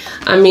 So,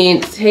 I mean,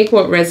 take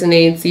what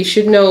resonates. You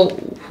should know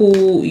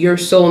who your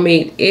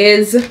soulmate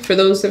is, for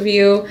those of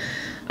you,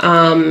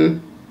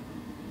 and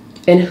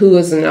who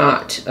is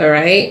not, all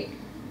right?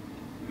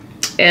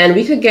 And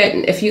we could get,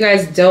 if you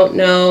guys don't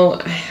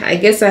know, I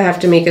guess I have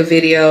to make a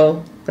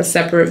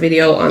separate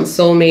video on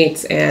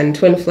soulmates and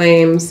twin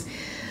flames,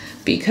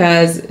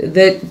 because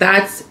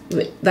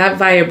that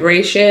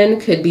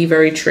vibration could be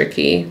very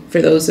tricky for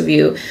those of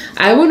you.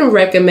 I wouldn't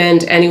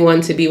recommend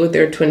anyone to be with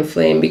their twin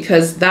flame,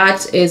 because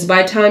that is,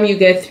 by the time you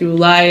get through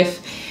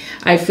life,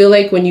 I feel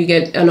like when you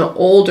get on an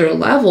older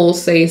level,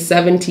 say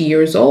 70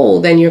 years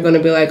old, then you're going to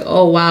be like,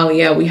 oh, wow,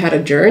 yeah, we had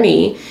a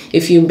journey.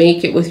 If you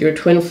make it with your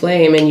twin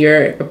flame and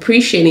you're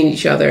appreciating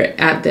each other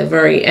at the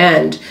very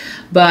end.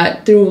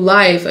 But through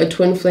life, a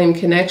twin flame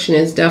connection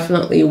is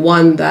definitely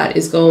one that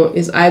is going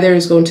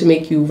to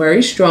make you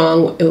very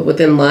strong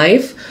within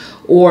life,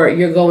 or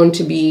you're going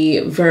to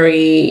be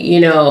very, you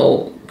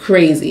know,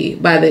 crazy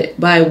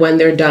by when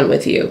they're done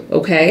with you,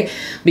 okay?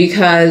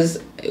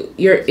 Because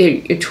your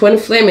twin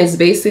flame is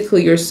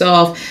basically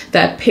yourself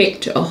that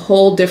picked a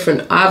whole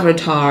different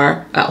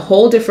avatar, a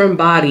whole different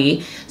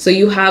body. So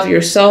you have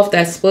yourself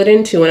that's split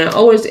into, and I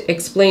always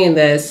explain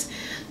this,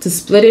 to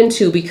split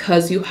into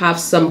because you have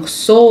some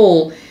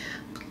soul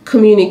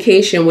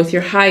communication with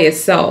your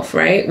highest self,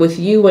 right? With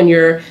you, when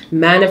you're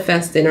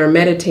manifesting or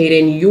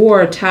meditating,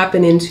 you're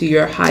tapping into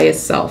your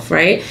highest self,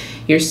 right?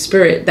 Your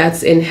spirit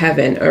that's in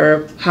heaven,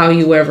 or how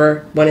you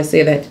ever want to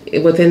say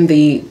that, within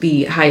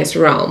the highest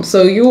realm.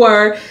 So you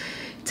are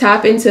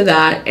tap into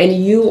that, and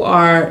you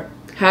are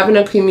having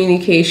a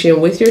communication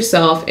with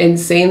yourself and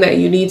saying that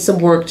you need some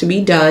work to be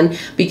done,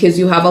 because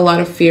you have a lot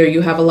of fear,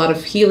 you have a lot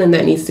of healing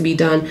that needs to be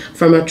done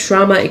from a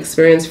trauma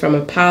experience, from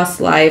a past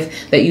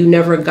life that you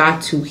never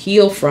got to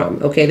heal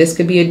from. Okay, this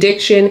could be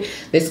addiction,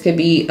 this could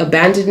be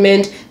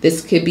abandonment,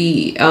 this could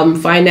be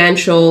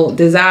financial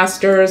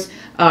disasters,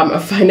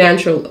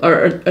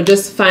 or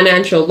just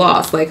financial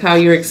loss, like how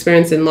you're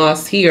experiencing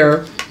loss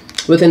here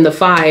within the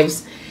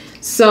fives.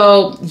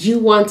 So you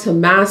want to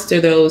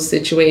master those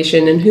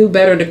situations, and who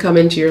better to come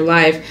into your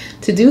life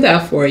to do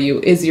that for you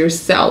is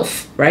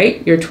yourself,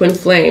 right? Your twin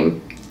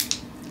flame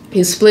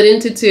is split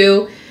into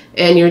two,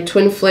 and your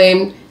twin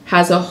flame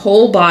has a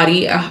whole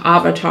body, an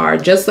avatar,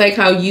 just like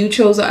how you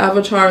chose an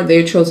avatar,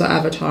 they chose an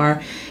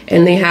avatar,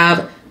 and they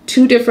have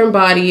two different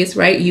bodies,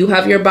 right? You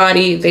have your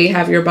body, they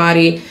have your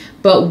body.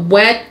 But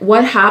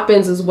what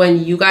happens is,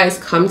 when you guys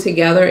come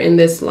together in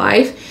this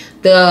life,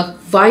 the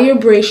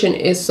vibration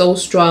is so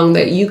strong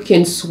that you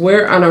can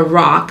swear on a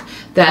rock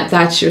that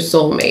that's your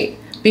soulmate.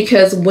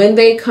 Because when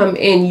they come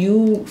in,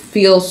 you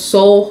feel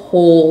so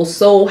whole,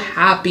 so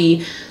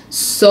happy,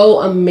 so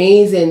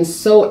amazing,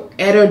 so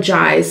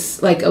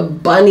energized, like a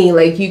bunny,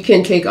 like you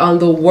can take on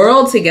the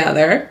world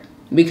together,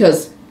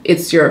 because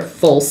it's your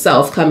full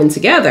self coming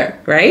together,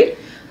 right?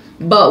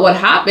 But what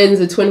happens,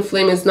 the twin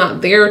flame is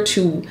not there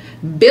to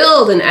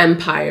build an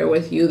empire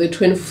with you. The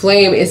twin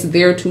flame is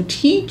there to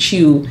teach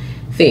you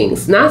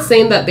things. Not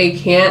saying that they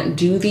can't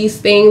do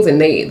these things and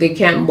they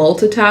can't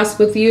multitask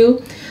with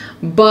you,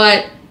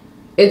 but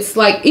it's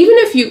like, even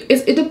if you,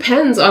 it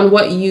depends on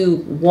what you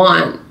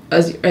want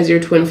as your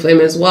twin flame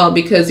as well,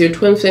 because your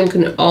twin flame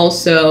can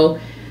also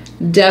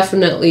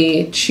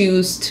definitely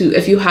choose to,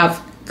 if you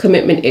have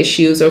commitment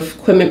issues or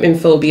commitment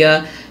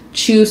phobia,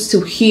 choose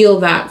to heal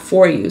that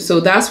for you. So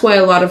that's why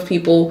a lot of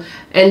people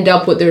end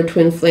up with their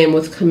twin flame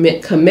with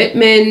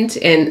commitment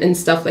and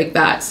stuff like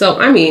that. So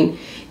I mean,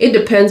 it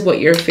depends what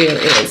your fear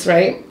is,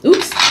 right?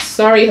 Oops,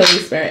 Sorry, Holy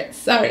Spirit.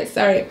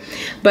 Sorry.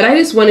 But I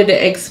just wanted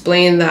to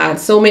explain that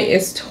soulmate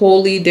is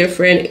totally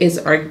different. It's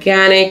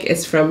organic.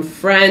 It's from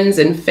friends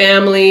and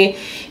family.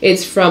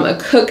 It's from a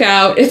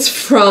cookout. It's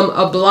from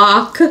a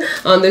block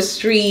on the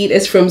street.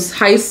 It's from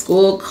high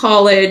school,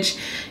 college.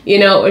 You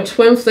know, a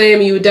twin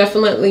flame, you would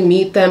definitely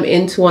meet them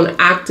into an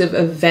active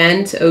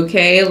event,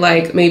 okay?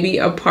 Like maybe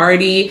a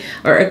party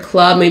or a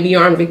club. Maybe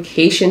you're on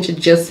vacation to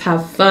just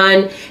have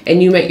fun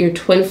and you met your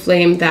twin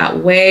flame that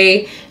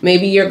way.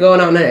 Maybe you're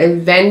going on an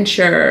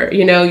adventure,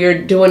 you know,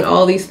 you're doing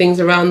all these things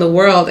around the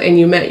world and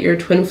you met your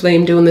twin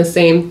flame doing the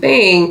same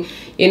thing,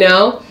 you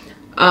know?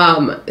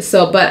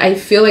 But I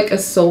feel like a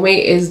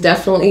soulmate is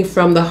definitely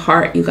from the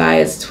heart, you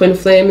guys. Twin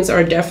flames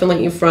are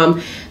definitely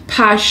from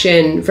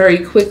passion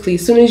very quickly.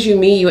 As soon as you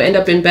meet, you end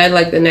up in bed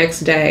like the next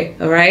day.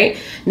 All right.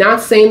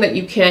 Not saying that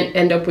you can't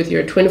end up with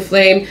your twin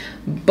flame,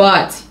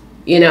 but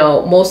you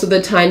know, most of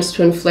the times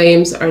twin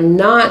flames are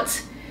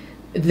not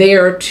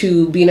there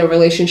to be in a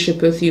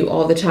relationship with you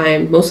all the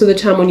time. Most of the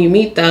time when you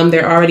meet them,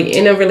 they're already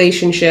in a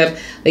relationship.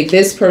 Like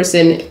this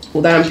person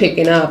that I'm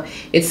picking up,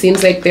 it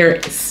seems like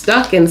they're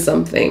stuck in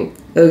something.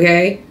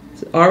 Okay.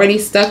 Already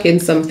stuck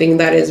in something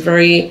that is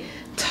very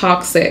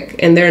toxic,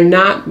 and they're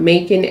not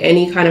making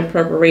any kind of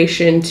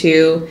preparation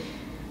to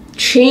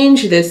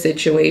change this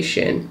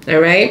situation. All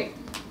right.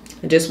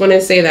 I just want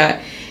to say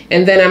that.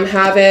 And then I'm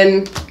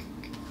having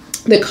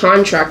the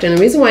contract, and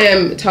the reason why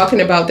I'm talking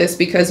about this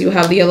because you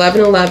have the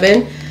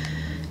 1111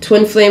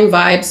 twin flame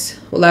vibes,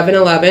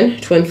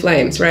 1111 twin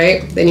flames,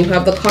 right? Then you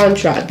have the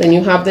contract, then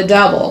you have the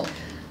devil.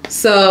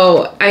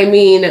 So I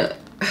mean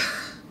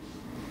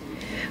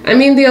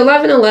the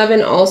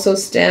 1111 also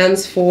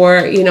stands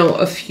for, you know,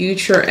 a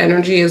future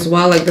energy as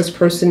well. Like this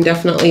person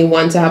definitely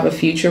wants to have a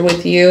future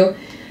with you.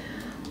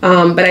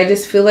 But I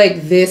just feel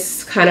like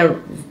this kind of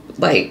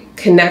like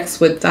connects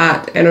with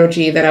that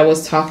energy that I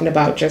was talking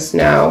about just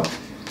now.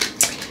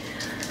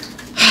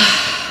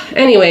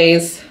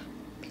 Anyways,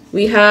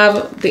 we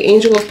have the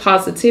angel of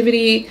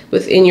positivity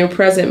within your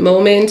present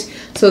moment.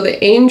 So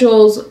the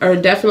angels are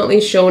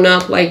definitely showing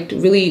up, like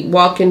really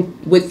walking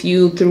with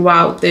you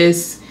throughout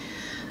this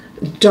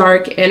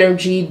dark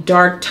energy,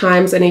 dark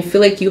times. And I feel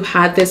like you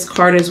had this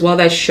card as well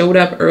that showed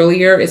up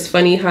earlier. It's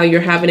funny how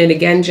you're having it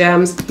again,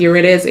 gems. Here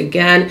it is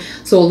again.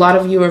 So a lot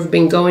of you have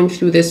been going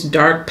through this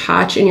dark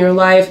patch in your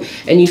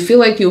life and you feel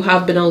like you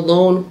have been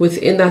alone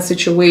within that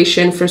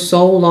situation for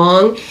so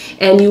long,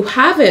 and you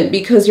haven't,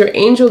 because your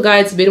angel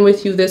guide's been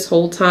with you this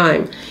whole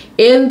time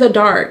in the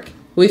dark,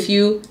 with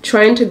you,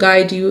 trying to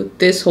guide you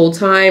this whole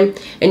time,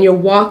 and you're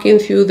walking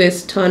through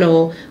this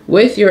tunnel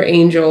with your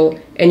angel,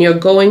 and you're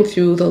going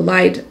through the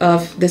light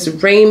of this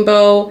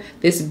rainbow,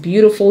 this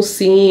beautiful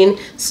scene.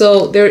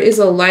 So there is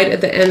a light at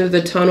the end of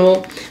the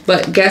tunnel,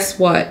 but guess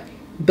what?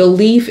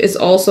 Belief is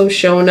also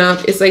showing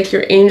up. It's like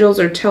your angels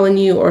are telling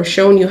you or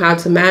showing you how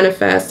to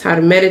manifest, how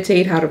to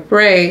meditate, how to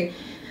pray.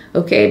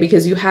 Okay,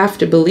 because you have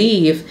to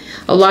believe.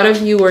 A lot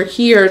of you are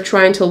here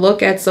trying to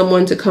look at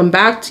someone to come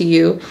back to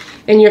you,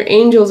 and your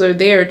angels are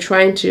there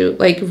trying to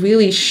like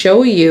really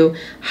show you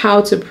how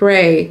to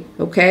pray.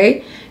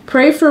 Okay,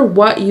 pray for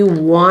what you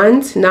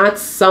want, not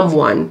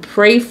someone.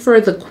 Pray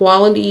for the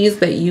qualities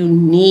that you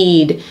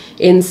need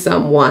in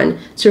someone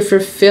to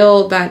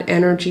fulfill that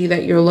energy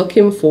that you're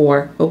looking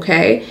for.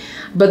 Okay,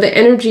 but the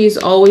energy is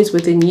always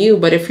within you.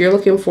 But if you're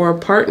looking for a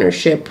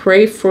partnership,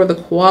 pray for the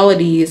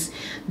qualities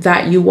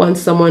that you want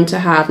someone to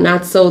have,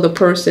 not so the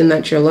person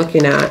that you're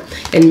looking at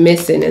and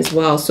missing as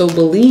well. So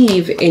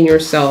believe in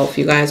yourself,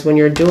 you guys, when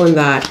you're doing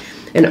that.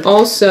 And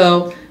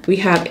also we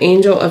have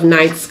Angel of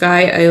Night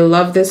Sky. I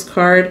love this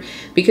card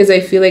because I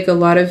feel like a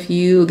lot of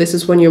you, this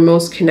is when you're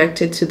most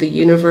connected to the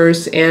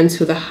universe and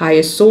to the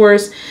highest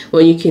source,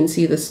 when you can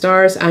see the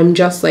stars. I'm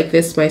just like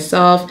this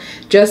myself.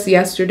 Just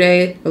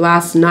yesterday,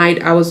 last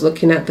night, I was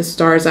looking at the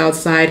stars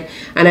outside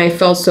and I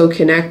felt so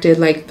connected,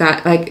 like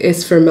that, like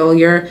it's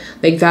familiar,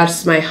 like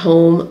that's my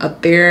home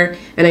up there.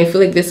 And I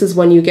feel like this is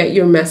when you get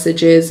your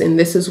messages, and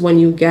this is when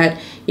you get,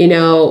 you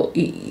know,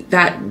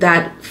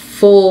 that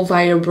full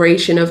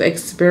vibration of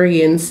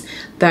experience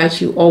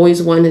that you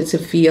always wanted to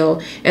feel.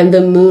 And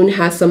the moon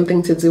has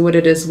something to do with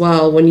it as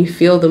well. When you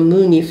feel the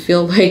moon, you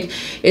feel like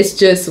it's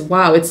just,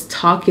 wow, it's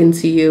talking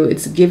to you.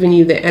 It's giving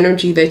you the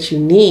energy that you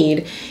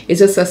need. It's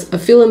just a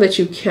feeling that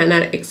you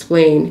cannot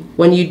explain.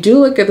 When you do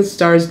look at the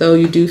stars though,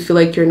 you do feel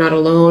like you're not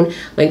alone.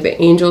 Like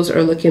the angels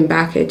are looking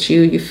back at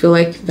you. You feel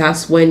like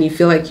that's when you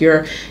feel like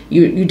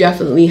you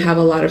definitely have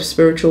a lot of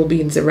spiritual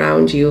beings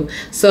around you.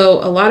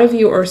 So a lot of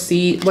you are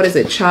what is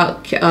it,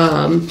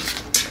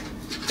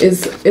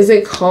 is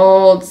it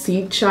called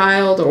seed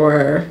child,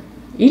 or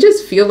you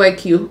just feel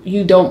like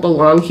you don't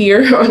belong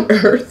here on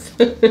earth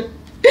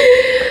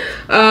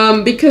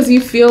because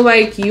you feel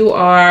like you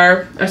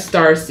are a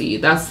star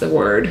seed. That's the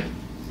word,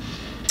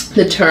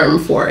 the term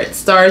for it,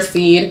 star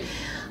seed.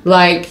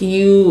 like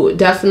you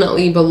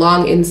definitely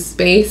belong in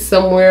space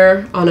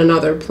somewhere on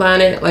another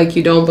planet, like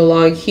you don't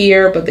belong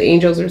here, but the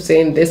angels are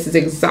saying this is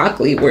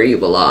exactly where you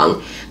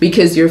belong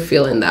because you're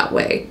feeling that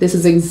way. This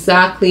is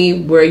exactly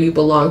where you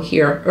belong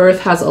here. Earth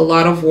has a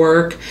lot of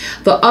work.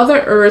 The other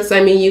Earths,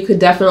 I mean, you could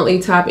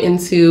definitely tap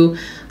into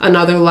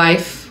another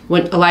life,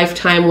 a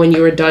lifetime when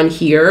you were done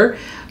here,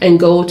 and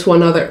go to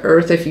another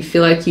Earth if you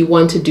feel like you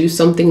want to do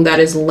something that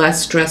is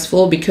less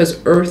stressful, because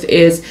Earth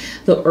is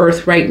the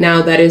Earth right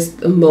now that is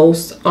the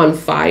most on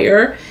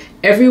fire.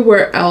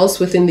 Everywhere else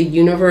within the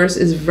universe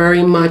is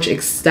very much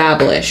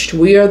established.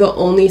 We are the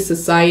only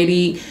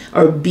society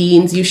or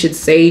beings, you should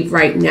say,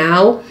 right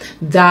now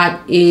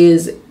that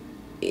is,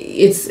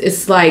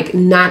 it's like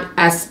not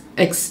as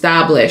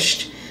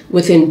established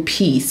within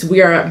peace.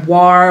 We are at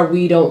war.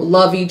 We don't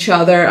love each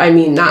other. I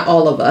mean, not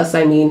all of us.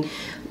 I mean,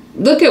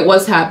 look at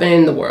what's happening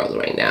in the world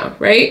right now,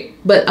 right?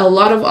 But a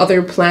lot of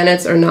other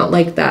planets are not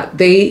like that.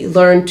 They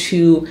learn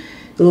to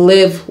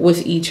live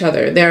with each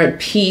other. They're at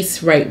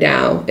peace right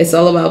now. It's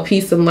all about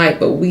peace and light,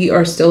 but we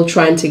are still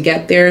trying to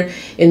get there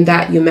in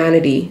that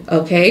humanity,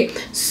 okay?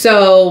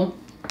 So,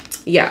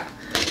 yeah.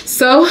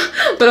 So,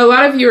 but a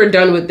lot of you are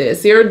done with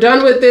this. You're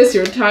done with this.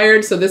 You're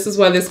tired. So this is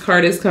why this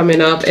card is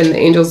coming up, and the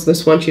angels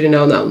just want you to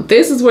know now.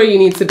 This is where you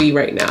need to be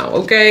right now,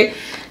 okay?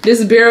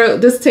 Just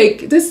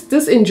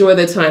enjoy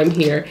the time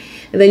here.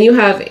 And then you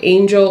have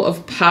Angel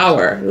of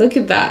Power. Look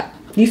at that.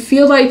 You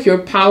feel like you're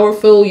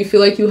powerful. You feel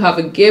like you have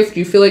a gift.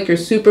 You feel like you're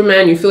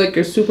Superman. You feel like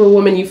you're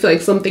Superwoman. You feel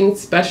like something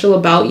special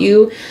about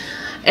you.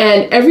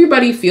 And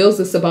everybody feels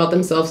this about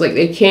themselves. Like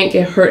they can't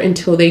get hurt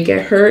until they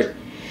get hurt.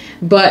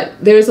 But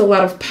there's a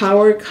lot of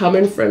power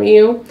coming from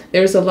you.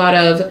 There's a lot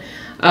of,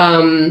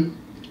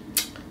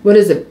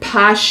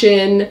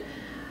 passion,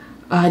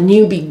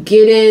 new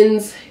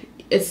beginnings.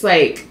 It's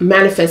like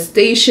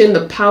manifestation,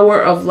 the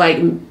power of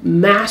like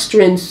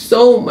mastering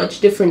so much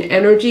different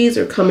energies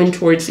are coming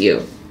towards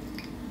you.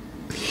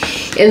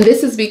 And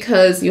this is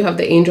because you have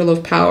the Angel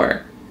of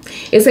Power.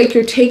 It's like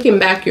you're taking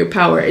back your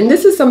power. And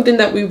this is something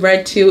that we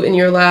read too in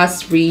your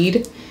last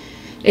read.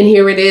 And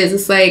here it is.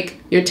 It's like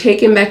you're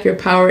taking back your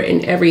power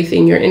in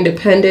everything. Your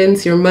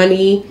independence, your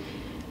money,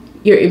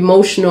 your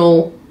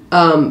emotional,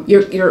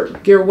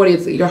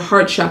 your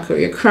heart chakra,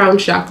 your crown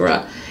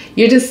chakra.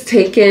 You're just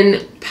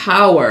taking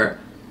power.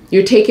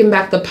 You're taking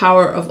back the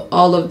power of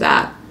all of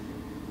that.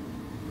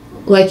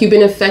 Like you've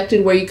been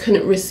affected where you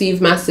couldn't receive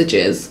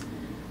messages.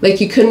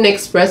 Like you couldn't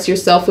express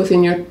yourself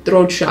within your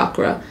throat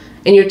chakra.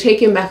 And you're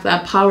taking back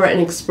that power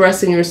and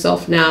expressing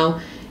yourself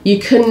now. You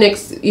couldn't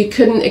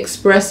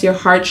express your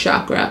heart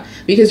chakra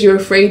because you're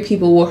afraid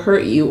people will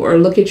hurt you or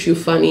look at you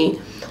funny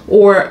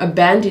or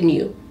abandon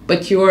you.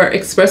 But you're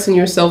expressing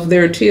yourself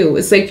there too.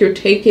 It's like you're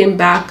taking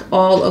back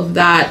all of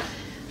that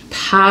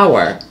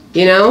power,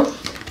 you know?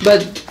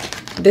 But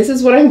this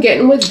is what I'm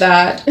getting with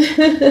that.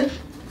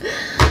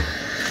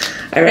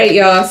 All right,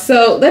 y'all.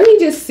 So let me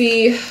just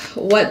see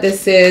what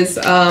this is.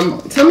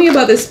 Tell me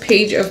about this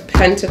Page of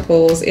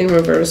Pentacles in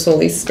reverse,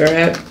 Holy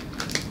Spirit.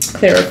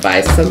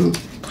 Clarify some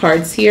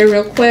cards here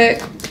real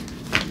quick.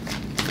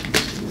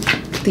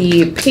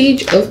 The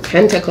Page of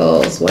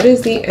Pentacles. What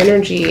is the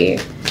energy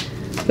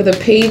for the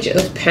Page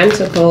of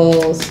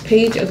Pentacles?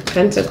 Page of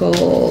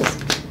Pentacles.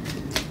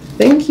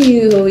 Thank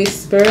you, Holy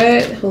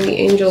Spirit, Holy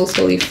Angels,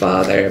 Holy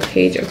Father.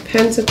 Page of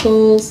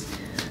Pentacles.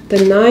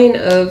 The Nine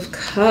of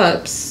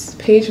Cups.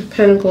 Page of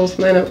Pentacles,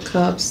 Nine of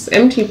Cups.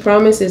 Empty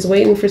promises,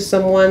 waiting for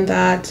someone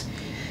that,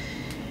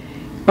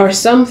 or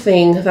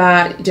something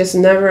that just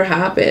never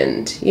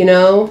happened, you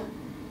know?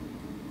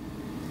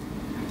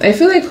 I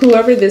feel like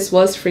whoever this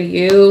was for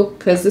you,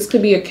 because this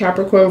could be a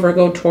Capricorn,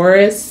 Virgo,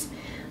 Taurus,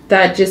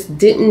 that just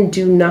didn't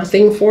do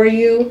nothing for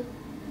you.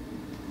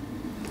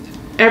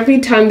 Every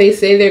time they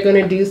say they're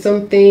going to do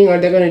something or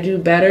they're going to do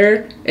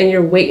better and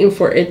you're waiting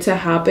for it to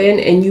happen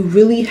and you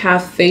really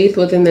have faith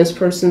within this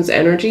person's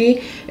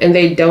energy and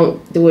they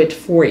don't do it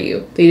for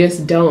you. They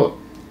just don't.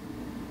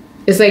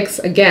 It's like,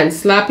 again,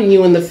 slapping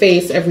you in the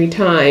face every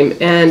time,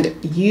 and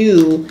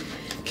you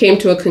came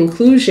to a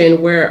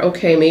conclusion where,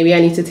 okay, maybe I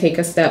need to take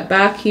a step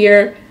back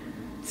here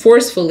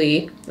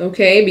forcefully,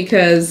 okay,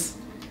 because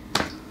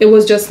it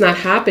was just not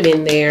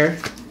happening there.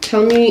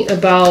 Tell me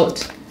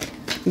about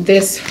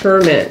this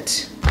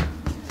Hermit.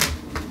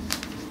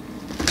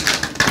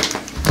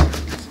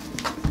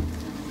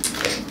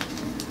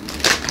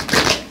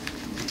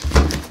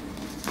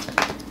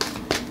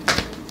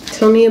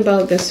 Tell me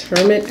about this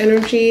Hermit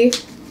energy.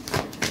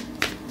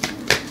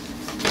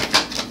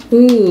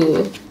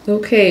 Ooh,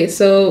 okay,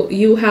 so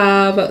you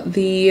have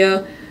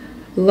the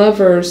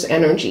Lover's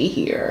energy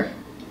here.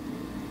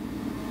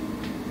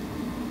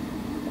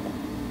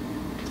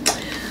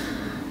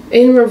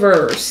 In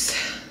reverse.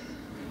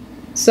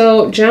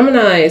 So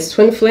Gemini's,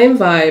 twin flame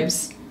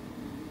vibes.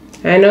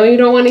 I know you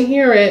don't want to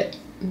hear it.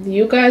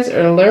 You guys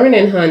are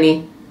learning,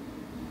 honey.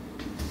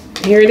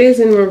 Here it is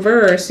in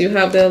reverse. You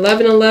have the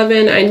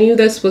 1111. I knew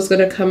this was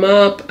going to come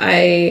up.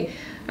 I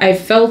I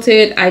felt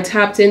it. I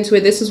tapped into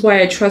it. This is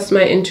why I trust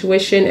my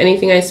intuition.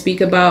 Anything I speak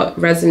about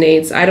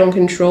resonates. I don't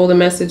control the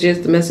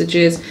messages. The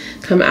messages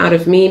come out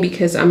of me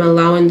because I'm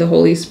allowing the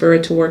Holy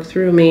Spirit to work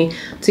through me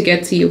to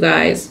get to you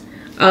guys.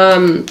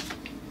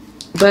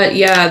 But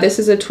yeah, this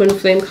is a twin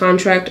flame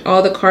contract.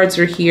 All the cards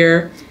are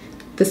here.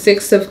 The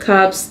Six of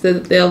Cups, the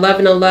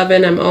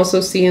 1111. I'm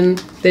also seeing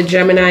the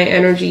Gemini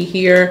energy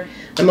here.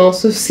 I'm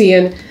also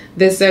seeing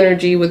this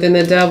energy within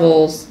the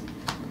Devils.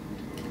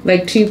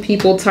 Like two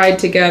people tied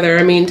together.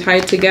 I mean,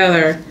 tied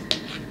together.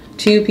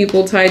 Two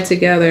people tied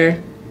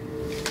together.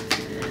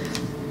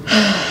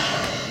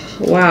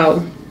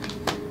 Wow.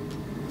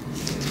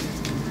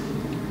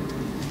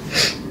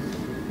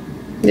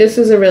 This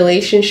is a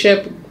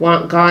relationship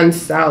gone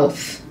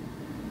south.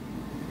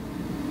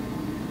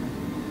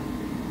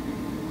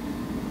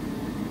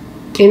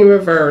 In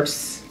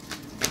reverse.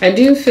 I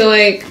do feel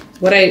like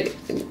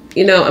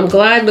I'm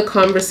glad the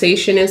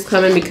conversation is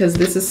coming, because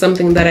this is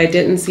something that I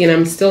didn't see, and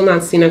I'm still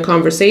not seeing a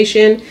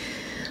conversation.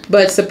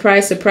 But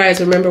surprise, surprise,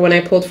 remember when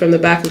I pulled from the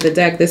back of the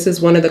deck, this is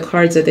one of the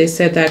cards that they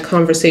said that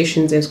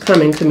conversations is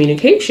coming,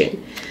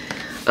 communication.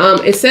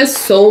 It says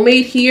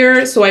soulmate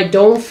here, so I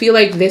don't feel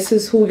like this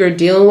is who you're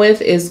dealing with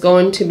is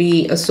going to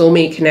be a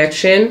soulmate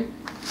connection.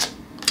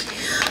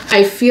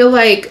 I feel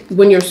like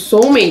when your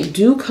soulmate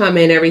do come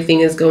in,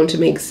 everything is going to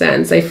make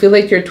sense. I feel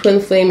like your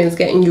twin flame is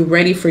getting you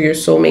ready for your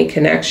soulmate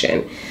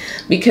connection.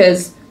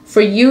 Because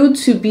for you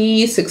to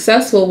be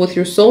successful with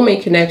your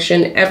soulmate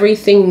connection,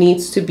 everything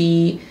needs to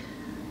be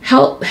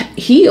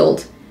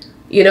healed.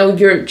 You know,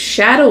 you're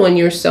shadowing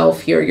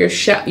yourself here.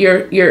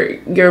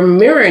 You're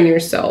mirroring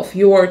yourself.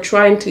 You are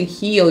trying to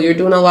heal. You're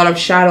doing a lot of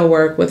shadow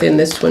work within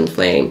this twin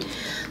flame.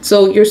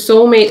 So your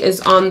soulmate is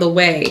on the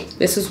way.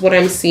 This is what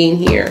I'm seeing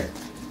here.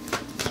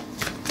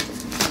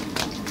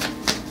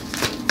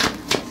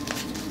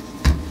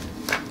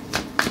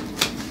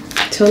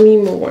 Tell me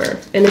more.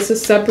 And it's a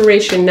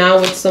separation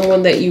now with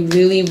someone that you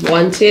really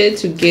wanted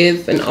to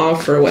give an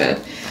offer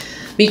with.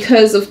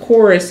 Because, of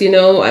course, you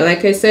know,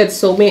 like I said,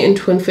 soulmate and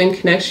twin flame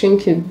connection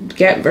can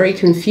get very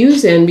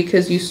confusing,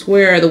 because you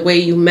swear the way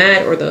you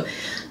met, or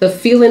the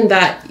feeling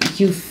that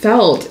you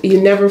felt,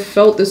 you never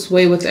felt this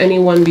way with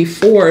anyone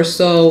before.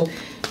 So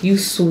you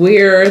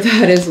swear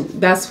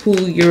that's who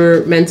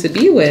you're meant to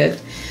be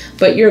with.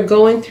 But you're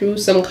going through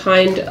some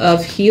kind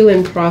of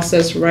healing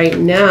process right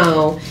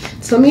now.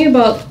 Tell me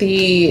about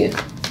the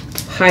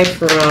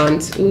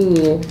Hierophant.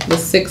 Ooh, the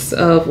Six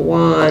of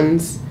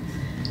Wands.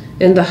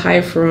 In the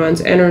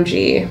Hierophant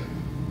energy.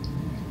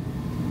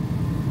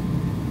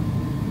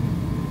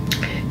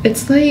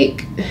 It's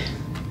like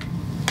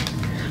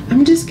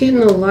I'm just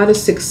getting a lot of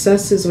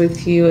successes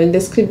with you, and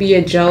this could be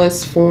a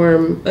jealous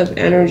form of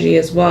energy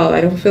as well.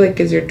 I don't feel like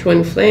it's your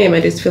twin flame. I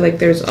just feel like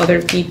there's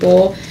other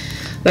people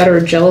that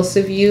are jealous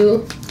of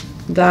you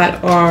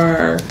that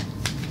are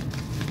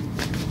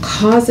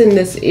causing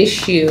this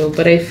issue,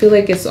 but I feel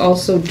like it's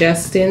also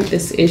destined,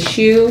 this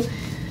issue,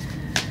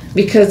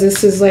 because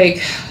this is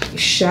like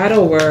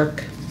shadow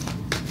work.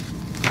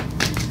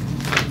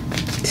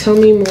 Tell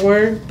me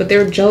more. But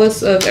they're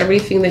jealous of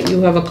everything that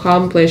you have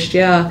accomplished.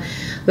 Yeah,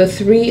 the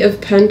Three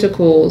of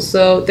Pentacles.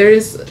 So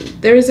there's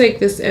like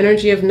this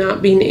energy of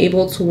not being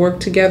able to work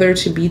together,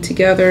 to be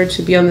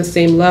on the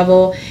same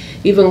level,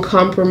 even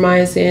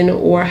compromising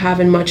or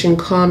having much in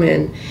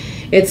common.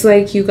 It's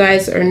like you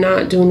guys are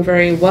not doing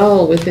very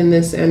well within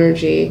this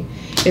energy.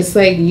 It's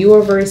like you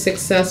are very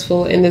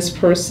successful, and this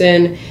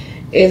person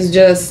is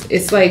just,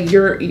 it's like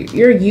you're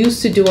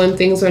used to doing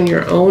things on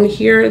your own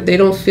here. They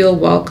don't feel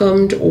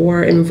welcomed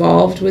or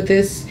involved with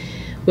this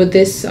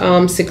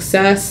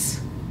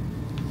success.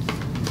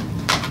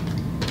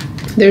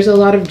 There's a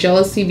lot of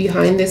jealousy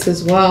behind this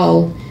as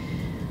well.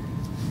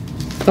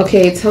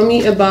 Okay, tell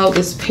me about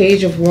this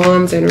Page of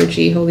Wands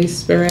energy, Holy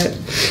Spirit.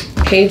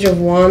 Page of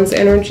Wands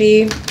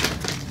energy.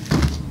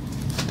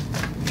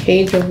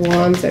 Page of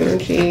Wands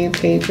energy.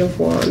 Page of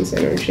Wands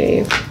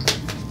energy.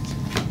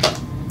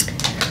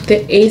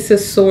 The Ace of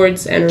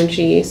Swords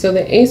energy. So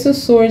the Ace of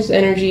Swords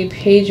energy,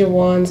 Page of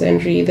Wands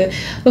energy. The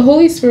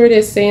Holy Spirit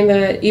is saying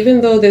that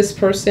even though this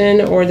person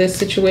or this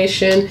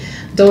situation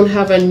don't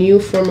have a new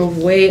form of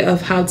way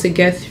of how to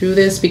get through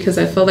this, because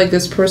I felt like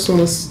this person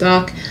was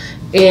stuck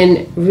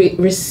in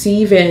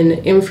receiving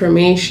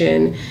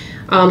information,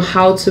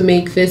 how to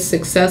make this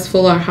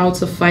successful, or how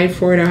to fight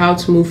for it, or how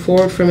to move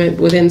forward from it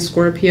within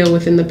Scorpio,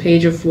 within the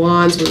Page of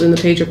Wands, within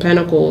the Page of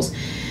Pentacles.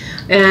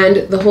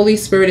 And the Holy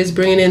Spirit is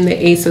bringing in the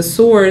Ace of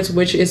Swords,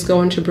 which is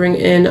going to bring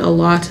in a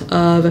lot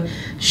of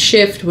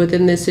shift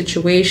within this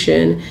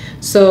situation.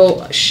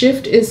 So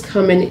shift is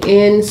coming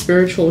in,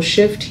 spiritual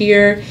shift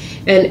here,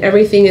 and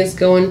everything is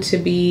going to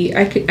be,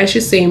 I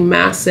should say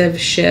massive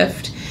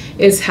shift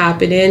is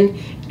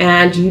happening.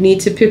 And you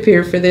need to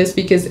prepare for this,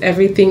 because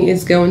everything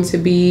is going to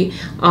be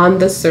on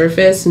the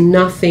surface.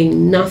 Nothing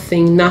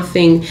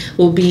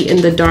will be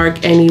in the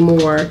dark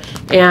anymore.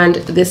 And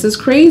this is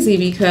crazy,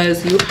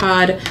 because you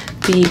had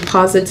the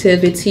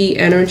positivity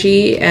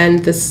energy,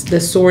 and the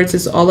swords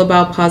is all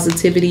about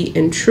positivity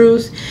and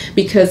truth,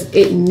 because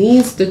it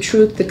needs the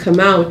truth to come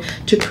out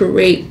to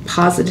create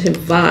positive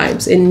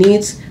vibes. It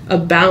needs a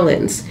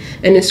balance.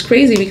 And it's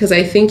crazy because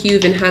I think you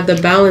even had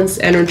the balance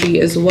energy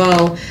as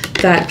well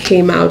that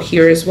came out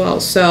here as well.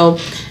 So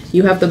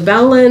you have the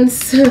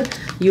balance,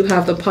 you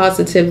have the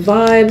positive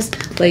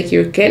vibes, like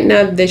you're getting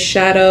out of this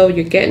shadow,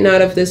 you're getting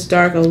out of this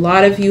dark. A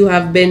lot of you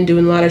have been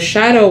doing a lot of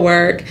shadow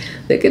work.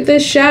 Look at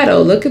this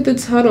shadow, look at the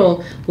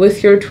tunnel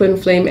with your twin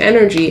flame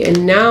energy.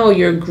 And now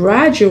you're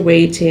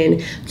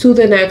graduating to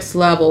the next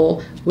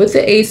level with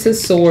the Ace of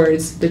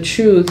Swords, the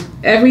truth.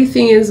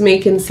 Everything is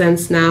making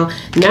sense now.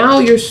 Now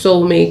your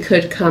soulmate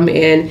could come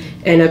in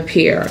and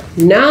appear.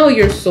 Now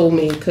your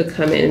soulmate could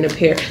come in and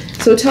appear.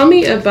 So tell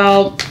me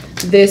about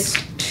this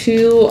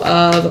Two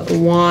of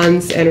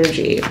Wands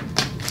energy.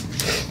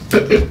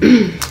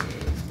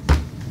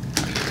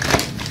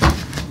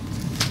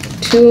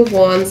 Two of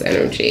Wands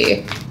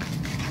energy.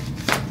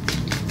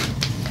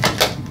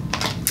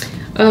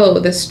 Oh,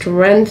 the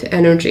Strength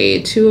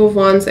energy. Two of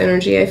Wands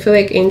energy. I feel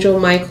like Angel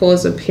Michael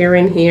is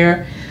appearing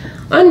here.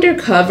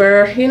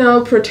 Undercover, you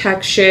know,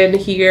 protection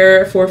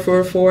here.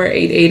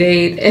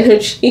 444-888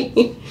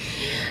 energy.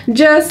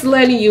 Just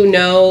letting you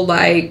know,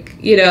 like,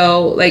 you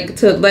know, like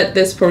to let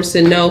this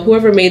person know,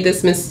 whoever made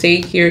this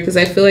mistake here, because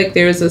I feel like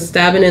there's a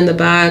stabbing in the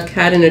back,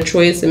 having a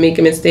choice to make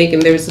a mistake,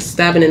 and there's a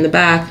stabbing in the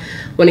back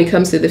when it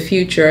comes to the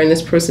future, and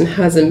this person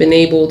hasn't been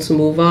able to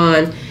move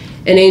on.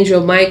 And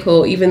Angel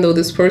Michael, even though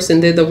this person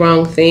did the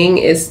wrong thing,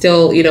 is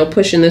still, you know,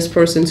 pushing this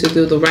person to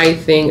do the right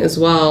thing as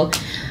well.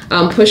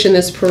 Pushing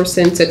this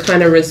person to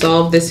kind of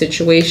resolve the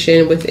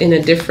situation within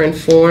a different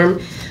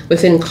form,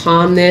 within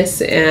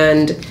calmness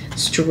and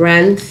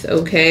strength,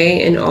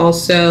 okay? And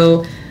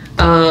also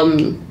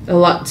a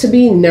lot to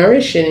be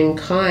nourishing and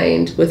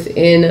kind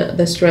within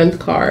the Strength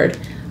card,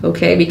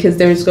 okay? Because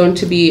there's going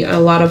to be a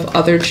lot of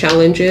other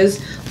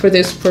challenges for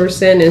this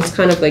person. It's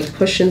kind of like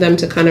pushing them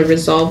to kind of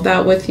resolve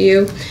that with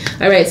you.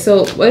 All right,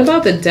 so what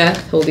about the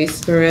Death, Holy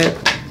Spirit?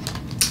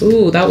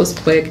 Ooh, that was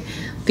quick.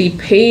 The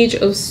Page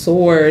of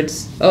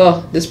Swords.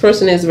 Oh, this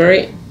person is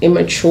very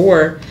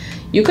immature.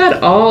 You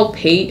got all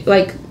page,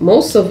 like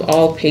most of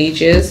all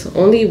pages,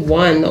 only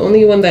one. The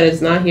only one that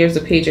is not here is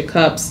the Page of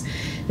Cups.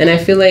 And I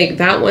feel like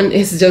that one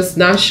is just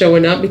not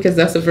showing up because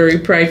that's a very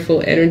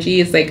prideful energy.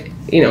 It's like,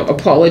 you know,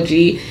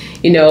 apology,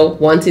 you know,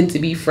 wanting to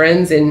be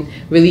friends and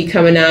really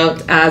coming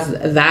out as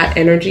that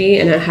energy.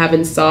 And I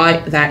haven't saw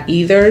that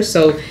either.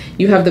 So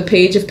you have the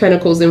Page of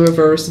Pentacles in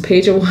reverse, the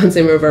Page of Wands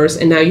in reverse,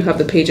 and now you have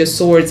the Page of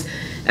Swords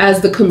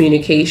as the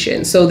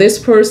communication. So this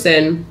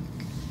person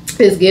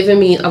is giving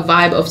me a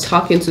vibe of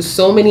talking to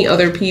so many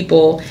other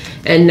people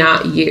and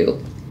not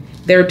you.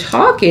 They're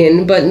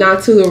talking, but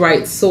not to the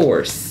right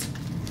source.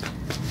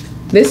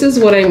 This is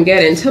what I'm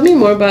getting. Tell me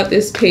more about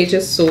this Page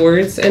of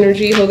Swords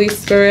energy, Holy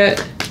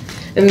Spirit.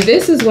 And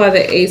this is why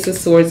the Ace of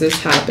Swords is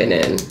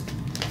happening.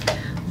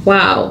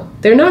 Wow,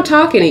 they're not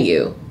talking to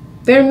you.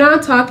 They're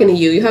not talking to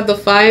you. You have the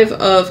Five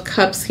of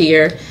Cups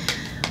here,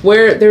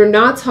 where they're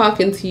not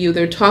talking to you.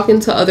 They're talking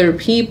to other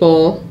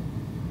people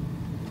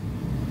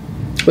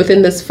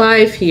within this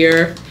five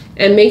here,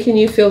 and making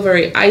you feel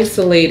very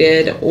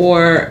isolated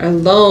or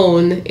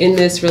alone in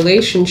this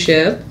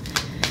relationship.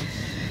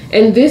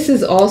 And this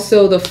is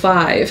also the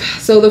five.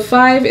 So the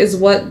five is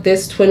what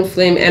this twin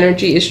flame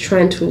energy is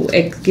trying to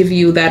give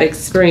you that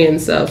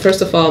experience of.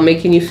 First of all,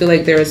 making you feel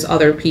like there's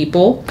other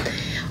people,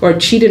 or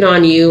cheating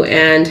on you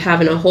and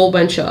having a whole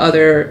bunch of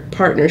other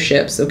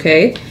partnerships,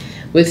 okay,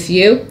 with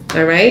you.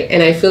 All right.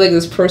 And I feel like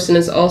this person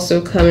is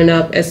also coming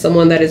up as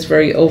someone that is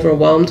very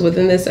overwhelmed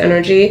within this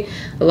energy.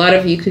 A lot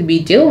of you could be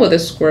dealing with a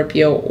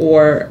Scorpio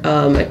or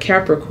a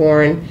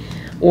Capricorn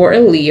or a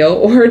Leo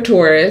or a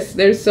Taurus.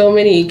 There's so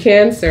many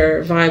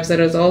Cancer vibes that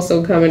is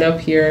also coming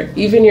up here.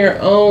 Even your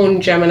own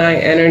Gemini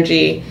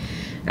energy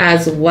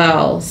as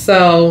well.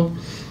 So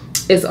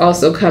it's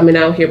also coming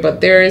out here. But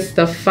there is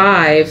the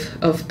Five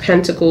of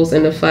Pentacles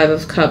and the Five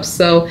of Cups.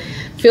 So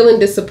feeling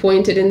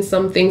disappointed in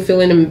something,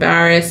 feeling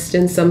embarrassed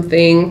in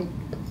something,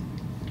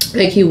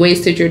 like you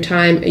wasted your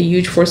time, a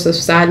huge force of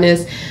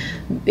sadness,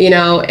 you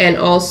know, and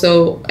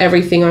also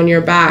everything on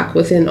your back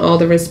within all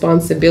the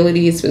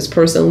responsibilities, this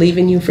person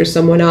leaving you for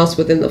someone else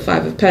within the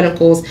Five of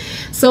Pentacles.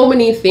 So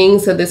many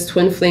things that this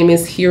twin flame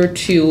is here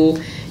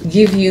to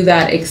give you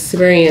that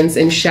experience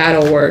and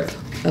shadow work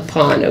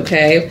upon,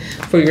 okay,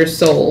 for your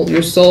soul.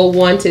 Your soul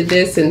wanted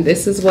this, and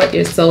this is what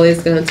your soul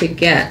is going to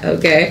get,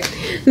 okay?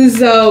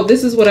 So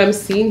this is what I'm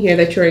seeing here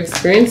that you're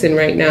experiencing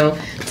right now.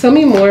 Tell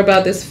me more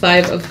about this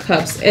Five of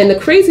Cups. And the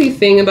crazy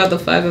thing about the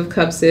Five of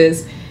Cups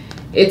is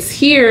it's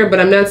here, but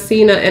I'm not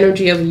seeing an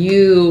energy of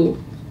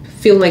you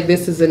feeling like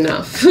this is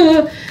enough.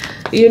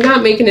 You're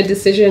not making a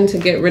decision to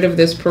get rid of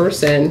this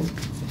person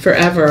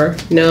forever.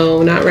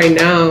 No, not right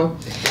now.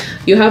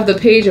 You have the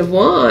Page of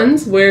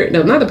Wands, where,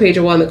 no, not the Page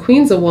of Wands, the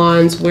Queens of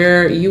Wands,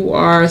 where you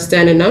are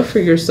standing up for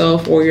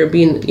yourself, or you're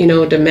being, you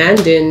know,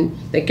 demanding,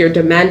 like you're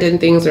demanding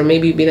things, or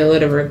maybe being a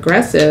little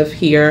aggressive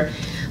here.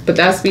 But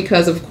that's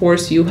because, of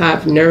course, you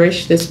have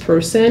nourished this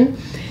person.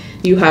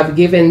 you have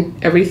given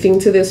everything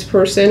to this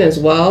person as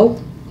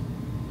well,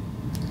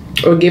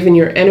 or given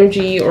your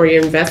energy or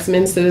your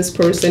investments to this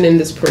person, and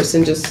this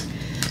person just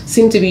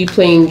seemed to be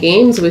playing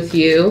games with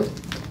you.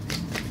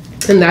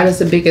 And that is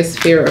the biggest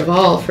fear of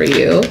all for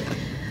you.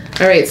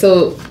 All right,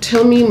 so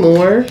tell me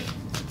more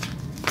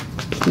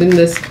than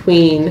this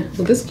Queen.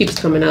 Well, this keeps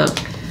coming up.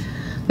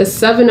 The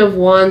Seven of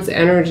Wands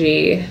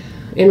energy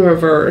in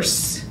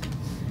reverse.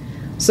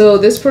 So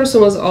this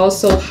person was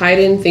also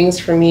hiding things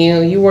from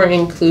you. You weren't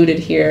included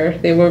here.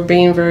 They were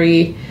being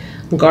very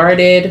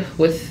guarded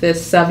with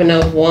this Seven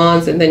of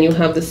Wands, and then you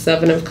have the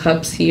Seven of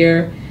Cups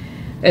here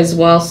as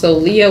well. So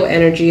Leo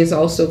energy is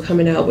also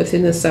coming out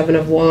within the Seven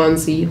of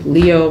Wands. The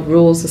Leo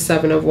rules the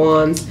Seven of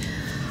Wands,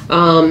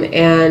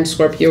 and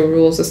Scorpio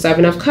rules the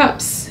Seven of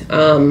Cups.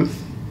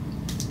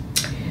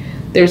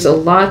 There's a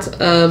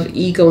lot of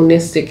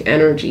egoistic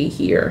energy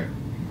here.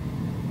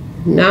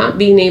 Not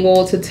being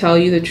able to tell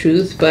you the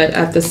truth, but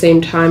at the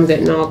same time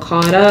getting all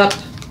caught up.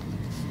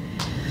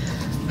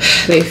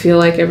 They feel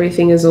like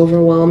everything is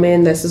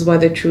overwhelming. This is why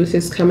the truth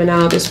is coming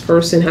out. This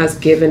person has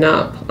given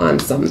up on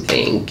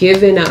something.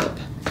 Given up.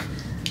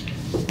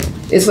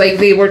 It's like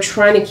they were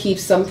trying to keep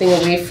something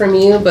away from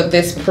you, but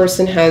this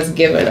person has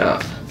given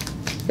up.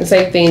 It's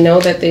like they know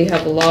that they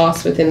have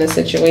lost within the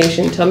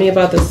situation. Tell me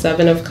about the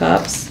Seven of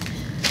Cups.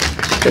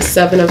 The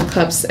Seven of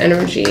Cups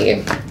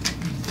energy.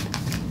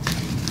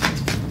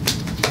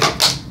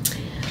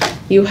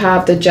 You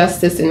have the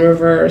Justice in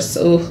reverse.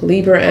 Oh,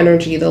 Libra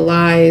energy, the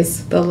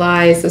lies, the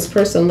lies. This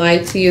person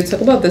lied to you.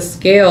 Talk about the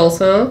scales,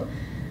 huh?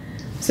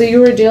 So you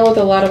were dealing with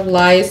a lot of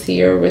lies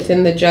here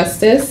within the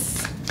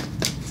Justice.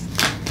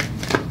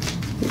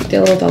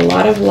 Dealing with a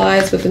lot of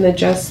lies within the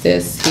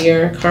Justice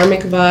here.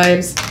 Karmic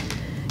vibes.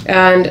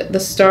 And the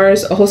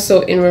Stars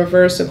also in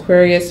reverse,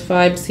 Aquarius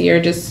vibes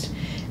here. Just,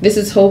 this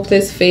is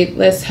hopeless,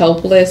 faithless,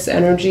 helpless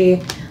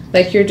energy.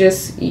 Like you're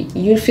just,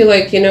 you feel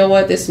like, you know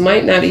what, this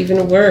might not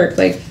even work.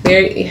 Like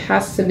it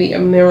has to be a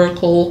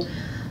miracle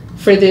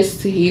for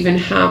this to even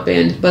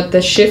happen. But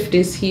the shift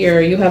is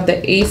here. You have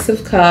the Ace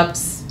of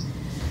Cups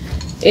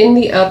in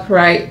the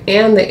upright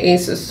and the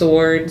Ace of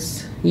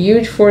Swords.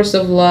 Huge force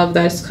of love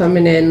that's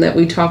coming in that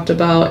we talked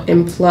about.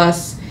 And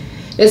plus,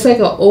 it's like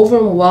an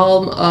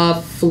overwhelm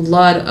of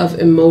flood of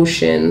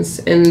emotions.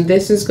 And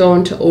this is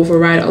going to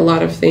override a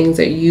lot of things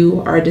that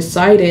you are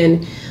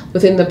deciding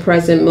within the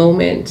present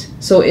moment.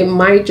 So it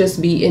might just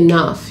be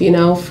enough, you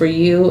know, for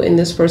you and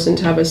this person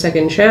to have a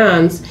second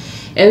chance.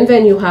 And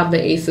then you have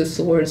the Ace of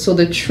Swords. So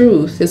the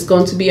truth is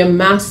going to be a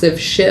massive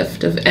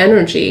shift of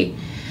energy.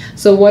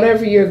 So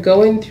whatever you're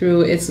going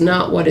through, it's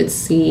not what it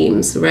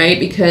seems, right?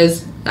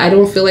 Because I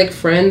don't feel like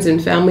friends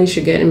and family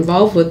should get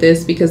involved with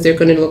this, because they're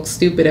going to look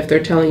stupid if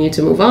they're telling you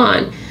to move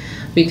on.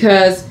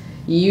 Because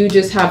you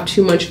just have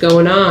too much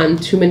going on,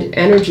 too much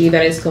energy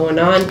that is going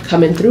on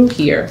coming through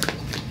here.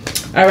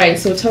 All right,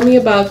 so tell me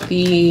about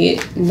the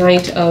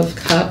Knight of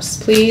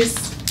Cups,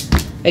 please.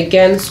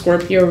 Again,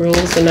 Scorpio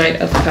rules the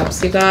Knight of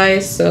Cups, you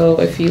guys. So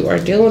if you are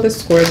dealing with a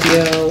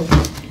Scorpio,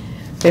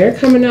 they're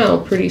coming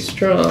out pretty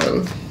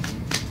strong.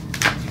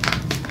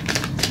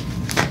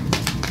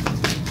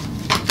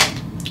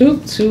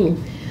 Ooh.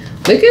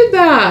 Look at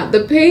that.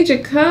 The Page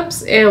of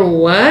Cups and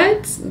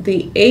what?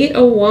 The Eight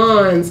of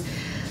Wands.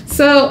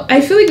 So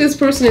I feel like this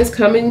person is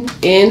coming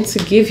in to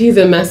give you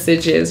the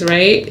messages,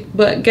 right?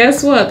 But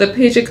guess what? The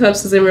Page of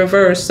Cups is in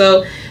reverse.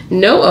 So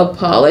no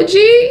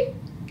apology?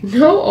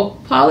 No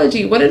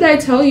apology. What did I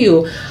tell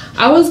you?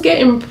 I was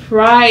getting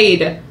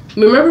pride.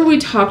 Remember we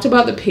talked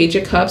about the Page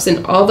of Cups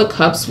and all the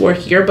cups were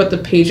here but the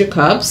Page of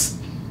Cups?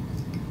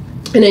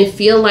 And I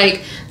feel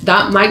like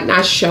that might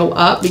not show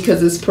up because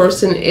this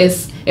person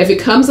is, if it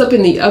comes up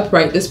in the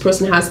upright, this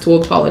person has to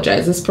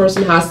apologize. This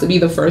person has to be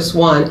the first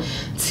one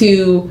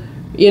to,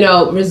 you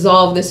know,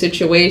 resolve the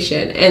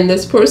situation. And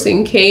this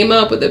person came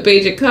up with the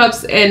Page of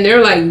Cups and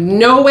they're like,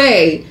 no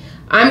way,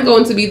 I'm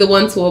going to be the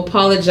one to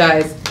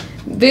apologize.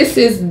 This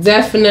is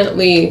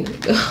definitely,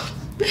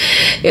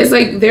 it's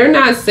like they're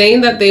not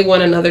saying that they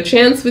want another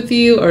chance with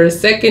you or a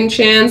second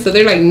chance. So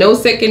they're like, no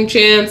second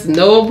chance,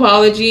 no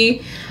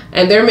apology.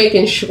 And they're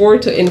making sure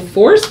to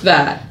enforce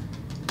that.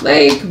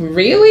 Like,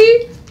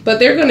 really? But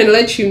they're going to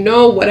let you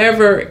know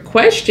whatever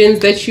questions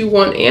that you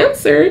want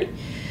answered.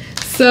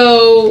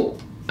 So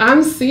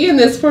I'm seeing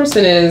this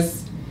person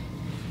is,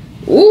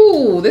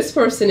 ooh, this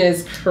person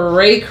is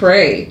cray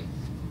cray.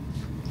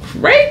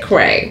 Cray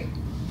cray.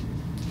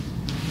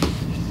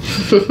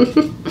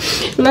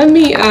 Let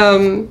me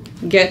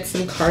get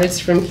some cards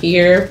from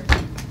here.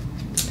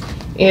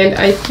 And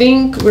I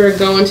think we're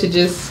going to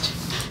just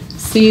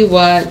see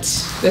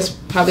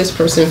how this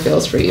person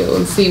feels for you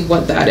and see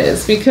what that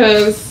is,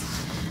 because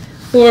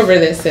whoever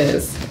this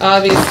is,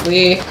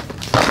 obviously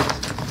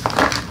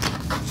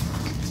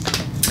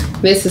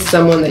this is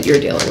someone that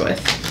you're dealing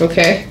with,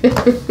 okay?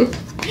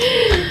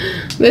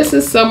 This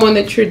is someone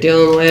that you're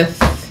dealing with.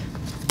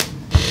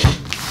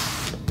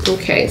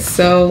 Okay,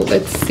 so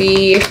let's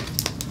see.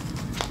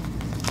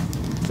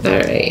 All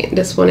right,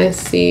 just want to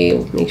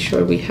see, make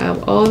sure we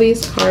have all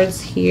these cards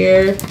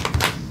here.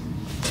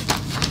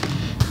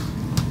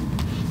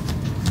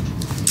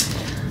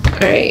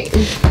 right.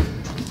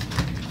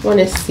 Want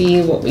to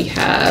see what we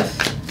have.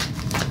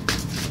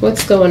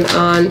 What's going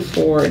on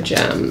for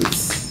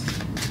gems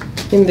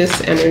in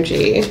this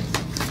energy?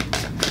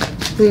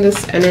 In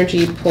this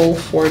energy pull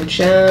for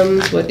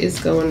gems, what is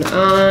going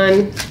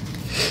on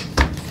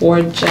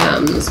for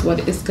gems?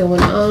 What is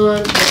going on?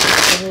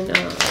 What's going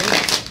on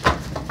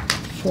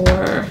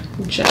for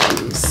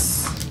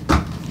gems?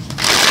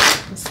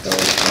 What's going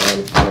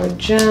on for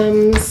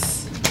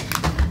gems?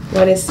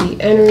 What is the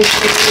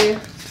energy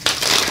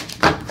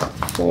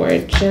for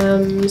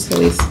gems?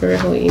 Holy Spirit,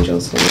 Holy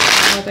Angels, Holy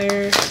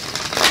Father.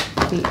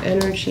 The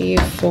energy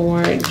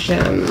for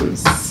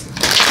gems.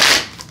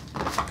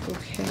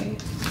 Okay.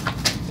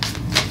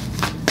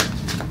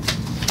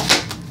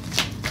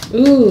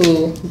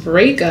 Ooh,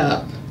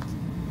 breakup.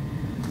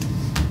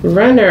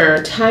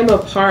 Runner, time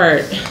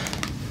apart.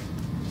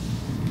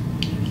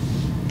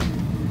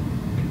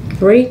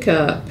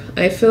 Breakup.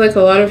 I feel like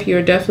a lot of you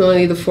are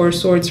definitely the Four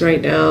Swords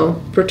right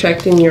now,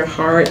 protecting your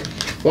heart,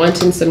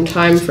 wanting some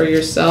time for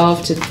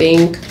yourself to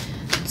think,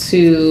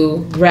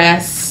 to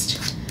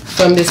rest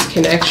from this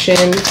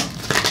connection.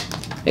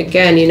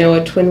 Again, you know,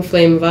 a twin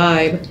flame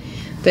vibe.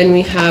 Then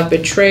we have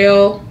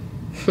betrayal.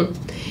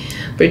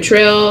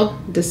 Betrayal,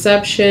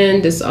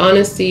 deception,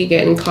 dishonesty,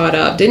 getting caught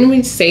up. Didn't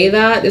we say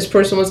that this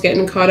person was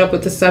getting caught up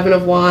with the Seven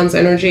of Wands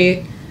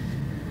energy?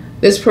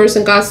 This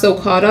person got so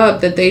caught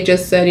up that they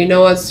just said, you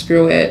know what,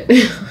 screw it.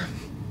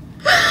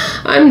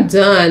 I'm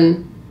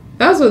done.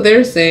 That's what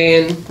they're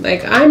saying.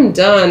 Like, I'm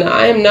done.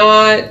 I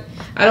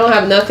don't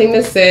have nothing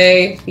to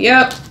say.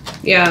 Yep.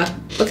 Yeah.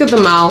 Look at the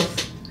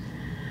mouth.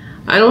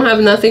 I don't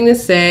have nothing to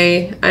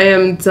say. I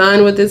am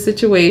done with this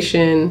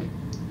situation.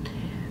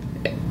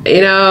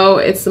 You know,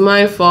 it's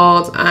my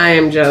fault. I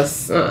am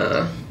just,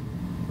 oh,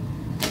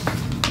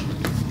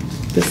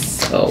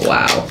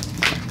 wow.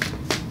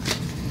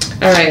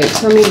 All right,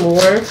 tell me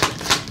more.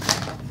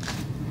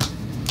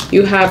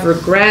 You have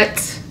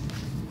regret.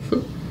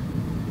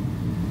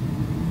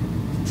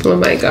 Oh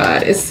my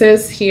God. It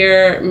says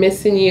here,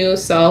 missing you,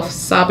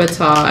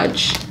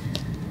 self-sabotage.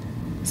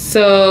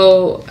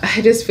 So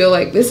I just feel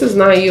like this is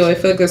not you. I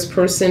feel like this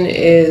person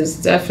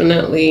is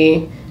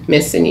definitely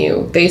missing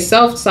you. They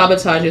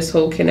self-sabotage this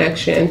whole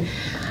connection.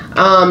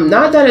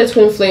 Not that a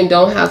twin flame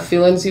don't have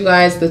feelings, you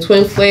guys. The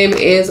twin flame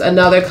is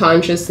another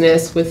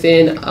consciousness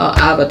within an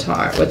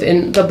avatar,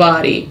 within the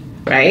body,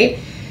 right?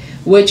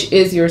 Which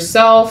is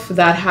yourself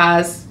that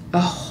has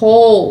a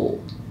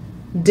whole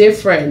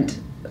different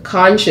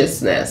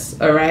consciousness,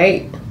 all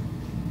right?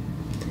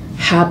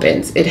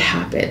 It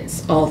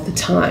happens all the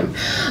time.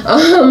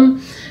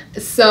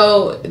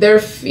 So they're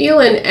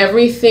feeling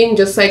everything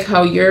just like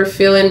how you're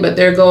feeling, but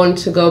they're going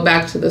to go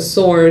back to the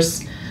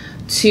source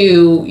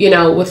to, you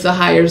know, with the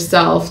higher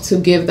self to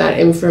give that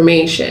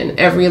information.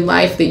 Every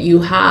life that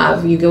you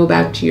have, you go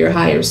back to your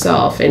higher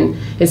self, and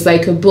it's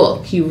like a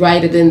book. You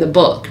write it in the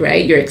book,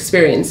 right? Your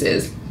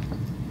experiences.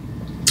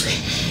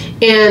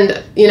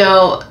 And, you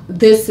know,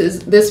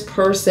 this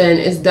person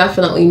is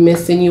definitely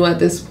missing you at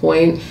this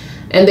point.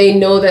 And they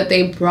know that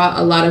they brought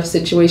a lot of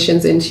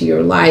situations into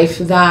your life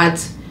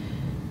that,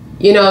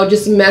 you know,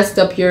 just messed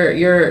up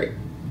the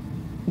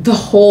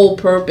whole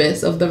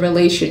purpose of the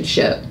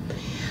relationship.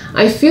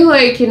 I feel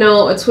like, you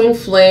know, a twin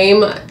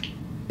flame,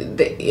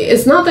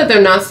 it's not that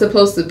they're not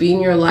supposed to be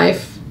in your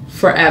life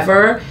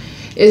forever.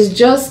 It's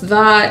just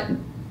that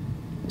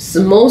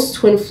most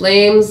twin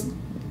flames,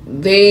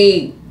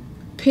 they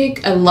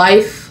pick a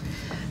life,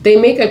 they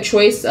make a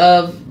choice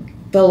of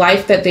the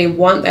life that they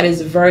want that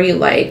is very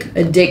like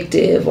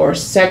addictive or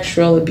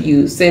sexual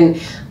abuse,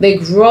 and they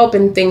grew up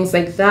in things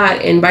like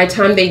that, and by the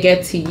time they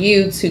get to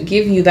you to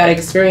give you that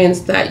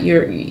experience that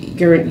you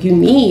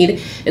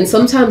need, and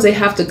sometimes they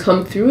have to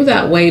come through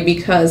that way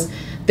because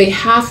they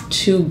have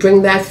to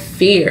bring that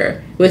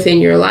fear within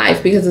your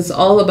life because it's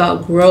all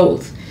about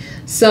growth.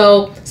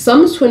 So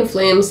some twin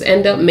flames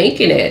end up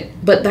making it,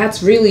 but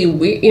that's really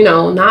weird, you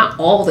know, not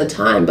all the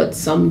time, but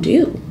some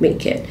do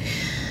make it.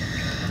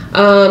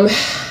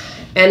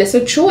 And it's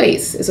a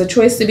choice. It's a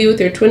choice to be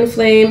with your twin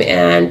flame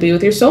and be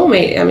with your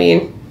soulmate. I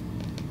mean,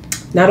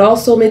 not all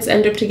soulmates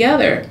end up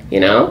together, you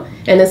know,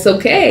 and it's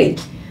okay.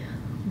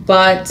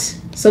 But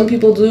some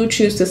people do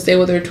choose to stay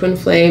with their twin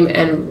flame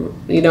and,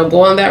 you know,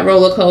 go on that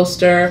roller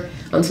coaster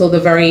until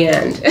the very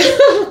end.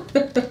 Oh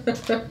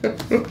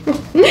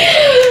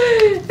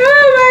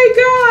my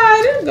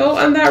God. Go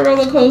on that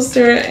roller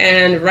coaster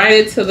and ride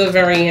it to the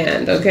very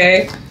end,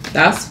 okay?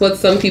 That's what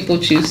some people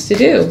choose to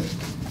do.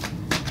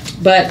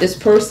 But this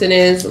person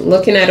is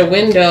looking at a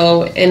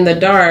window in the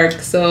dark.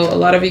 So a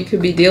lot of you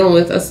could be dealing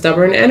with a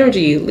stubborn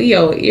energy.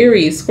 Leo,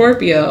 Aries,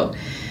 Scorpio,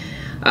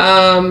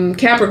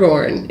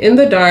 Capricorn, in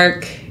the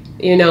dark,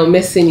 you know,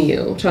 missing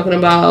you. Talking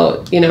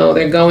about, you know,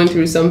 they're going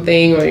through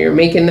something or you're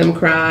making them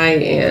cry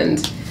and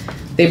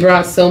they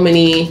brought so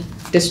many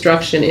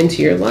destruction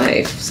into your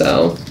life.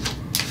 So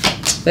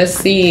let's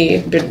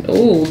see.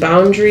 Ooh,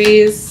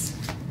 boundaries.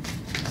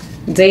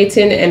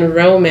 Dating and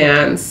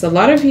romance. A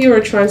lot of you are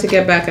trying to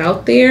get back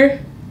out there.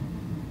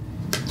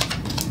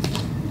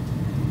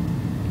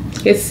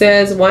 It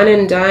says wine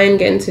and dine,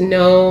 getting to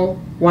know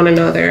one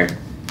another.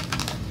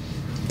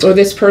 Or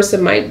this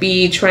person might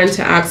be trying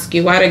to ask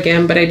you out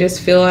again, but I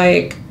just feel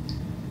like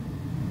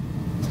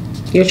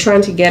you're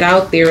trying to get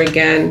out there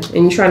again and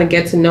you're trying to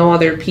get to know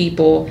other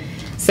people,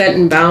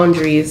 setting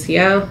boundaries.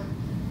 Yeah.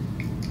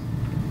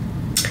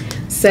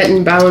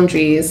 Setting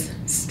boundaries.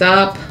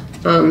 Stop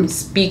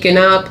speaking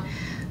up.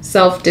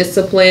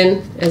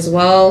 Self-discipline as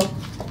well.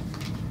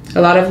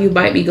 A lot of you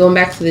might be going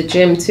back to the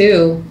gym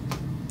too,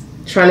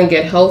 trying to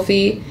get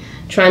healthy,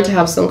 trying to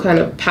have some kind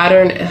of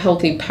pattern, a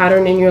healthy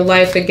pattern in your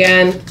life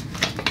again.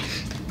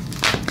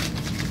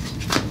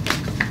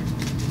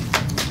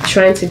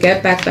 Trying to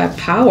get back that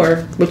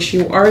power, which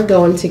you are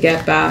going to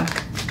get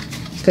back,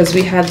 because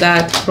we had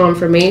that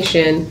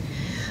confirmation.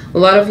 A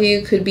lot of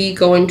you could be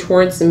going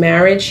towards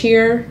marriage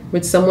here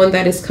with someone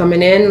that is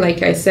coming in.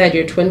 Like I said,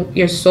 your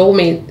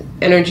soulmate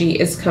energy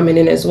is coming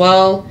in as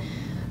well.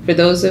 For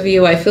those of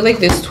you, I feel like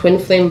this twin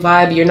flame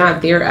vibe, you're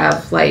not there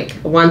at like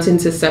wanting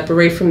to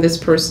separate from this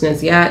person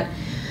as yet.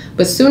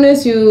 But soon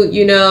as you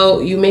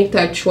make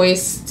that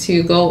choice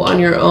to go on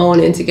your own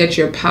and to get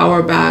your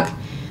power back,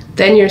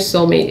 then your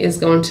soulmate is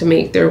going to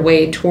make their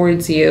way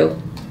towards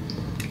you.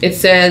 It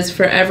says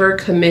forever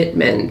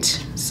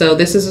commitment. So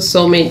this is a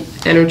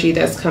soulmate energy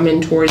that's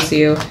coming towards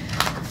you.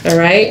 All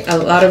right. A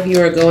lot of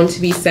you are going to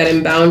be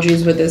setting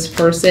boundaries with this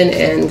person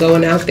and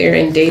going out there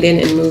and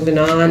dating and moving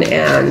on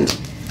and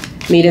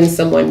meeting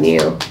someone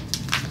new.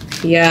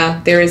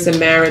 Yeah, there is a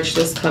marriage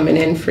that's coming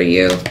in for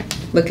you.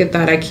 Look at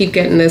that. I keep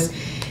getting this.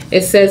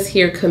 It says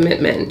here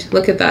commitment.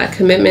 Look at that.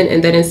 Commitment.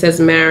 And then it says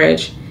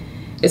marriage.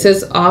 It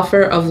says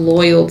offer of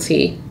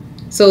loyalty.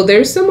 So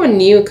there's someone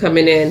new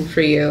coming in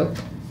for you.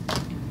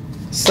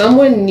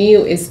 Someone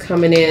new is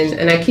coming in.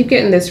 And I keep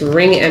getting this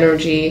ring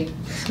energy.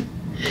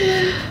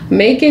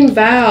 Making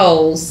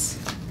vows.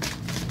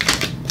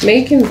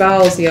 Making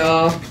vows,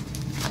 y'all.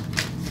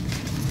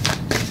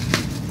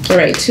 All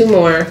right, 2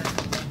 more.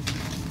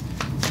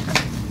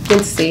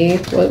 Let's see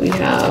what we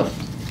have.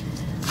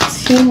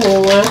 2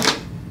 more.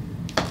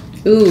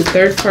 Ooh,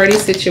 third party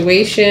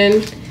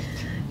situation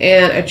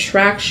and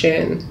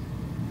attraction.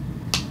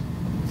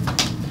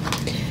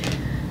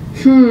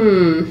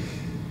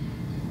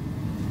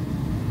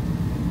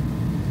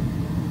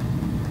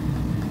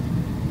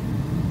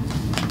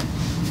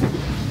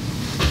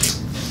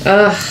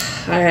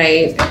 All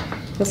right.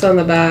 What's on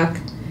the back?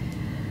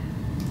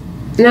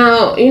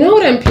 Now, you know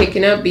what I'm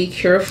picking up? Be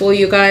careful,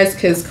 you guys,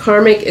 because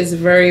karmic is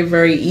very,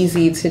 very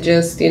easy to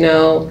just,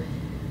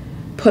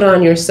 put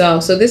on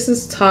yourself. So this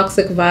is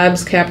toxic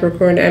vibes,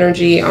 Capricorn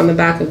energy on the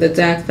back of the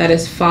deck that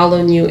is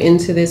following you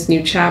into this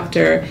new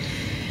chapter.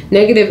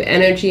 Negative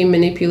energy,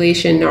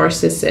 manipulation,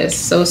 narcissist.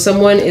 So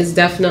someone is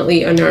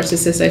definitely a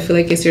narcissist. I feel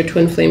like it's your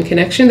twin flame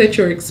connection that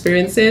you're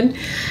experiencing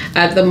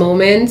at the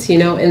moment,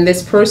 and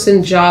this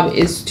person's job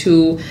is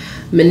to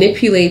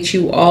manipulate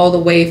you all the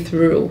way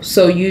through,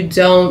 so you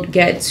don't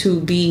get to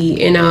be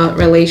in a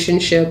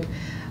relationship.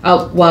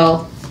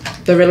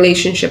 The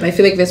relationship, I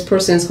feel like this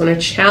person is going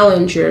to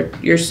challenge your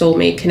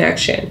soulmate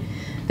connection.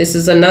 This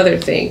is another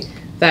thing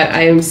that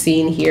I am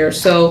seeing here.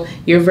 So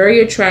you're very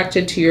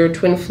attracted to your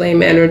twin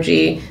flame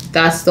energy.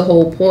 That's the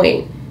whole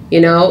point,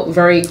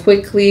 very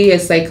quickly.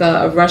 It's like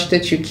a rush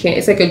that you can't,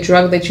 it's like a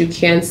drug that you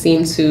can't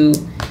seem to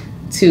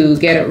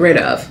get rid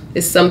of.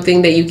 It's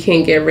something that you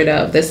can't get rid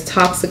of. This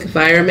toxic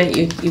environment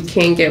you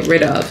can't get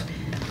rid of.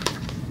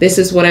 This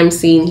is what I'm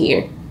seeing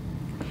here.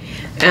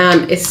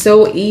 It's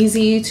so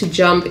easy to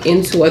jump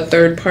into a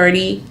third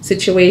party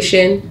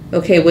situation,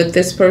 okay, with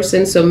this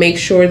person. So make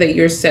sure that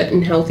you're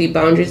setting healthy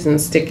boundaries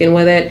and sticking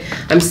with it.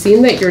 I'm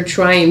seeing that you're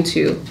trying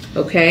to,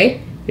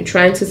 okay? You're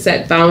trying to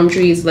set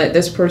boundaries, let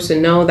this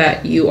person know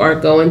that you are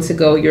going to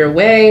go your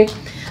way.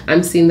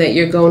 I'm seeing that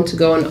you're going to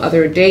go on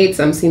other dates.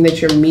 I'm seeing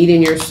that you're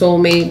meeting your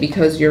soulmate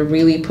because you're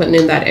really putting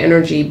in that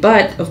energy.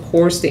 But of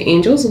course, the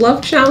angels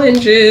love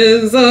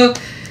challenges.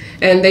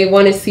 And they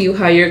want to see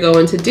how you're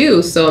going to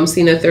do. So I'm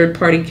seeing a third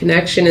party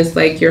connection. It's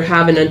like you're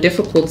having a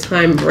difficult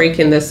time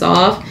breaking this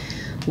off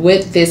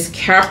with this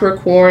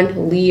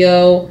Capricorn,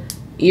 Leo,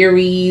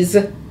 Aries,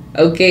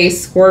 okay,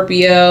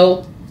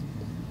 Scorpio.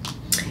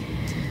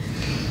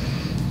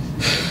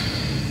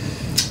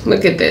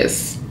 Look at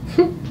this.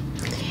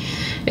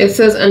 It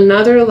says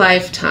another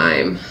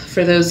lifetime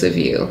for those of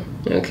you,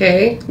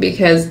 okay?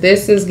 Because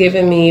this is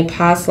giving me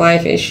past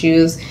life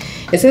issues.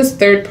 It says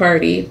third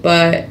party,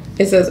 but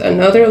it says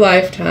another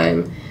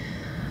lifetime,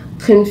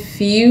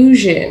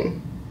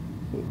 confusion,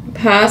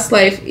 past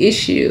life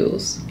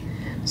issues,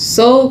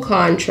 soul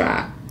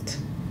contract,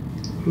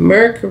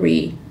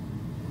 Mercury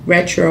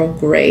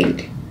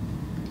retrograde.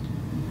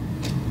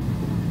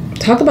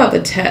 Talk about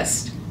the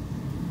test.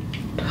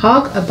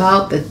 Talk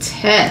about the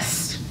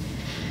test.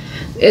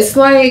 It's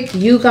like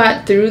you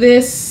got through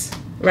this,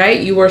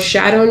 right? You were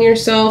shadowing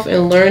yourself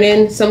and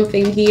learning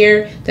something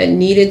here that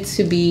needed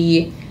to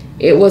be,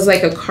 it was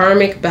like a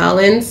karmic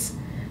balance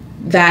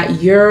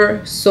that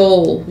your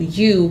soul,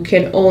 you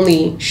can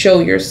only show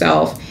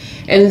yourself.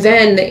 And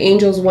then the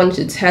angels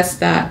wanted to test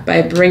that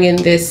by bringing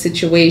this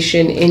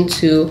situation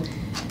into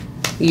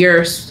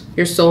your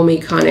your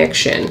soulmate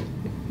connection,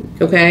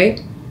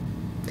 okay?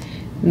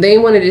 They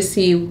wanted to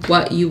see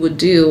what you would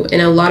do,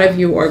 and a lot of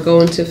you are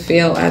going to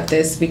fail at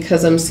this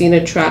because I'm seeing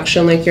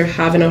attraction like you're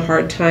having a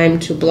hard time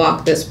to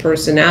block this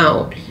person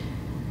out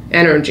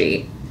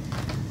energy.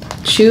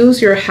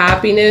 Choose your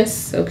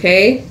happiness,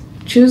 okay?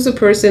 Choose the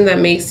person that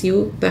makes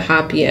you the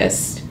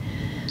happiest.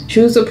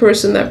 Choose a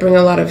person that brings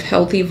a lot of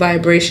healthy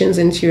vibrations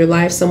into your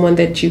life, someone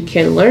that you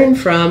can learn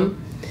from.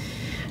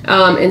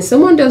 And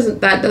someone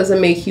that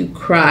doesn't make you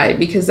cry,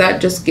 because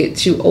that just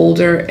gets you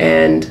older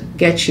and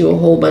gets you a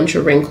whole bunch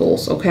of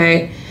wrinkles,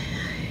 okay?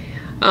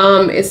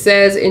 It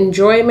says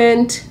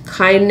enjoyment,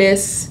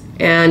 kindness,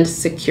 and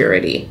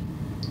security.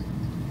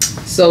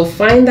 So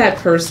find that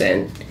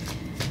person.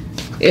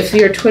 If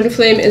your twin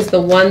flame is the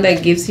one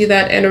that gives you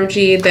that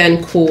energy,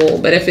 then cool.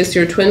 But if it's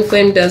your twin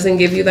flame doesn't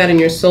give you that and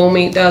your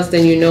soulmate does,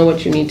 then you know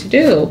what you need to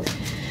do.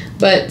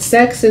 But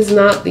sex is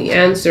not the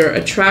answer.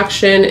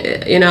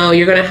 Attraction, you know,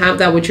 you're going to have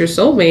that with your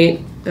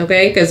soulmate,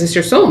 okay? Because it's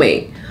your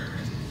soulmate.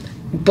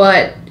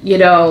 But, you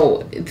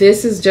know,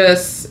 this is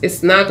just,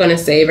 it's not going to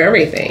save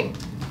everything.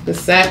 The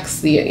sex,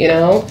 the, you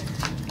know,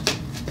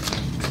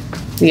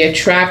 the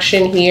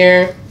attraction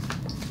here,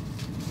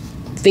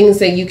 things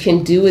that you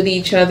can do with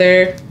each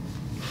other.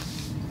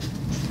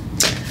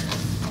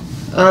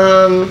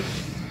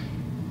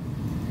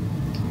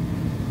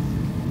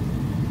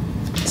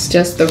 It's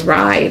just the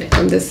ride.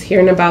 I'm just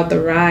hearing about the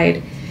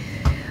ride.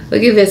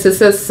 Look at this. It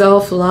says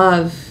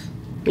self-love.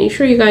 Make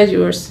sure you guys,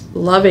 you are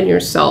loving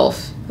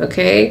yourself,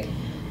 okay?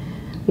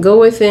 Go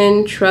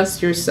within,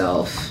 trust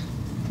yourself.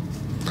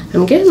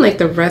 I'm getting like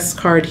the rest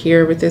card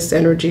here with this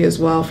energy as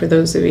well for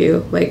those of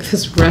you, like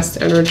this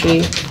rest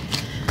energy.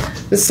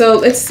 So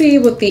let's see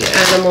what the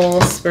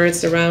animal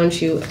spirits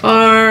around you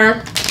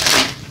are.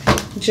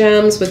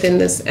 Gems within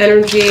this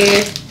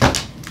energy.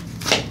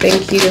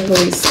 Thank you,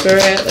 Holy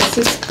Spirit. Let's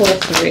just pull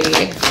 3.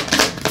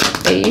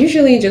 I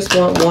usually just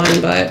want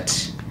 1,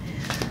 but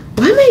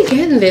why am I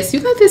getting this? You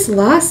got this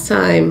last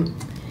time.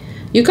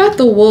 You got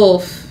the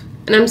wolf,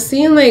 and I'm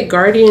seeing like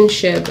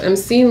guardianship. I'm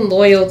seeing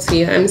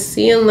loyalty. I'm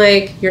seeing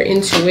like your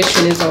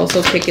intuition is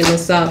also picking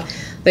this up.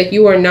 Like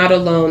you are not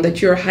alone,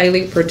 that you're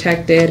highly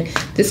protected.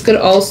 This could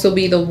also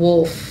be the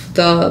wolf,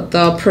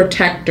 the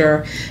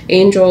protector,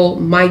 Angel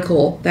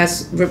Michael,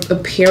 that's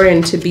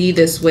appearing to be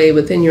this way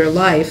within your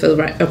life,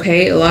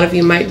 okay? A lot of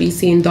you might be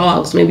seeing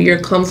dogs. Maybe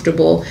you're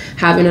comfortable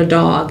having a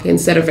dog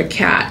instead of a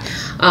cat.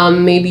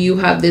 Maybe you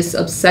have this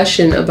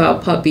obsession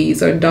about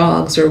puppies or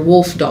dogs or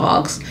wolf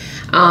dogs.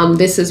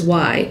 This is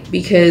why,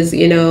 because,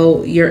 you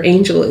know, your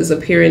angel is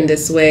appearing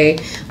this way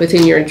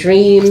within your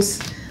dreams,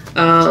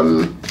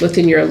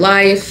 within your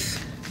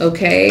life,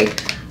 okay?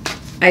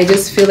 I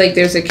just feel like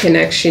there's a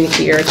connection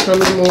here. Tell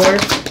me more.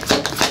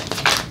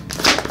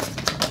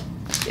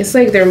 It's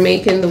like they're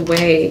making the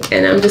way,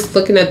 and I'm just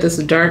looking at this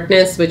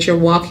darkness, but you're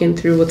walking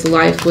through with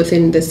life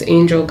within this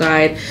angel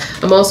guide.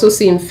 I'm also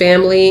seeing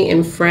family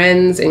and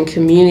friends and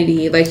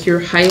community, like you're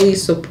highly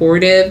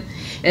supportive.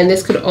 And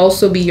this could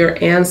also be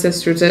your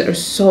ancestors that are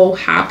so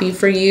happy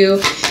for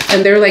you,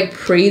 and they're like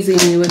praising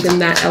you within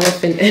that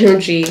elephant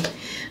energy.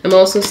 I'm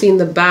also seeing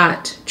the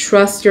bat.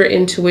 Trust your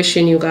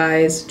intuition, you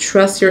guys.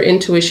 Trust your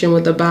intuition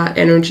with the bat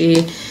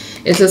energy.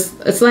 It's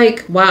just, it's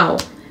like, wow.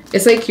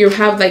 It's like you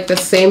have like the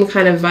same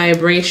kind of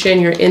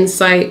vibration, your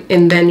insight,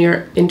 and then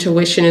your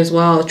intuition as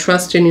well.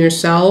 Trust in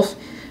yourself.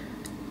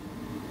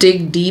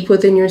 Dig deep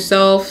within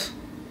yourself.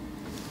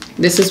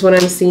 This is what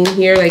I'm seeing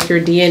here, like your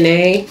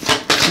DNA.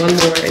 One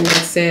more and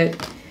that's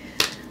it.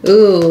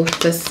 Ooh,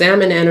 the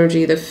salmon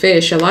energy, the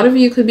fish. A lot of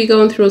you could be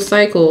going through a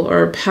cycle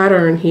or a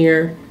pattern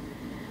here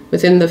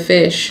within the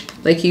fish.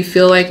 Like you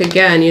feel like,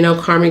 again, you know,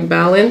 karmic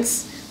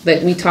balance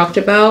that we talked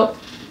about.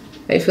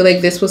 I feel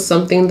like this was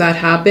something that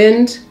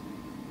happened.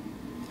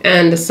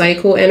 And the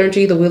cycle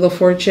energy, the Wheel of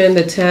Fortune,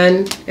 the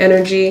 10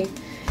 energy,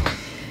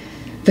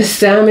 the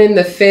salmon,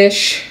 the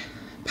fish,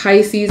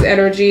 Pisces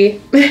energy.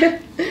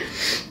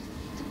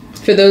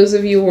 For those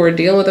of you who are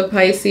dealing with a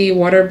Pisces,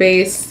 water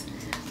base,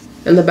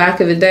 in the back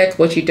of the deck,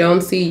 what you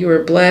don't see, you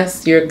are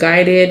blessed, you're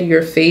guided,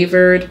 you're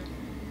favored.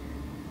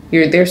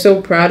 They're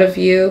so proud of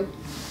you.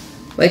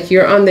 Like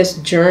you're on this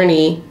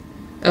journey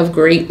of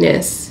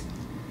greatness.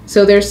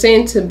 So they're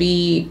saying to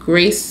be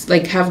grace,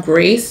 like have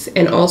grace,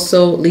 and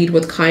also lead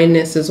with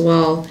kindness as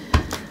well.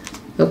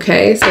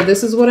 Okay, so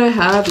this is what I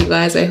have, you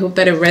guys. I hope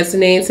that it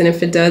resonates, and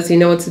if it does, you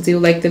know what to do.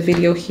 Like the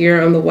video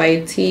here on the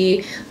white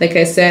tee. Like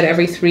I said,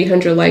 every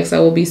 300 likes, I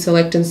will be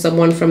selecting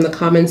someone from the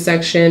comment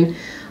section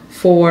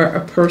for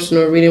a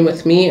personal reading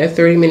with me, a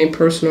 30-minute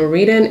personal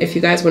reading. If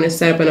you guys want to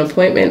set up an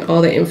appointment,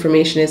 all the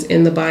information is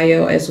in the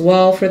bio as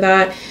well for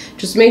that.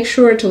 Just make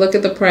sure to look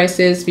at the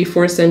prices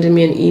before sending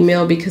me an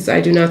email, because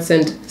I do not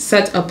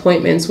set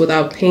appointments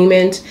without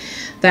payment.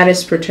 That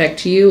is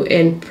protect you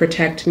and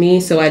protect me,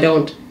 so I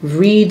don't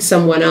read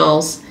someone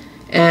else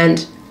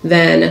and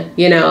then,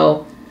 you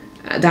know,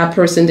 that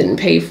person didn't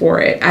pay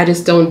for it. I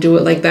just don't do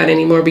it like that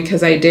anymore,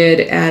 because I did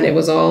and it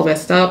was all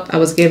messed up. I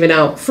was giving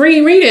out free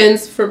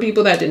readings for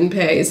people that didn't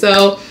pay.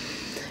 So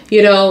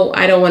you know,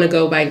 I don't want to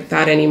go by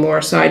that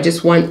anymore. So I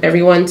just want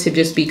everyone to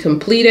just be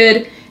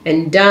completed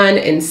and done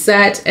and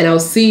set, and I'll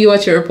see you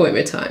at your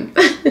appointment time.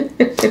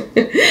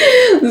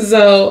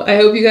 So I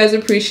hope you guys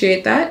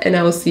appreciate that, and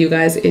I will see you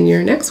guys in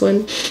your next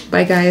one.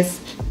 Bye guys.